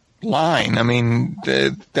short line. I mean,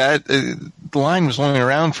 the line was only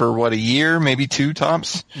around for, what, a year, maybe 2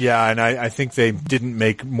 tops? Yeah, and I think they didn't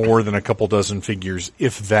make more than a couple dozen figures,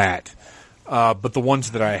 if that. But the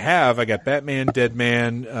ones that I have, I got Batman,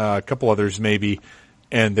 Deadman, a couple others maybe,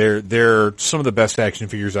 and they're some of the best action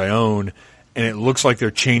figures I own. And it looks like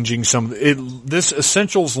they're changing this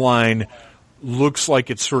Essentials line looks like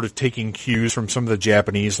it's sort of taking cues from some of the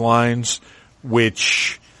Japanese lines,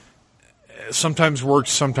 which sometimes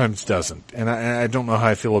works, sometimes doesn't. And I don't know how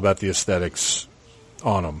I feel about the aesthetics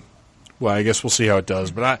on them. Well, I guess we'll see how it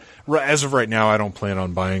does. But as of right now, I don't plan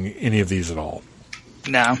on buying any of these at all.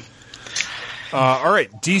 No. All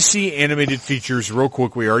right, DC animated features, real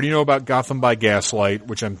quick. We already know about Gotham by Gaslight,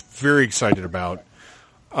 which I'm very excited about.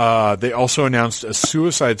 They also announced a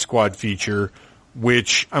Suicide Squad feature,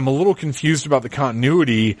 which I'm a little confused about the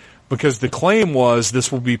continuity because the claim was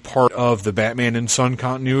this will be part of the Batman and Son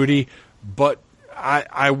continuity, but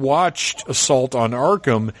I watched Assault on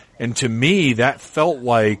Arkham, and to me that felt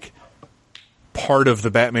like part of the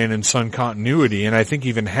Batman and Son continuity, and I think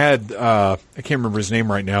even had, I can't remember his name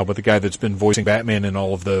right now, but the guy that's been voicing Batman in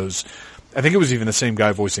all of those, I think it was even the same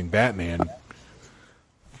guy voicing Batman.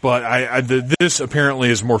 But this apparently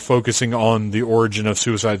is more focusing on the origin of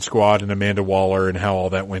Suicide Squad and Amanda Waller and how all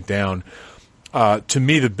that went down. To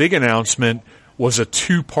me, the big announcement was a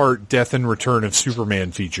 2-part Death and Return of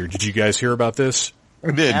Superman feature. Did you guys hear about this? I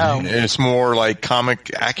did. No. It's more like comic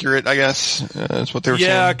accurate, I guess. That's what they were saying.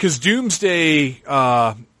 Yeah, because Doomsday,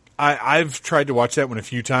 I've tried to watch that one a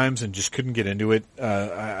few times and just couldn't get into it.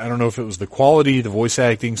 I don't know if it was the quality, the voice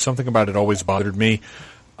acting, something about it always bothered me.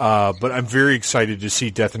 But I'm very excited to see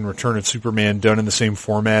Death and Return of Superman done in the same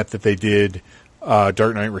format that they did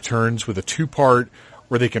Dark Knight Returns, with a 2-part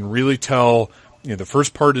where they can really tell, the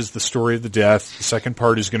first part is the story of the death, the second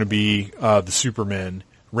part is going to be the Supermen,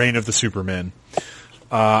 Reign of the Supermen.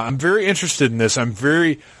 I'm very interested in this.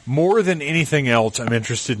 More than anything else, I'm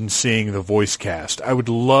interested in seeing the voice cast. I would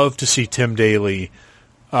love to see Tim Daly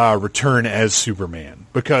return as Superman,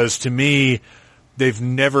 because to me, they've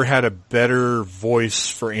never had a better voice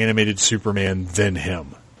for animated Superman than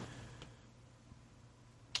him.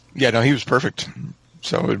 Yeah, no, he was perfect.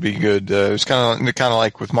 So it would be good. It was kind of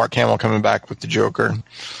like with Mark Hamill coming back with the Joker.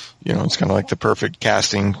 It's kind of like the perfect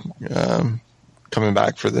casting coming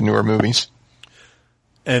back for the newer movies.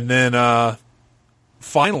 And then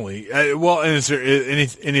finally, and is there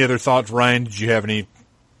any other thoughts, Ryan? Did you have any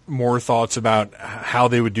more thoughts about how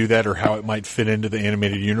they would do that or how it might fit into the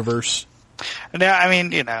animated universe? Yeah, I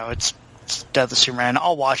mean, it's Death of Superman.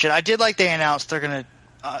 I'll watch it. I did like they announced they're going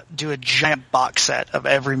to do a giant box set of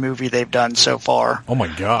every movie they've done so far. Oh my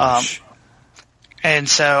gosh. And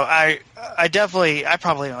so I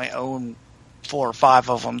probably only own 4 or 5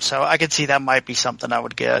 of them, so I could see that might be something I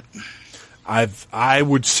would get. I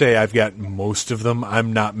would say I've got most of them.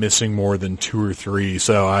 I'm not missing more than 2 or 3,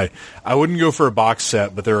 so I wouldn't go for a box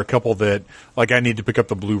set, but there are a couple that, like, I need to pick up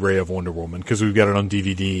the Blu-ray of Wonder Woman because we've got it on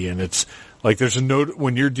DVD, and it's like there's a note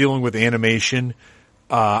when you're dealing with animation.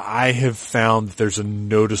 I have found that there's a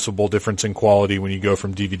noticeable difference in quality when you go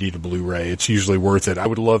from DVD to Blu-ray. It's usually worth it. I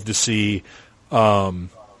would love to see. What's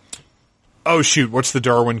the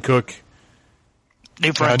Darwin Cook?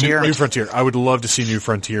 New Frontier. New Frontier. I would love to see New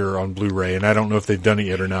Frontier on Blu-ray, and I don't know if they've done it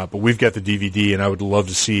yet or not, but we've got the DVD, and I would love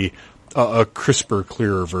to see a crisper,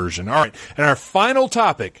 clearer version. All right, and our final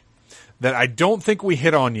topic that I don't think we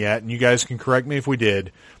hit on yet, and you guys can correct me if we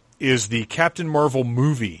did, is the Captain Marvel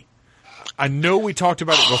movie. I know we talked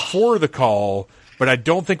about it before the call, but I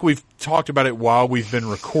don't think we've talked about it while we've been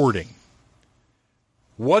recording.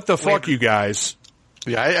 What the fuck, you guys?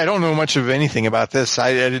 Yeah, I don't know much of anything about this.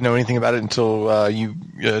 I didn't know anything about it until you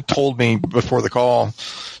told me before the call.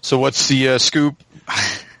 So what's the scoop?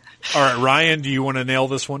 All right, Ryan, do you want to nail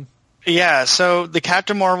this one? Yeah, so the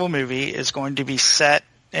Captain Marvel movie is going to be set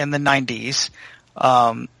in the 90s.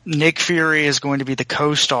 Nick Fury is going to be the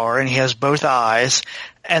co-star, and he has both eyes,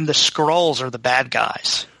 and the Skrulls are the bad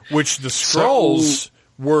guys. Which the Skrulls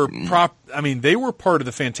were they were part of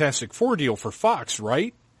the Fantastic Four deal for Fox,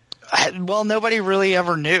 right? Well, nobody really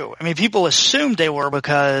ever knew. I mean, people assumed they were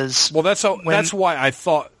because... Well, that's why I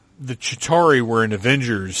thought the Chitauri were in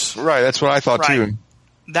Avengers. Right, that's what I thought too.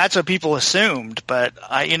 That's what people assumed, but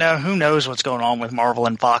who knows what's going on with Marvel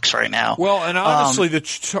and Fox right now. Well, and honestly, the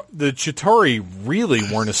Chitauri really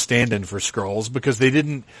weren't a stand-in for Skrulls because they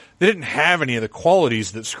didn't have any of the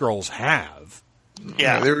qualities that Skrulls have.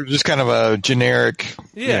 Yeah, they were just kind of a generic,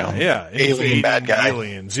 alien bad guy.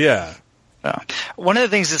 Aliens, yeah. One of the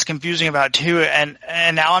things that's confusing about too, and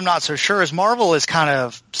now I'm not so sure, is Marvel has kind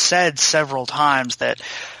of said several times that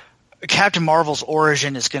Captain Marvel's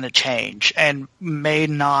origin is going to change and may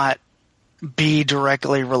not be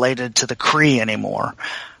directly related to the Kree anymore.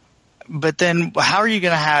 But then how are you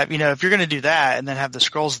going to have, if you're going to do that and then have the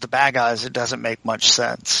Skrulls as the bad guys, it doesn't make much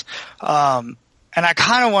sense. And I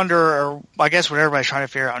kind of wonder, or I guess what everybody's trying to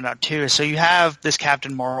figure out now too, is so you have this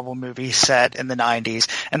Captain Marvel movie set in the 90s,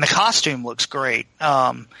 and the costume looks great.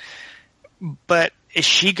 But is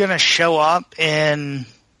she going to show up in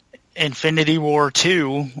Infinity War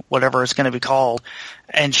 2, whatever it's going to be called,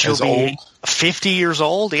 and she'll be 50 years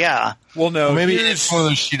old? Yeah. Well, no. Maybe it's one of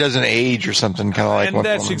those she doesn't age or something, kind of like. And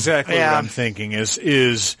that's exactly what I'm thinking is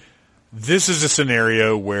this is a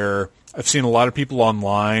scenario where I've seen a lot of people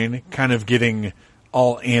online kind of getting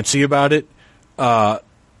all antsy about it.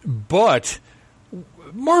 But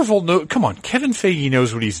Marvel, come on, Kevin Feige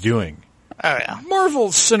knows what he's doing. Oh, yeah.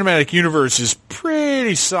 Marvel's cinematic universe is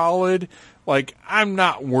pretty solid. Like, I'm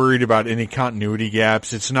not worried about any continuity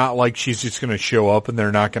gaps. It's not like she's just going to show up and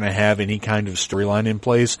they're not going to have any kind of storyline in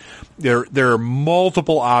place. There are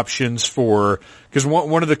multiple options because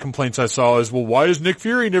one of the complaints I saw is, well, why has Nick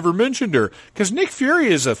Fury never mentioned her? Because Nick Fury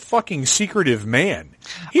is a fucking secretive man.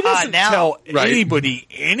 He doesn't tell anybody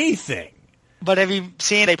anything. But have you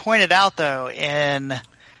seen, they pointed out though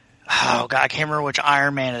I can't remember which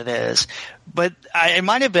Iron Man it is, but it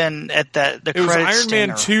might have been at the It was credits Iron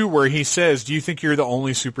Man 2 where he says, do you think you're the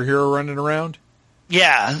only superhero running around?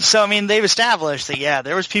 Yeah, so I mean, they've established that,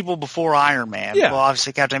 there was people before Iron Man. Yeah. Well,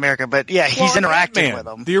 obviously Captain America, but he's interacting Ant-Man, with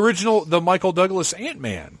them. The original, the Michael Douglas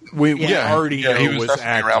Ant-Man. We already know he was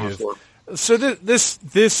active. So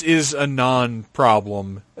this is a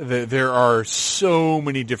non-problem. There are so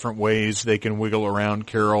many different ways they can wiggle around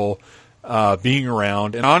Carol being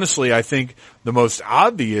around. And honestly, I think the most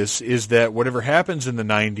obvious is that whatever happens in the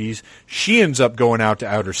 90s, she ends up going out to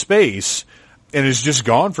outer space and is just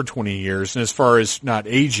gone for 20 years. And as far as not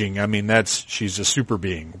aging, I mean, she's a super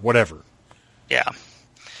being, whatever. Yeah.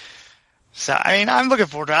 So, I mean, I'm looking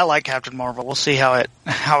forward to it. I like Captain Marvel. We'll see how it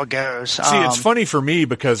goes. See, it's funny for me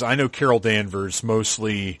because I know Carol Danvers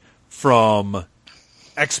mostly from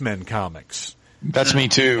X-Men comics. That's me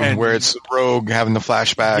too, where it's Rogue having the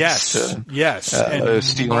flashbacks. Yes. And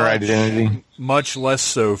stealing her identity. Much less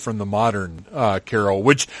so from the modern Carol,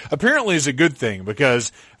 which apparently is a good thing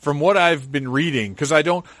because from what I've been reading, because I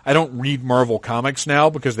don't read Marvel comics now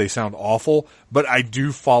because they sound awful, but I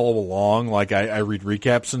do follow along. Like I read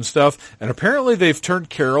recaps and stuff, and apparently they've turned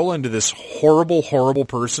Carol into this horrible, horrible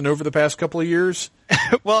person over the past couple of years.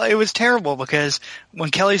 Well, it was terrible because when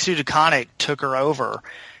Kelly Sue DeConnick took her over,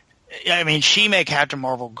 I mean, she made Captain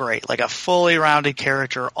Marvel great, like a fully rounded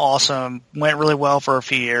character, awesome, went really well for a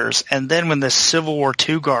few years. And then when the Civil War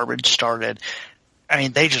II garbage started, I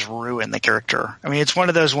mean, they just ruined the character. I mean, it's one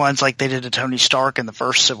of those ones like they did to Tony Stark in the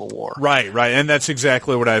first Civil War. Right. And that's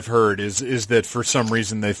exactly what I've heard is that for some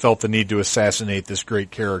reason they felt the need to assassinate this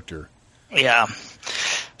great character. Yeah.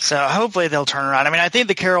 So hopefully they'll turn around. I mean, I think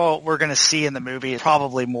the Carol we're going to see in the movie is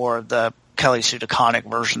probably more of the Kelly Sue DeConnick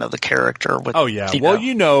version of the character. With, I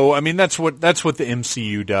mean, that's what the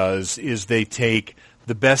MCU does is they take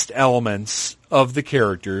the best elements of the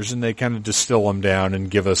characters and they kind of distill them down and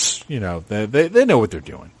give us, they know what they're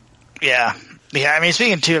doing. Yeah. I mean,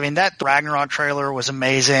 speaking too, I mean, that Ragnarok trailer was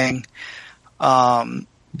amazing.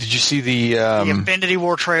 Did you see the Infinity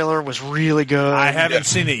War trailer was really good. I haven't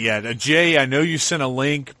seen it yet. Jay, I know you sent a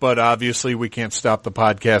link, but obviously we can't stop the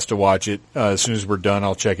podcast to watch it. As soon as we're done,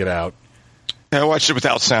 I'll check it out. I watched it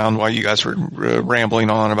without sound while you guys were rambling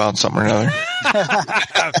on about something or another.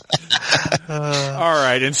 All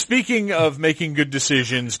right. And speaking of making good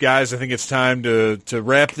decisions, guys, I think it's time to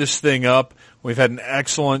wrap this thing up. We've had an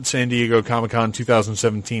excellent San Diego Comic-Con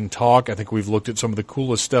 2017 talk. I think we've looked at some of the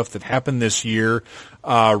coolest stuff that happened this year.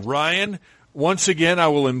 Ryan, once again, I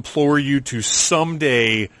will implore you to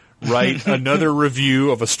someday write another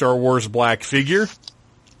review of a Star Wars Black figure.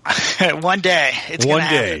 One day. It's one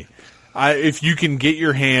day. If you can get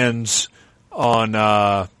your hands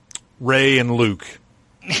on Rey and Luke.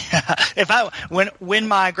 When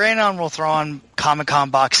my Grand Honorable Thrawn Comic-Con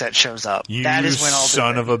box set shows up, that is when I'll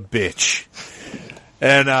son of a bitch.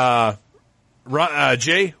 And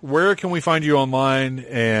Jay, where can we find you online,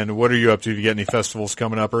 and what are you up to? Do you get any festivals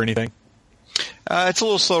coming up or anything? It's a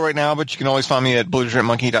little slow right now, but you can always find me at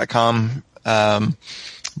belligerentmonkey.com.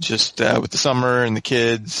 Just with the summer and the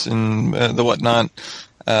kids and the whatnot.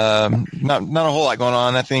 Not a whole lot going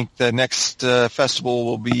on. I think the next festival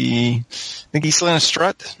will be, East Atlanta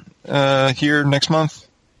Strut here next month.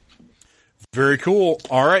 Very cool.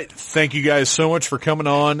 All right. Thank you guys so much for coming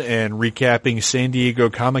on and recapping San Diego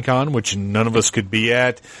Comic-Con, which none of us could be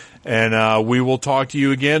at. And we will talk to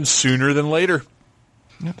you again sooner than later.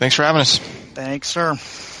 Yeah, thanks for having us. Thanks, sir.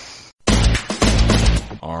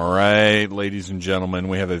 All right, ladies and gentlemen,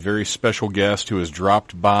 we have a very special guest who has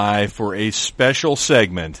dropped by for a special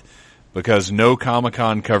segment because no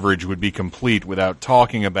Comic-Con coverage would be complete without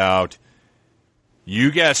talking about,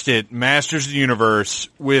 you guessed it, Masters of the Universe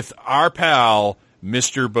with our pal,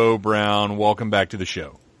 Mr. Bo Brown. Welcome back to the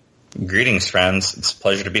show. Greetings, friends. It's a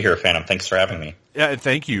pleasure to be here, Phantom. Thanks for having me. Yeah,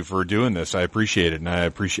 thank you for doing this. I appreciate it, and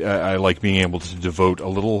I like being able to devote a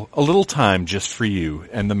little time just for you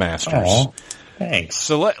and the Masters. Aww. Thanks.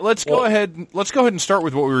 So let's go ahead and start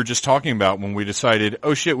with what we were just talking about when we decided,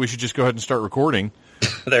 oh shit, we should just go ahead and start recording.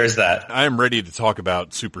 There's that. I am ready to talk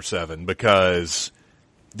about Super 7 because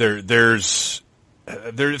there's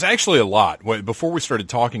actually a lot. Before we started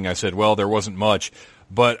talking, I said, well, there wasn't much,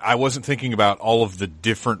 but I wasn't thinking about all of the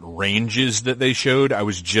different ranges that they showed. I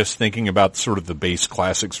was just thinking about sort of the base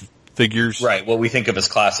classics figures. Right. What we think of as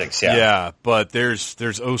classics. Yeah. Yeah. But there's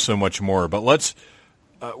so much more, but let's,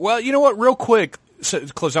 well, you know what? Real quick,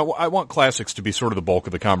 because I want classics to be sort of the bulk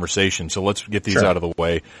of the conversation, so let's get these out of the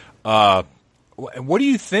way. What do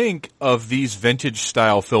you think of these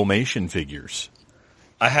vintage-style Filmation figures?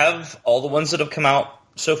 I have all the ones that have come out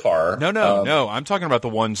so far. No. I'm talking about the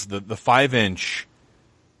ones, the 5-inch.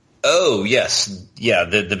 Oh, yes. Yeah,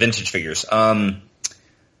 the vintage figures. I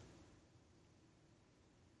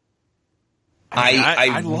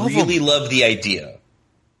really love the idea.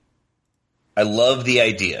 I love the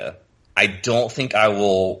idea. I don't think I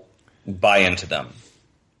will buy into them.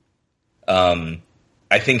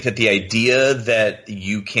 I think that the idea that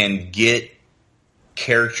you can get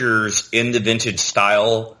characters in the vintage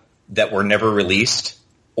style that were never released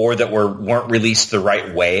or that weren't released the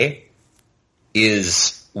right way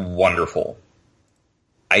is wonderful.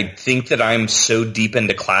 I think that I'm so deep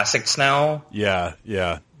into classics now. Yeah.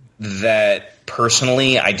 That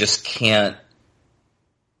personally, I just can't.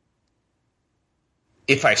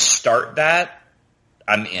 If I start that,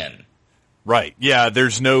 I'm in. Right. Yeah,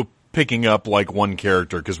 there's no picking up like one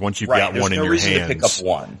character because once you've got one in your hands. There's no reason to pick up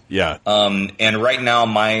one. Yeah. And right now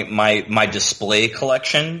my display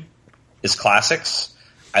collection is classics.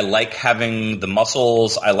 I like having the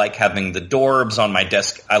muscles. I like having the Dorbs on my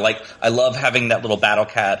desk. I love having that little Battle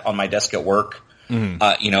Cat on my desk at work. Mm-hmm.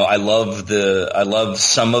 I love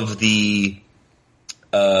some of the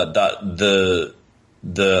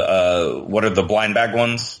what are the blind bag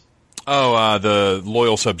ones? Oh, the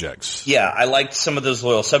Loyal Subjects. Yeah, I liked some of those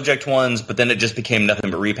Loyal Subject ones, but then it just became nothing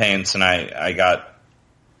but repaints, and I got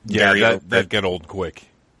that get old quick.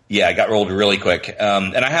 Yeah, I got old really quick.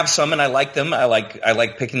 And I have some, and I like them. I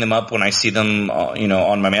like picking them up when I see them,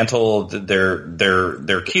 on my mantle.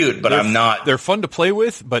 They're cute, but I'm not. They're fun to play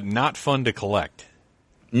with, but not fun to collect.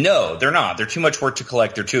 No, they're not. They're too much work to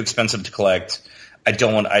collect. They're too expensive to collect. I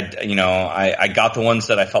don't want. I got the ones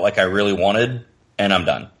that I felt like I really wanted, and I'm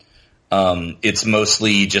done. It's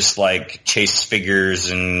mostly just like chase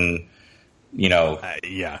figures and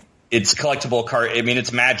yeah. It's collectible card. I mean,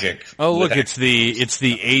 it's Magic. Oh, look, it's the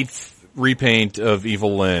 8th repaint of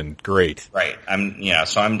Evil Lyn. Great. Right.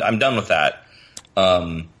 So I'm done with that.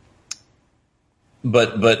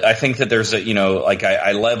 But I think that there's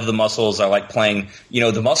I love the muscles. I like playing,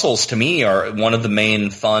 the muscles to me are one of the main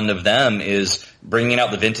fun of them is bringing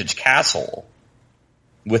out the vintage castle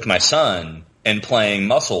with my son and playing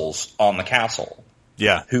muscles on the castle.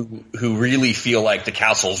 Yeah. Who really feel like the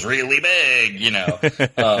castle's really big,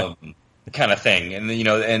 kind of thing. And,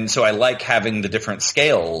 and so I like having the different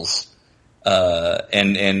scales,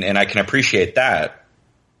 and I can appreciate that.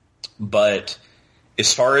 But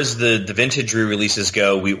as far as the vintage re-releases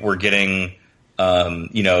go, we're getting, a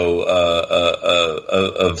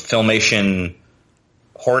Filmation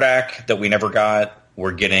Hordak that we never got.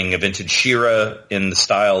 We're getting a vintage She-Ra in the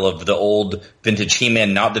style of the old vintage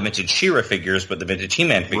He-Man, not the vintage She-Ra figures, but the vintage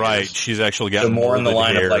He-Man figures. Right, she's actually got more in the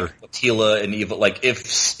line hair. of like Teela and Evil. Like if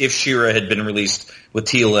She-Ra had been released with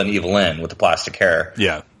Teela and Evil Lyn with the plastic hair.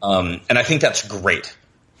 Yeah. And I think that's great.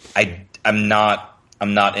 I'm not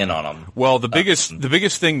in on them. Well, the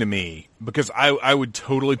biggest thing to me, because I would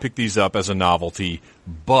totally pick these up as a novelty,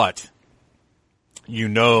 but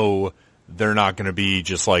they're not going to be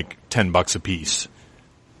just like $10 a piece.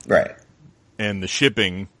 Right. And the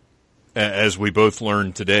shipping, as we both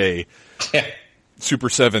learned today, Super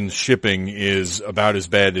 7's shipping is about as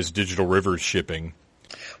bad as Digital River's shipping.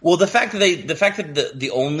 Well, the fact that the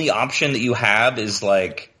only option that you have is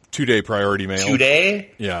like 2-day priority mail. 2-day?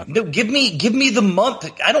 Yeah. No, give me the month.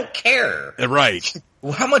 I don't care. Right.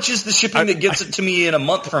 How much is the shipping that gets it to me in a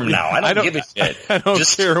month from now? I don't give a shit. I don't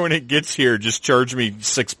care when it gets here. Just charge me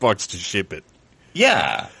 $6 to ship it.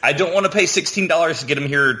 Yeah. I don't want to pay $16 to get them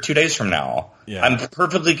here 2 days from now. Yeah. I'm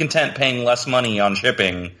perfectly content paying less money on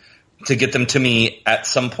shipping to get them to me at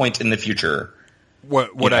some point in the future.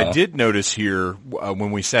 What I did notice here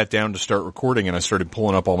when we sat down to start recording and I started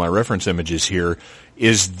pulling up all my reference images here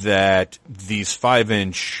is that these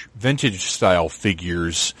 5-inch vintage style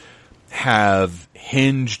figures have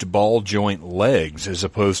hinged ball joint legs as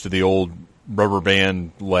opposed to the old rubber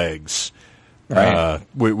band legs, right.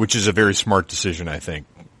 Which is a very smart decision, I think.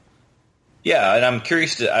 Yeah, and I'm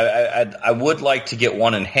curious I would like to get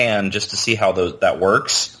one in hand just to see how that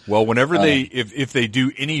works. Well, whenever if they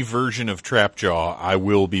do any version of Trapjaw, I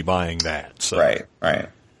will be buying that. So. Right.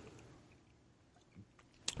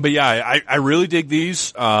 But yeah, I really dig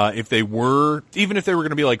these. Even if they were going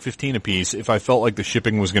to be like 15 a piece, if I felt like the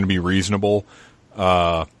shipping was going to be reasonable,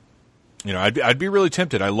 I'd be really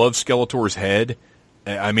tempted. I love Skeletor's head.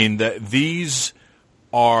 I mean, these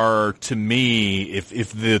are, to me,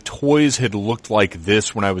 if the toys had looked like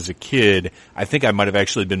this when I was a kid, I think I might have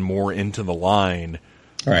actually been more into the line.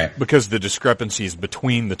 Right. Because the discrepancies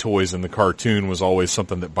between the toys and the cartoon was always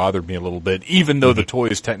something that bothered me a little bit, even though the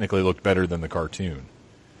toys technically looked better than the cartoon.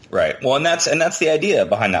 Right. Well, and that's the idea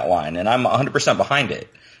behind that line, and I'm 100% behind it.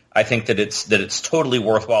 I think that it's totally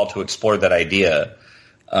worthwhile to explore that idea.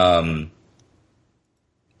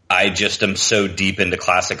 I just am so deep into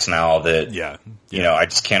classics now that I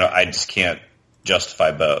just can't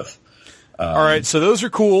justify both. All right, so those are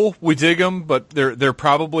cool. We dig them, but they're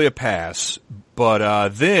probably a pass. But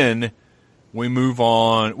then we move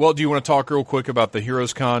on. Well, do you want to talk real quick about the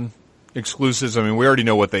Heroes Con exclusives? I mean, we already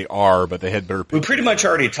know what they are, but they had better pictures. We pretty much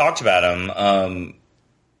already talked about them.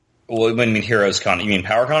 Well, when you mean Heroes Con, you mean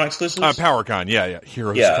PowerCon exclusives? PowerCon, yeah.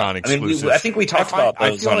 Heroes Con exclusives. I think we talked about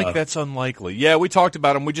those. I feel like that's unlikely. Yeah, we talked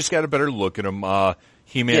about them. We just got a better look at them.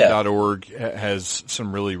 He-Man.org has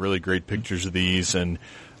some really, really great pictures of these, and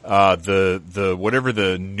the whatever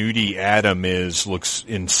the nudie Adam is looks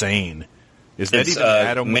insane. Is that even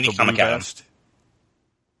Adam with the blue vest?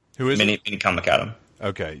 Who is Mini Comic Adam.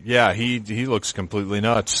 Okay, yeah, he looks completely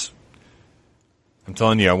nuts. I'm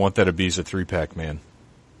telling you, I want that Ibiza 3-pack, man.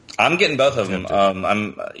 I'm getting both of them.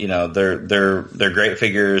 They're great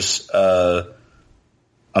figures.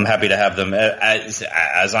 I'm happy to have them as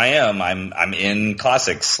I am. I'm in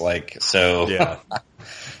classics, Yeah.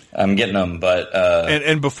 I'm getting them, but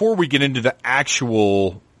and before we get into the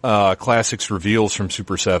actual classics reveals from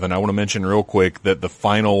Super 7, I want to mention real quick that the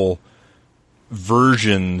final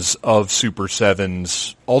versions of Super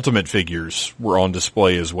 7's Ultimate figures were on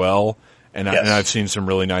display as well. And I've seen some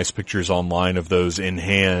really nice pictures online of those in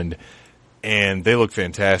hand, and they look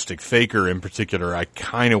fantastic. Faker in particular, I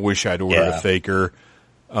kind of wish I'd ordered a Faker.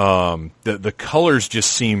 The colors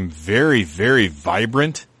just seem very, very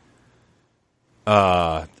vibrant.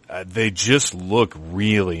 They just look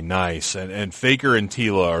really nice. And Faker and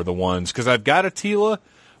Tila are the ones, because I've got a Tila,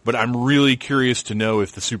 but I'm really curious to know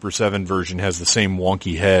if the Super 7 version has the same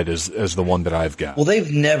wonky head as the one that I've got. Well,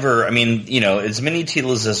 they've never, I mean, as many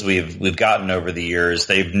Tilas as we've gotten over the years,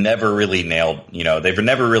 they've never really nailed, they've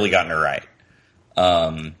never really gotten her right.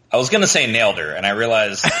 I was going to say nailed her, and I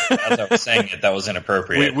realized as I was saying it, that was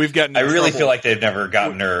inappropriate. We've gotten I really feel like they've never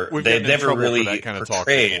gotten her, they've never really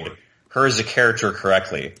portrayed her as a character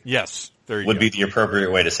correctly. Yes. There you would go. Be the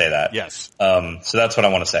appropriate way to say that. Yes. So that's what I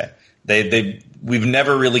want to say. We've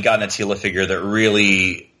never really gotten a Tila figure that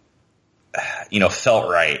really,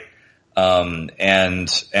 felt right. And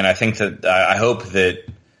I think that, I hope that,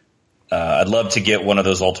 I'd love to get one of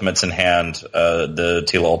those Ultimates in hand, the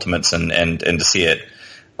Tila Ultimates and to see it.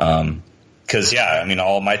 'Cause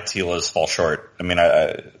all my Tilas fall short. I mean,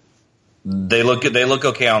 they look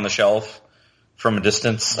okay on the shelf from a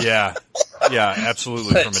distance. Yeah. Yeah,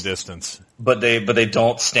 absolutely from a distance. But they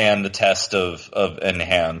don't stand the test of in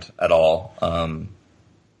hand at all.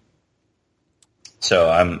 So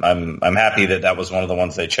I'm happy that was one of the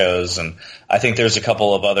ones they chose, and I think there's a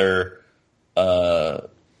couple of other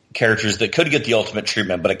characters that could get the ultimate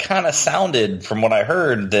treatment, but it kind of sounded from what I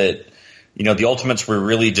heard that the Ultimates were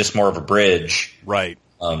really just more of a bridge, right?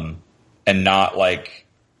 And not like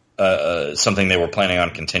something they were planning on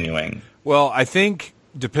continuing. Well, I think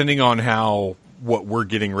depending on how what we're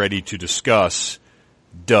getting ready to discuss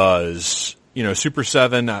does, Super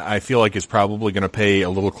 7, I feel like is probably going to pay a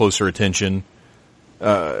little closer attention.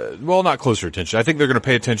 Well, not closer attention. I think they're going to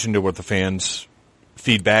pay attention to what the fans'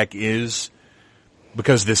 feedback is,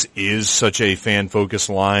 because this is such a fan-focused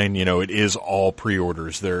line. It is all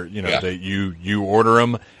pre-orders. They're, that you order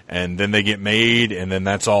them and then they get made and then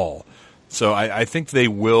that's all. So I think they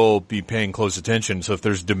will be paying close attention. So if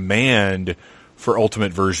there's demand for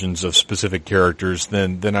ultimate versions of specific characters,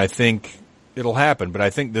 then I think it'll happen. But I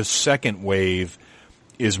think the second wave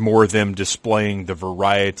is more them displaying the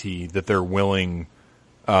variety that they're willing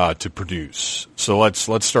to produce. So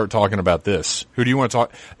let's start talking about this. Who do you want to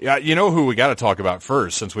talk? Yeah, who we got to talk about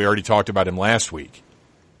first, since we already talked about him last week.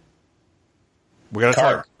 We got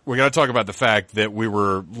to talk about the fact that we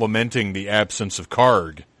were lamenting the absence of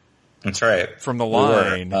Karg. That's right. From the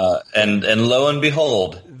line. And lo and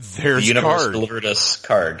behold, there's the universe Karg. delivered us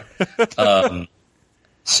Karg.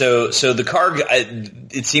 So the Karg,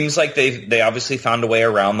 it seems like they obviously found a way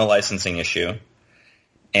around the licensing issue.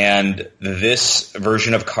 And this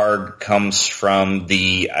version of Karg comes from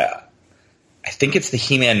I think it's the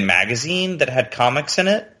He-Man magazine that had comics in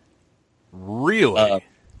it. Really?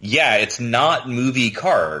 Yeah, it's not movie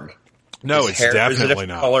Karg. No, his it's hair definitely is a different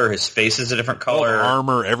not. Color. His face is a different color. Well,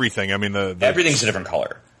 armor, everything. I mean, everything's a different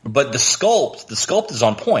color. But the sculpt is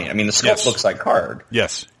on point. I mean, the sculpt looks like Karg.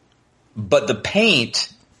 Yes. But the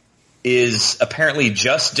paint is apparently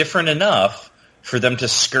just different enough for them to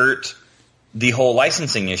skirt the whole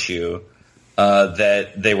licensing issue,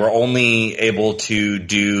 that they were only able to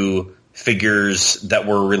do figures that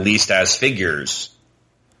were released as figures,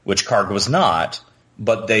 which Karg was not.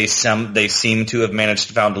 But they seem to have managed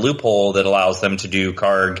to find a loophole that allows them to do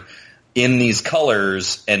Karg in these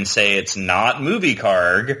colors and say it's not movie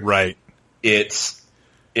Karg. Right. It's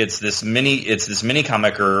this mini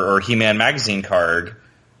comic or He-Man magazine Karg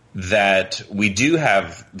that we do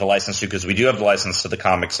have the license to, because we do have the license to the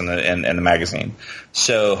comics and the magazine.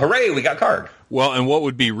 So hooray, we got Karg. Well, and what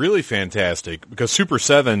would be really fantastic, because Super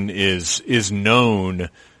 7 is known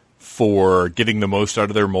for getting the most out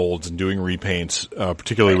of their molds and doing repaints,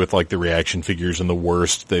 particularly with like the reaction figures and the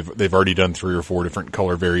worst. They've already done 3 or 4 different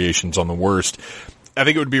color variations on the worst. I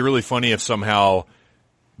think it would be really funny if somehow,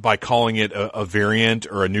 by calling it a variant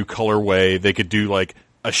or a new colorway, they could do like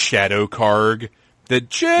a shadow Karg that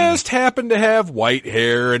just happened to have white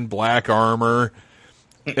hair and black armor,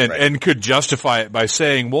 and could justify it by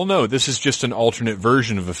saying, well, no, this is just an alternate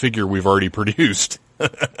version of a figure we've already produced.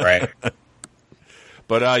 Right.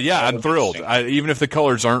 But I'm thrilled. Even if the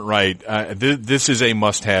colors aren't right, this is a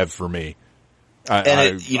must-have for me.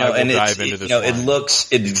 It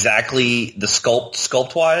looks exactly the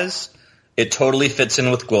sculpt-wise. It totally fits in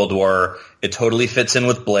with Gwildor. It totally fits in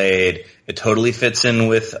with Blade. It totally fits in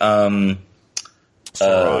with Sarad.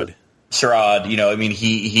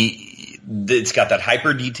 It's got that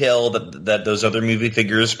hyper detail that those other movie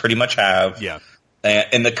figures pretty much have. Yeah,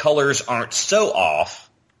 and the colors aren't so off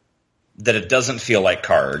that it doesn't feel like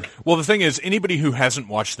Karg. Well, the thing is, anybody who hasn't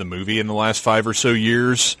watched the movie in the last 5 or so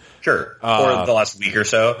years, sure, or the last week or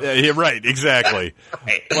so, yeah, right, exactly.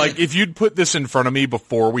 Right. Like if you'd put this in front of me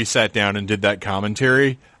before we sat down and did that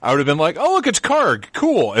commentary, I would have been like, "Oh, look, it's Karg,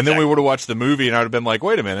 cool," and then we would have watched the movie, and I would have been like,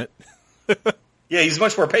 "Wait a minute." Yeah, he's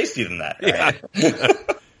much more pasty than that. Right?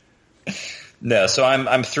 Yeah. No, so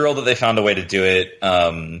I'm thrilled that they found a way to do it.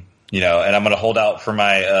 And I'm going to hold out for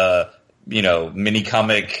my mini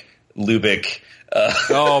comic Lubick.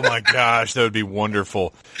 Oh my gosh, that would be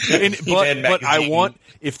wonderful. But I want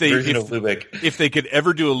if they could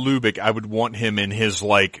ever do a Lubick, I would want him in his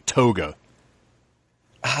like toga.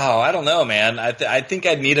 Oh, I don't know, man. I think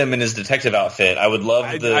I'd need him in his detective outfit. I would love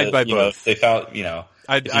I'd buy both. If they found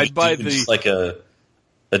I'd buy just like a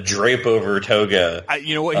drape over toga.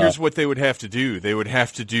 Here's what they would have to do. They would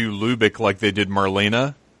have to do Lubick like they did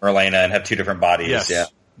Marlena, and have two different bodies. Yes, yeah.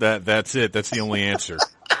 That's it. That's the only answer.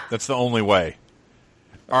 That's the only way.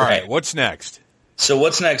 All right, what's next? So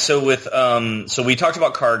what's next? So with so we talked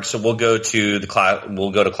about Karg, so we'll go to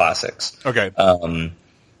classics. Okay.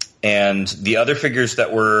 And the other figures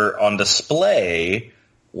that were on display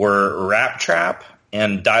were Rap Trap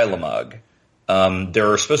and Dylamug. There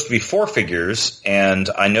were supposed to be 4 figures, and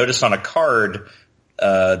I noticed on a card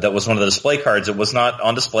that was one of the display cards, it was not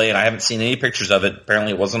on display, and I haven't seen any pictures of it.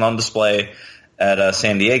 Apparently it wasn't on display at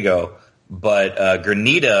San Diego, but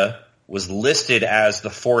Granita was listed as the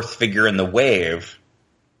 4th figure in the wave,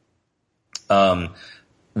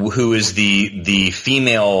 who is the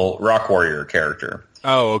female Rock Warrior character.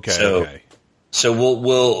 Oh, okay. So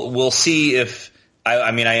we'll see if I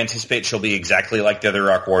anticipate she'll be exactly like the other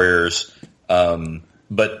Rock Warriors.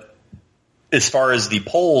 But as far as the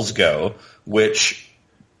polls go, which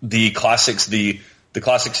the classics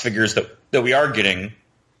figures that we are getting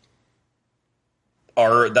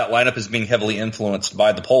that lineup is being heavily influenced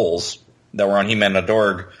by the polls that were on He-Man and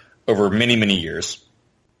Dorg over many, many years.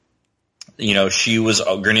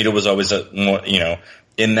 Granita was always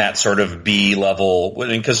in that sort of B level,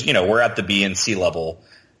 because, we're at the B and C level,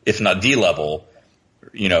 if not D level,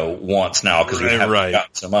 once now, because we haven't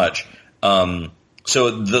gotten so much. So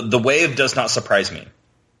the wave does not surprise me.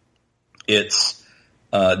 It's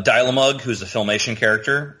Dylamug, who's a Filmation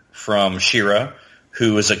character from She-Ra,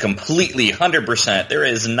 who is a completely 100%. There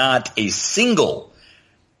is not a single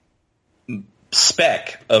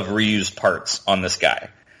speck of reused parts on this guy.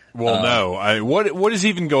 Well, no. What is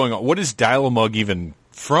even going on? What is Dylamug even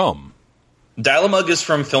from? Dylamug is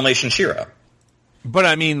from Filmation She-Ra. But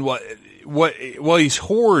I mean, what? Well, he's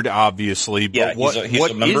Horde, obviously. But yeah, he's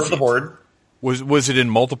a member of the Horde. Was it in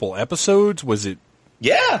multiple episodes? Was it?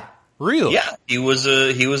 Yeah. Really? Yeah. He was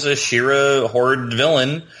a She-Ra Horde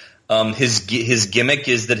villain. His gimmick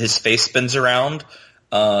is that his face spins around.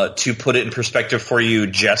 To put it in perspective for you,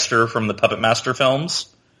 Jester from the Puppet Master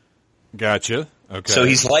films. Gotcha. Okay. So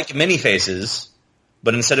he's like Many-Faces,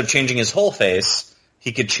 but instead of changing his whole face,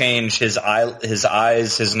 he could change his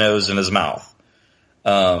eyes, his nose, and his mouth.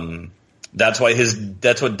 That's what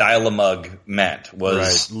Dylamug meant,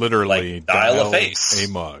 was right, literally like dial a face. A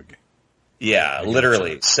mug. Yeah,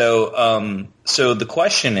 literally. So the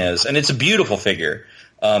question is, and it's a beautiful figure.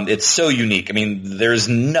 It's so unique. I mean, there's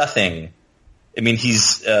nothing. I mean,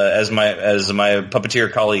 he's as my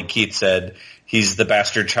puppeteer colleague Keith said, he's the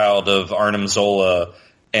bastard child of Arnim Zola,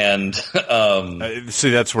 and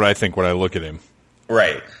see, that's what I think when I look at him.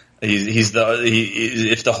 Right.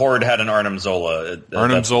 If the Horde had an Arnim Zola,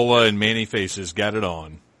 Arnim Zola and Many-Faces got it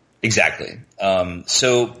on. Exactly.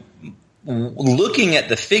 So looking at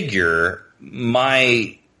the figure,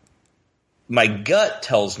 my gut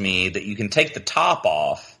tells me that you can take the top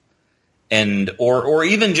off or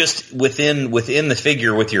even just within the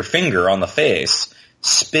figure with your finger on the face,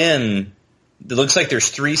 spin. It looks like there's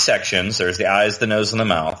 3 sections. There's the eyes, the nose, and the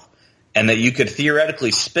mouth. And that you could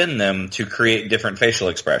theoretically spin them to create different facial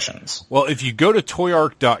expressions. Well, if you go to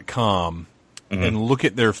toyark.com and look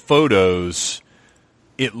at their photos,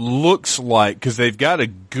 it looks like, because they've got a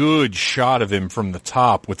good shot of him from the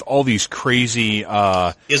top with all these crazy...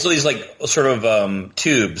 He's these like sort of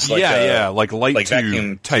tubes. Like like light like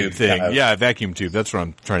tube type tube thing. kind of. Yeah, vacuum tube. That's what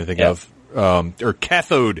I'm trying to think of. Or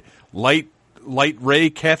cathode, light ray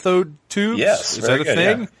cathode tubes? Yes. Is that a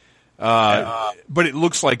thing? Yeah. But it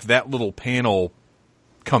looks like that little panel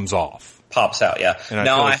comes off, pops out. Yeah. And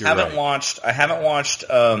now I feel like haven't you're right. watched. I haven't watched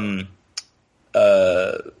the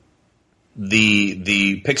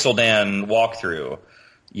Pixel Dan walkthrough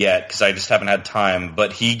yet because I just haven't had time.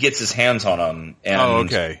 But he gets his hands on them. And,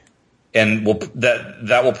 okay. And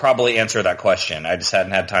that will probably answer that question. I just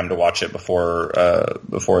hadn't had time to watch it before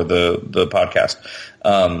the podcast,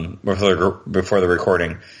 before the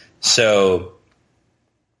recording. So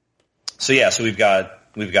we've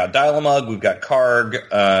got Dylamug, we've got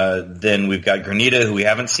Karg, then we've got Granita, who we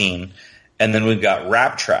haven't seen, and then we've got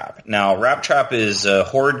Rap Trap. Now, Rap Trap is a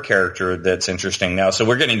Horde character that's interesting now. So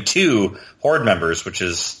we're getting 2 Horde members, which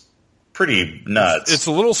is pretty nuts. It's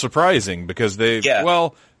a little surprising because we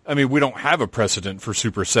don't have a precedent for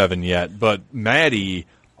Super 7 yet, but Maddie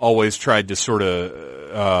always tried to sort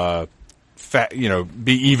of,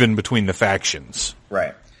 be even between the factions.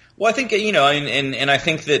 Right. Well, I think, and I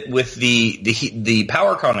think that with the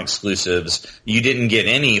PowerCon exclusives, you didn't get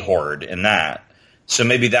any Horde in that. So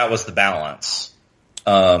maybe that was the balance.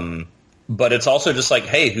 But it's also just like,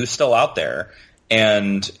 hey, who's still out there?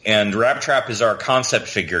 And Rap Trap is our concept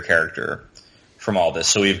figure character from all this.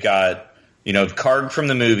 So we've got, Karg from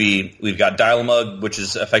the movie. We've got Dial-A-Mug, which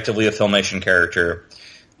is effectively a Filmation character.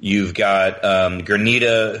 You've got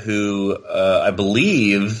Granita, who I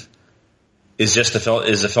believe is just a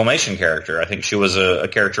Filmation character. I think she was a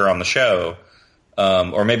character on the show,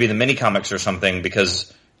 or maybe the mini comics or something,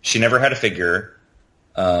 because she never had a figure.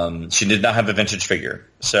 She did not have a vintage figure,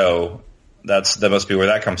 so that must be where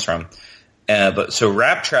that comes from. But so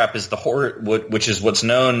Rap Trap is the Horde, which is what's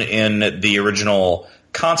known in the original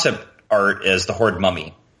concept art as the Horde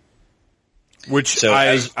Mummy. Which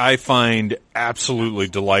I find absolutely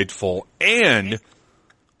delightful. And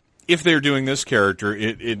if they're doing this character,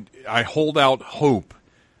 I hold out hope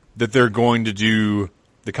that they're going to do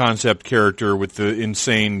the concept character with the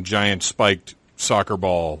insane giant spiked soccer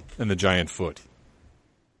ball and the giant foot.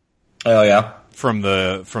 Oh yeah, from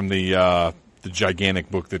the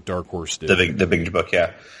gigantic book that Dark Horse did. The big book,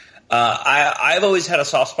 yeah. I've always had a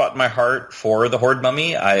soft spot in my heart for the Horde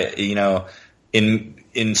Mummy.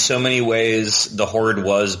 In so many ways, the Horde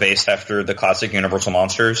was based after the classic Universal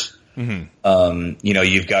monsters. Mm-hmm.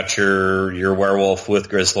 You've got your werewolf with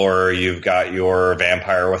Grizzlor, you've got your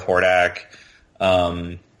vampire with Hordak,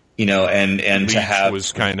 and Leech to have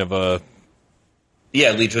was kind of a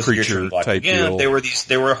Leech was creature type deal. They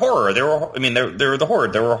were horror. They were the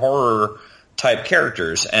Horde. They were horror type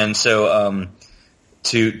characters, and so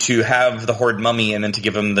to have the Horde Mummy and then to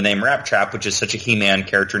give him the name Rap Trap, which is such a He-Man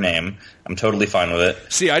character name, I'm totally fine with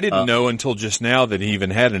it. See, I didn't know until just now that he even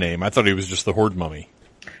had a name. I thought he was just the Horde Mummy.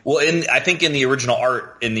 Well, I think in the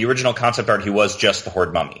original concept art, he was just the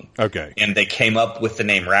Horde Mummy. Okay. And they came up with the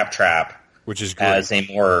name Rap Trap, which is great, as a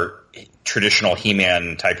more traditional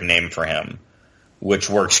He-Man type name for him, which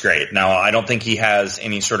works great. Now, I don't think he has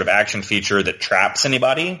any sort of action feature that traps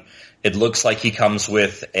anybody. It looks like he comes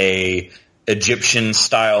with a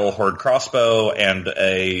Egyptian-style Horde crossbow and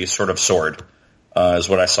a sort of sword, is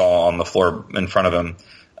what I saw on the floor in front of him.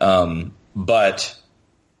 But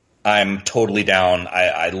I'm totally down.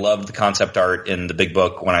 I loved the concept art in the big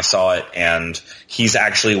book when I saw it, and he's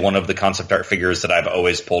actually one of the concept art figures that I've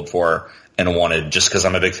always pulled for and wanted, just because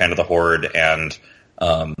I'm a big fan of the Horde, and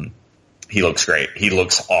he looks great. He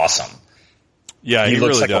looks awesome. Yeah, he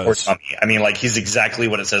looks really like does. a Horde Mummy. I mean, he's exactly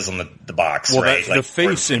what it says on the box. Well, right? the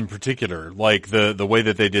face in particular, like the way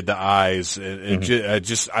that they did the eyes,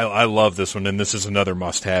 I love this one, and this is another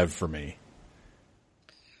must-have for me.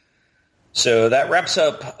 So that wraps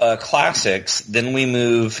up classics. Then we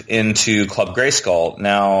move into Club Grayskull.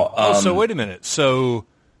 Now, so wait a minute. So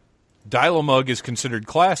Dial-A-Mug is considered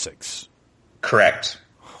classics? Correct.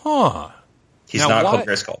 Huh. He's not Club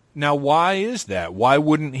Grayskull. Now, why is that? Why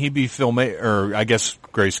wouldn't he be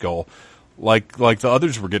Grayskull, like the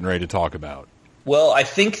others we're getting ready to talk about? Well, I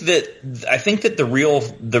think that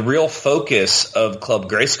the real focus of Club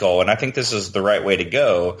Grayskull, and I think this is the right way to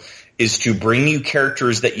go, is to bring you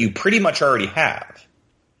characters that you pretty much already have.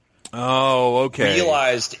 Oh, okay.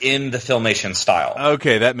 Realized in the Filmation style.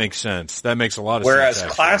 Okay, that makes sense. That makes a lot of sense. Whereas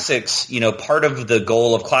classics, part of the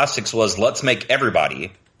goal of classics was let's make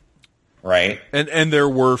everybody. Right, and there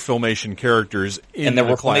were Filmation characters in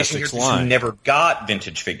the classics line who never got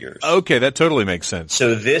vintage figures. Okay, that totally makes sense.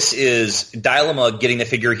 So this is Dial-A-Mug getting the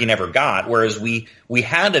figure he never got, whereas we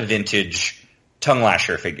had a vintage Tongue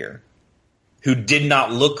Lasher figure who did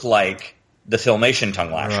not look like the Filmation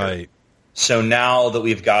Tongue Lasher. Right. So now that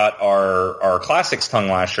we've got our classics Tongue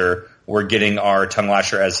Lasher, we're getting our Tongue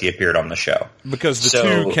Lasher as he appeared on the show. Because the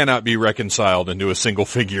two cannot be reconciled into a single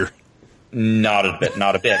figure. Not a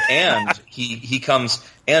bit. And he comes,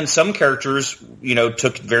 and some characters,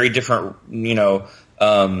 took very different,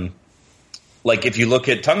 like if you look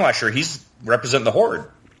at Tongue Lasher, he's representing the Horde.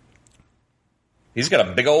 He's got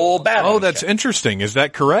a big old bat. Oh, that's interesting. Is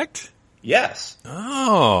that correct? Yes.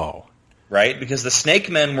 Oh. Right? Because the Snake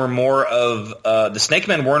Men were more of, the Snake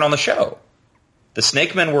Men weren't on the show. The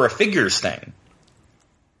Snake Men were a figures thing.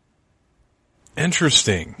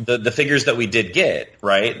 Interesting. The figures that we did get,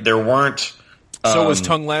 right? There weren't. So was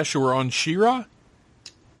Tongue Lasher on She-Ra?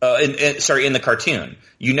 In the cartoon,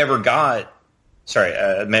 you never got. Sorry,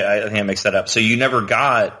 I think I mixed that up. So you never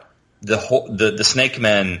got the Snake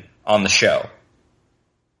Men on the show.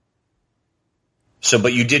 So,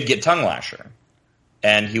 but you did get Tongue Lasher,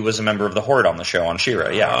 and he was a member of the Horde on the show on She-Ra.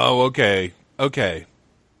 Yeah. Oh, okay.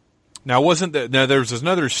 Now, now there was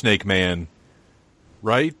another Snake Man,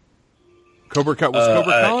 right? Cobra Khan was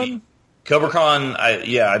Cobra Khan. Cobra Khan.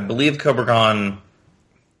 I believe Cobra Khan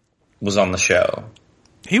was on the show.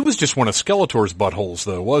 He was just one of Skeletor's buttholes,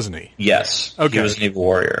 though, wasn't he? Yes. Okay. He was an evil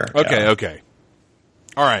warrior. Okay.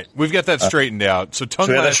 All right, we've got that straightened out. So Tongue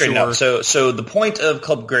Lasher. So the point of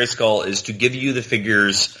Club Grayskull is to give you the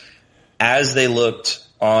figures as they looked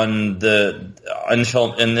on the in the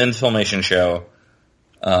Filmation show.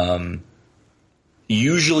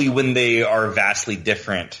 Usually when they are vastly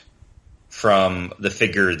different from the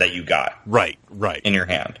figure that you got. Right. In your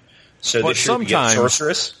hand. So But this year we get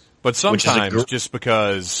Sorceress. But sometimes just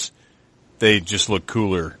because they just look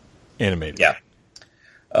cooler animated. Yeah.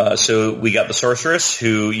 So we got the Sorceress,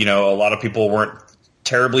 who, a lot of people weren't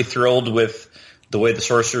terribly thrilled with the way the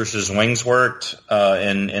Sorceress's wings worked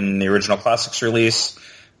in the original Classics release.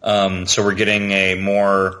 So we're getting a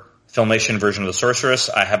more Filmation version of the Sorceress.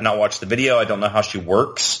 I have not watched the video. I don't know how she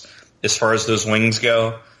works as far as those wings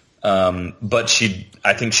go. But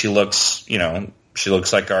I think she looks, she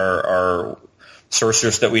looks like our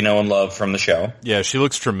Sorceress that we know and love from the show. Yeah, she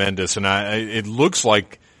looks tremendous, and it looks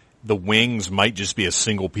like the wings might just be a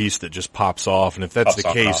single piece that just pops off, and if that's the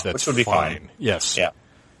case, that's which would be fine. Yes. Yeah.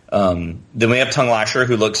 Then we have Tongue Lasher,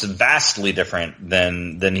 who looks vastly different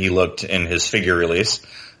than he looked in his figure release,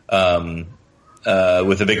 with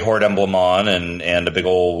a big Horde emblem on and a big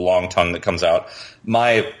old long tongue that comes out.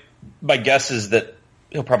 My guess is that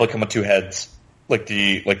he'll probably come with two heads, like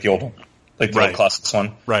the old Classics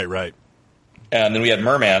one. Right. And then we had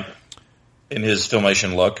Merman in his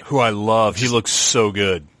Filmation look, who I love. He looks so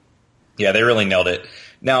good. Yeah, they really nailed it.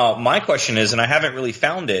 Now, my question is, and I haven't really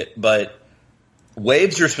found it, but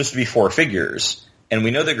waves are supposed to be 4 figures, and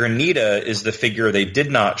we know that Granita is the figure they did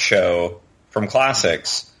not show from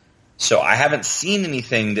Classics, so I haven't seen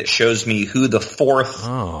anything that shows me who the 4th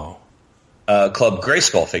Club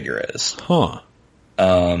Grayskull figure is. Huh.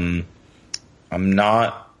 I'm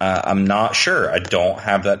not sure. I don't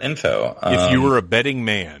have that info. If you were a betting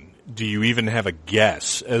man, do you even have a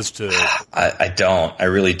guess as to? I don't. I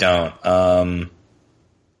really don't. I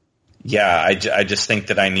just think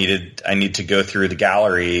that I need to go through the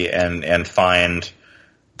gallery and find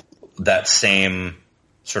that same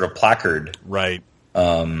sort of placard, right?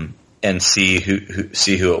 And see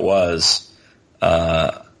who it was.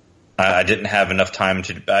 I didn't have enough time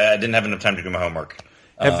to. I didn't have enough time to do my homework.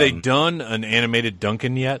 Have they done an animated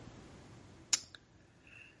Duncan yet?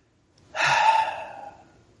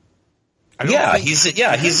 He's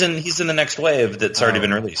in the next wave that's already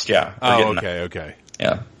been released. Yeah. Okay.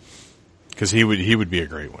 Yeah. Because he would be a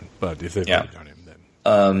great one, but if they've already done him,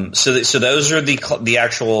 then so those are the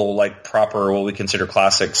actual like proper what we consider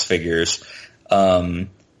Classics figures. Do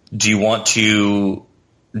you want to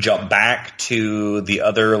jump back to the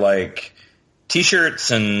other like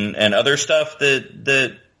T-shirts and other stuff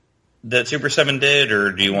that Super 7 did,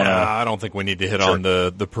 or do you want to? I don't think we need to hit on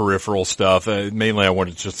the peripheral stuff. Mainly, I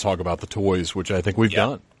wanted to just talk about the toys, which I think we've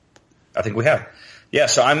done. I think we have. Yeah,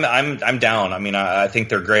 so I'm down. I mean, I think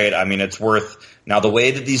they're great. I mean, it's worth now the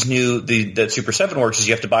way that that Super 7 works is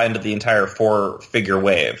you have to buy into the entire 4-figure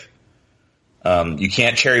wave. You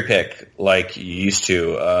can't cherry pick like you used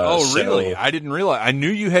to. Really? I didn't realize. I knew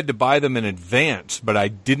you had to buy them in advance, but I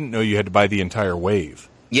didn't know you had to buy the entire wave.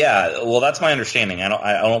 Yeah, well, that's my understanding. I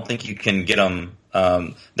don't think you can get them.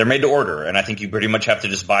 They're made to order, and I think you pretty much have to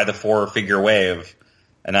just buy the 4-figure wave,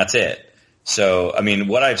 and that's it. So, I mean,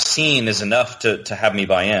 what I've seen is enough to have me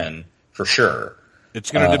buy in for sure. It's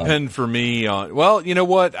going to depend for me on. Well, you know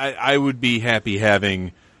what? I would be happy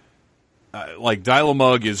having. Like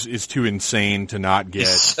Dialmug is too insane to not get.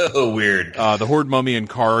 It's so weird. The Horde Mummy and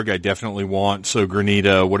Karg I definitely want. So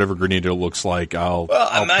Granita, whatever Granita looks like, I'll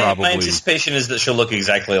probably. My anticipation is that she'll look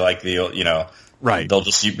exactly like right. They'll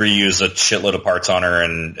just reuse a shitload of parts on her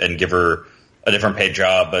and give her a different paid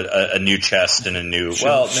job, a new chest and a new.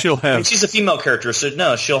 She'll have. I mean, she's a female character, so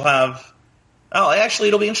no, she'll have. Oh, actually,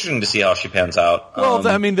 it'll be interesting to see how she pans out. Well,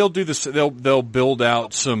 I mean, they'll do this. They'll build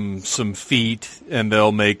out some feet, and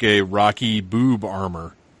they'll make a Rocky boob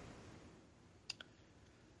armor.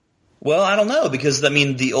 Well, I don't know because I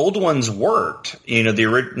mean the old ones worked.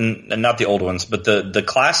 Not the old ones, but the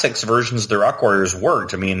Classics versions of the Rock Warriors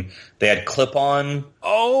worked. I mean, they had clip-on.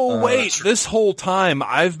 Oh wait, this whole time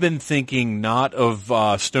I've been thinking not of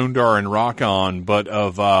Stondar and Rock-On, but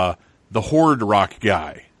of the Horde Rock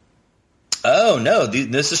guy. Oh, no,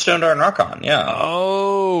 this is Stondar and Rock-On, yeah.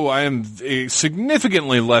 Oh, I am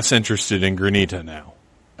significantly less interested in Granita now.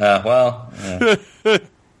 Yeah.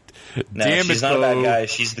 No, Damn she's it, not a bad Bo. guy.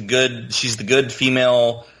 She's the good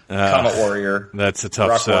female Comet Warrior. That's a tough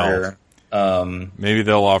Rock sell. Warrior. Maybe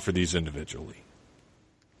they'll offer these individually.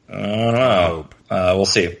 I don't know. We'll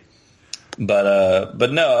see.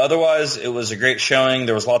 But no, otherwise it was a great showing.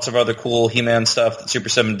 There was lots of other cool He-Man stuff that Super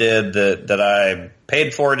 7 did that I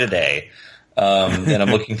paid for today. And I'm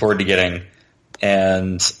looking forward to getting.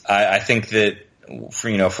 And I think that,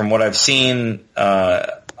 from what I've seen,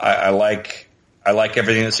 I like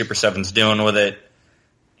everything that Super 7's doing with it.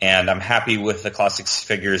 And I'm happy with the classics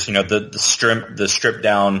figures. The stripped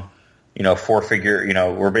down,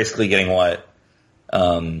 4-figure, we're basically getting what?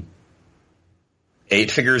 8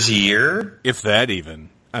 figures a year, If that even.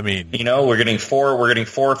 I mean, we're getting 4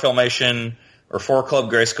 Filmation or 4 Club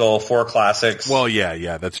Grayskull, 4 classics. well,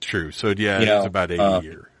 yeah, that's true. So it's about 8 a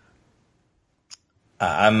year.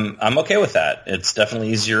 I'm okay with that. It's definitely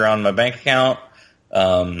easier on my bank account.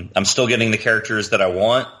 I'm still getting the characters that I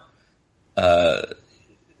want.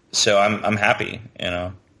 So I'm happy,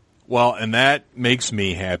 Well, and that makes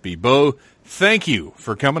me happy. Bo, thank you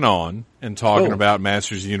for coming on and talking about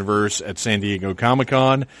Masters of the Universe at San Diego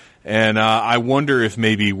Comic-Con. And I wonder if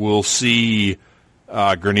maybe we'll see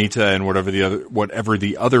Granita and whatever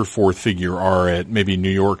the other fourth figure are at maybe New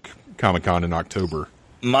York Comic-Con in October.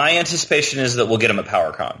 My anticipation is that we'll get them at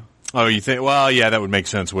PowerCon. Oh, you think? Well, yeah, that would make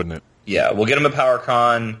sense, wouldn't it? Yeah, we'll get them at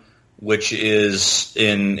PowerCon, which is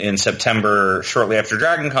in September, shortly after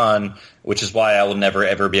DragonCon, which is why I will never,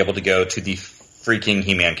 ever be able to go to the freaking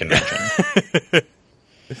He-Man convention.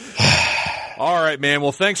 All right, man.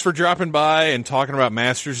 Well, thanks for dropping by and talking about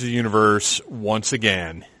Masters of the Universe once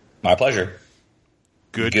again. My pleasure.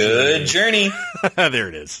 Good journey. There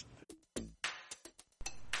it is.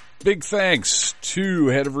 Big thanks to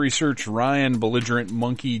Head of Research Ryan, Belligerent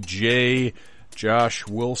Monkey J, Josh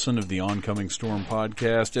Wilson of the Oncoming Storm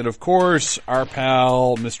podcast, and of course, our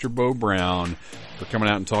pal, Mr. Bo Brown, for coming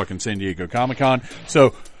out and talking San Diego Comic-Con.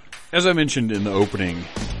 So, as I mentioned in the opening,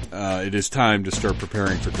 it is time to start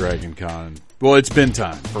preparing for Dragon Con. Well, it's been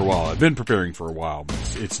time for a while. I've been preparing for a while,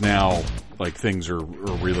 but it's now like things are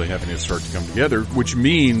really having to start to come together, which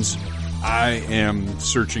means I am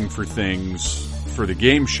searching for things for the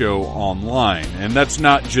game show online. And that's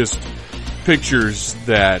not just pictures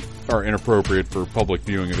that are inappropriate for public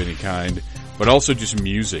viewing of any kind, but also just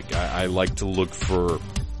music. I like to look for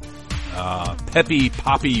peppy,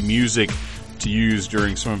 poppy music to use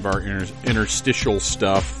during some of our interstitial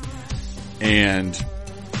stuff. And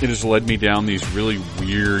it has led me down these really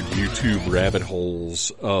weird YouTube rabbit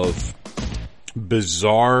holes of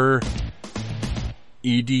bizarre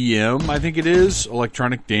EDM, I think it is,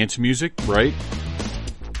 electronic dance music, right?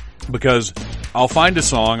 Because I'll find a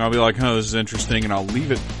song, I'll be like, oh, this is interesting, and I'll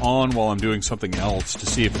leave it on while I'm doing something else to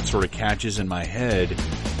see if it sort of catches in my head.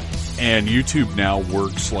 And YouTube now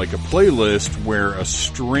works like a playlist where a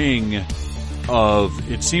string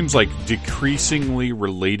of, it seems like, decreasingly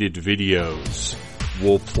related videos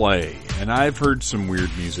will play. And I've heard some weird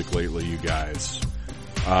music lately, you guys.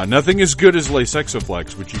 Nothing as good as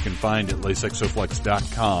Lasexoflex, which you can find at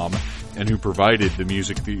lasexoflex.com, and who provided the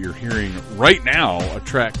music that you're hearing right now, a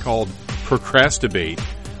track called Procrastinate,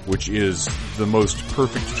 which is the most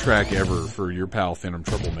perfect track ever for your pal Phantom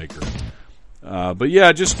Troublemaker. But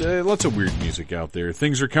yeah, just lots of weird music out there.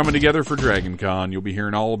 Things are coming together for Dragon Con. You'll be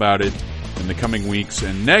hearing all about it in the coming weeks.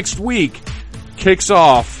 And next week kicks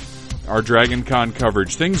off our Dragon Con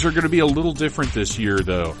coverage. Things are going to be a little different this year,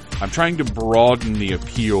 though. I'm trying to broaden the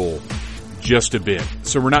appeal just a bit,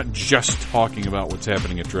 so we're not just talking about what's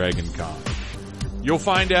happening at Dragon Con. You'll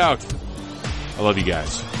find out. I love you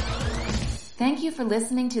guys. Thank you for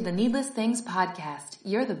listening to the Needless Things podcast.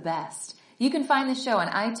 You're the best. You can find the show on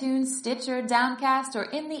iTunes, Stitcher, Downcast, or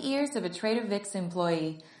in the ears of a Trader Vic's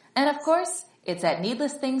employee. And of course, it's at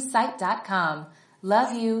needlessthingssite.com.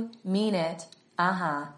 Love you, mean it.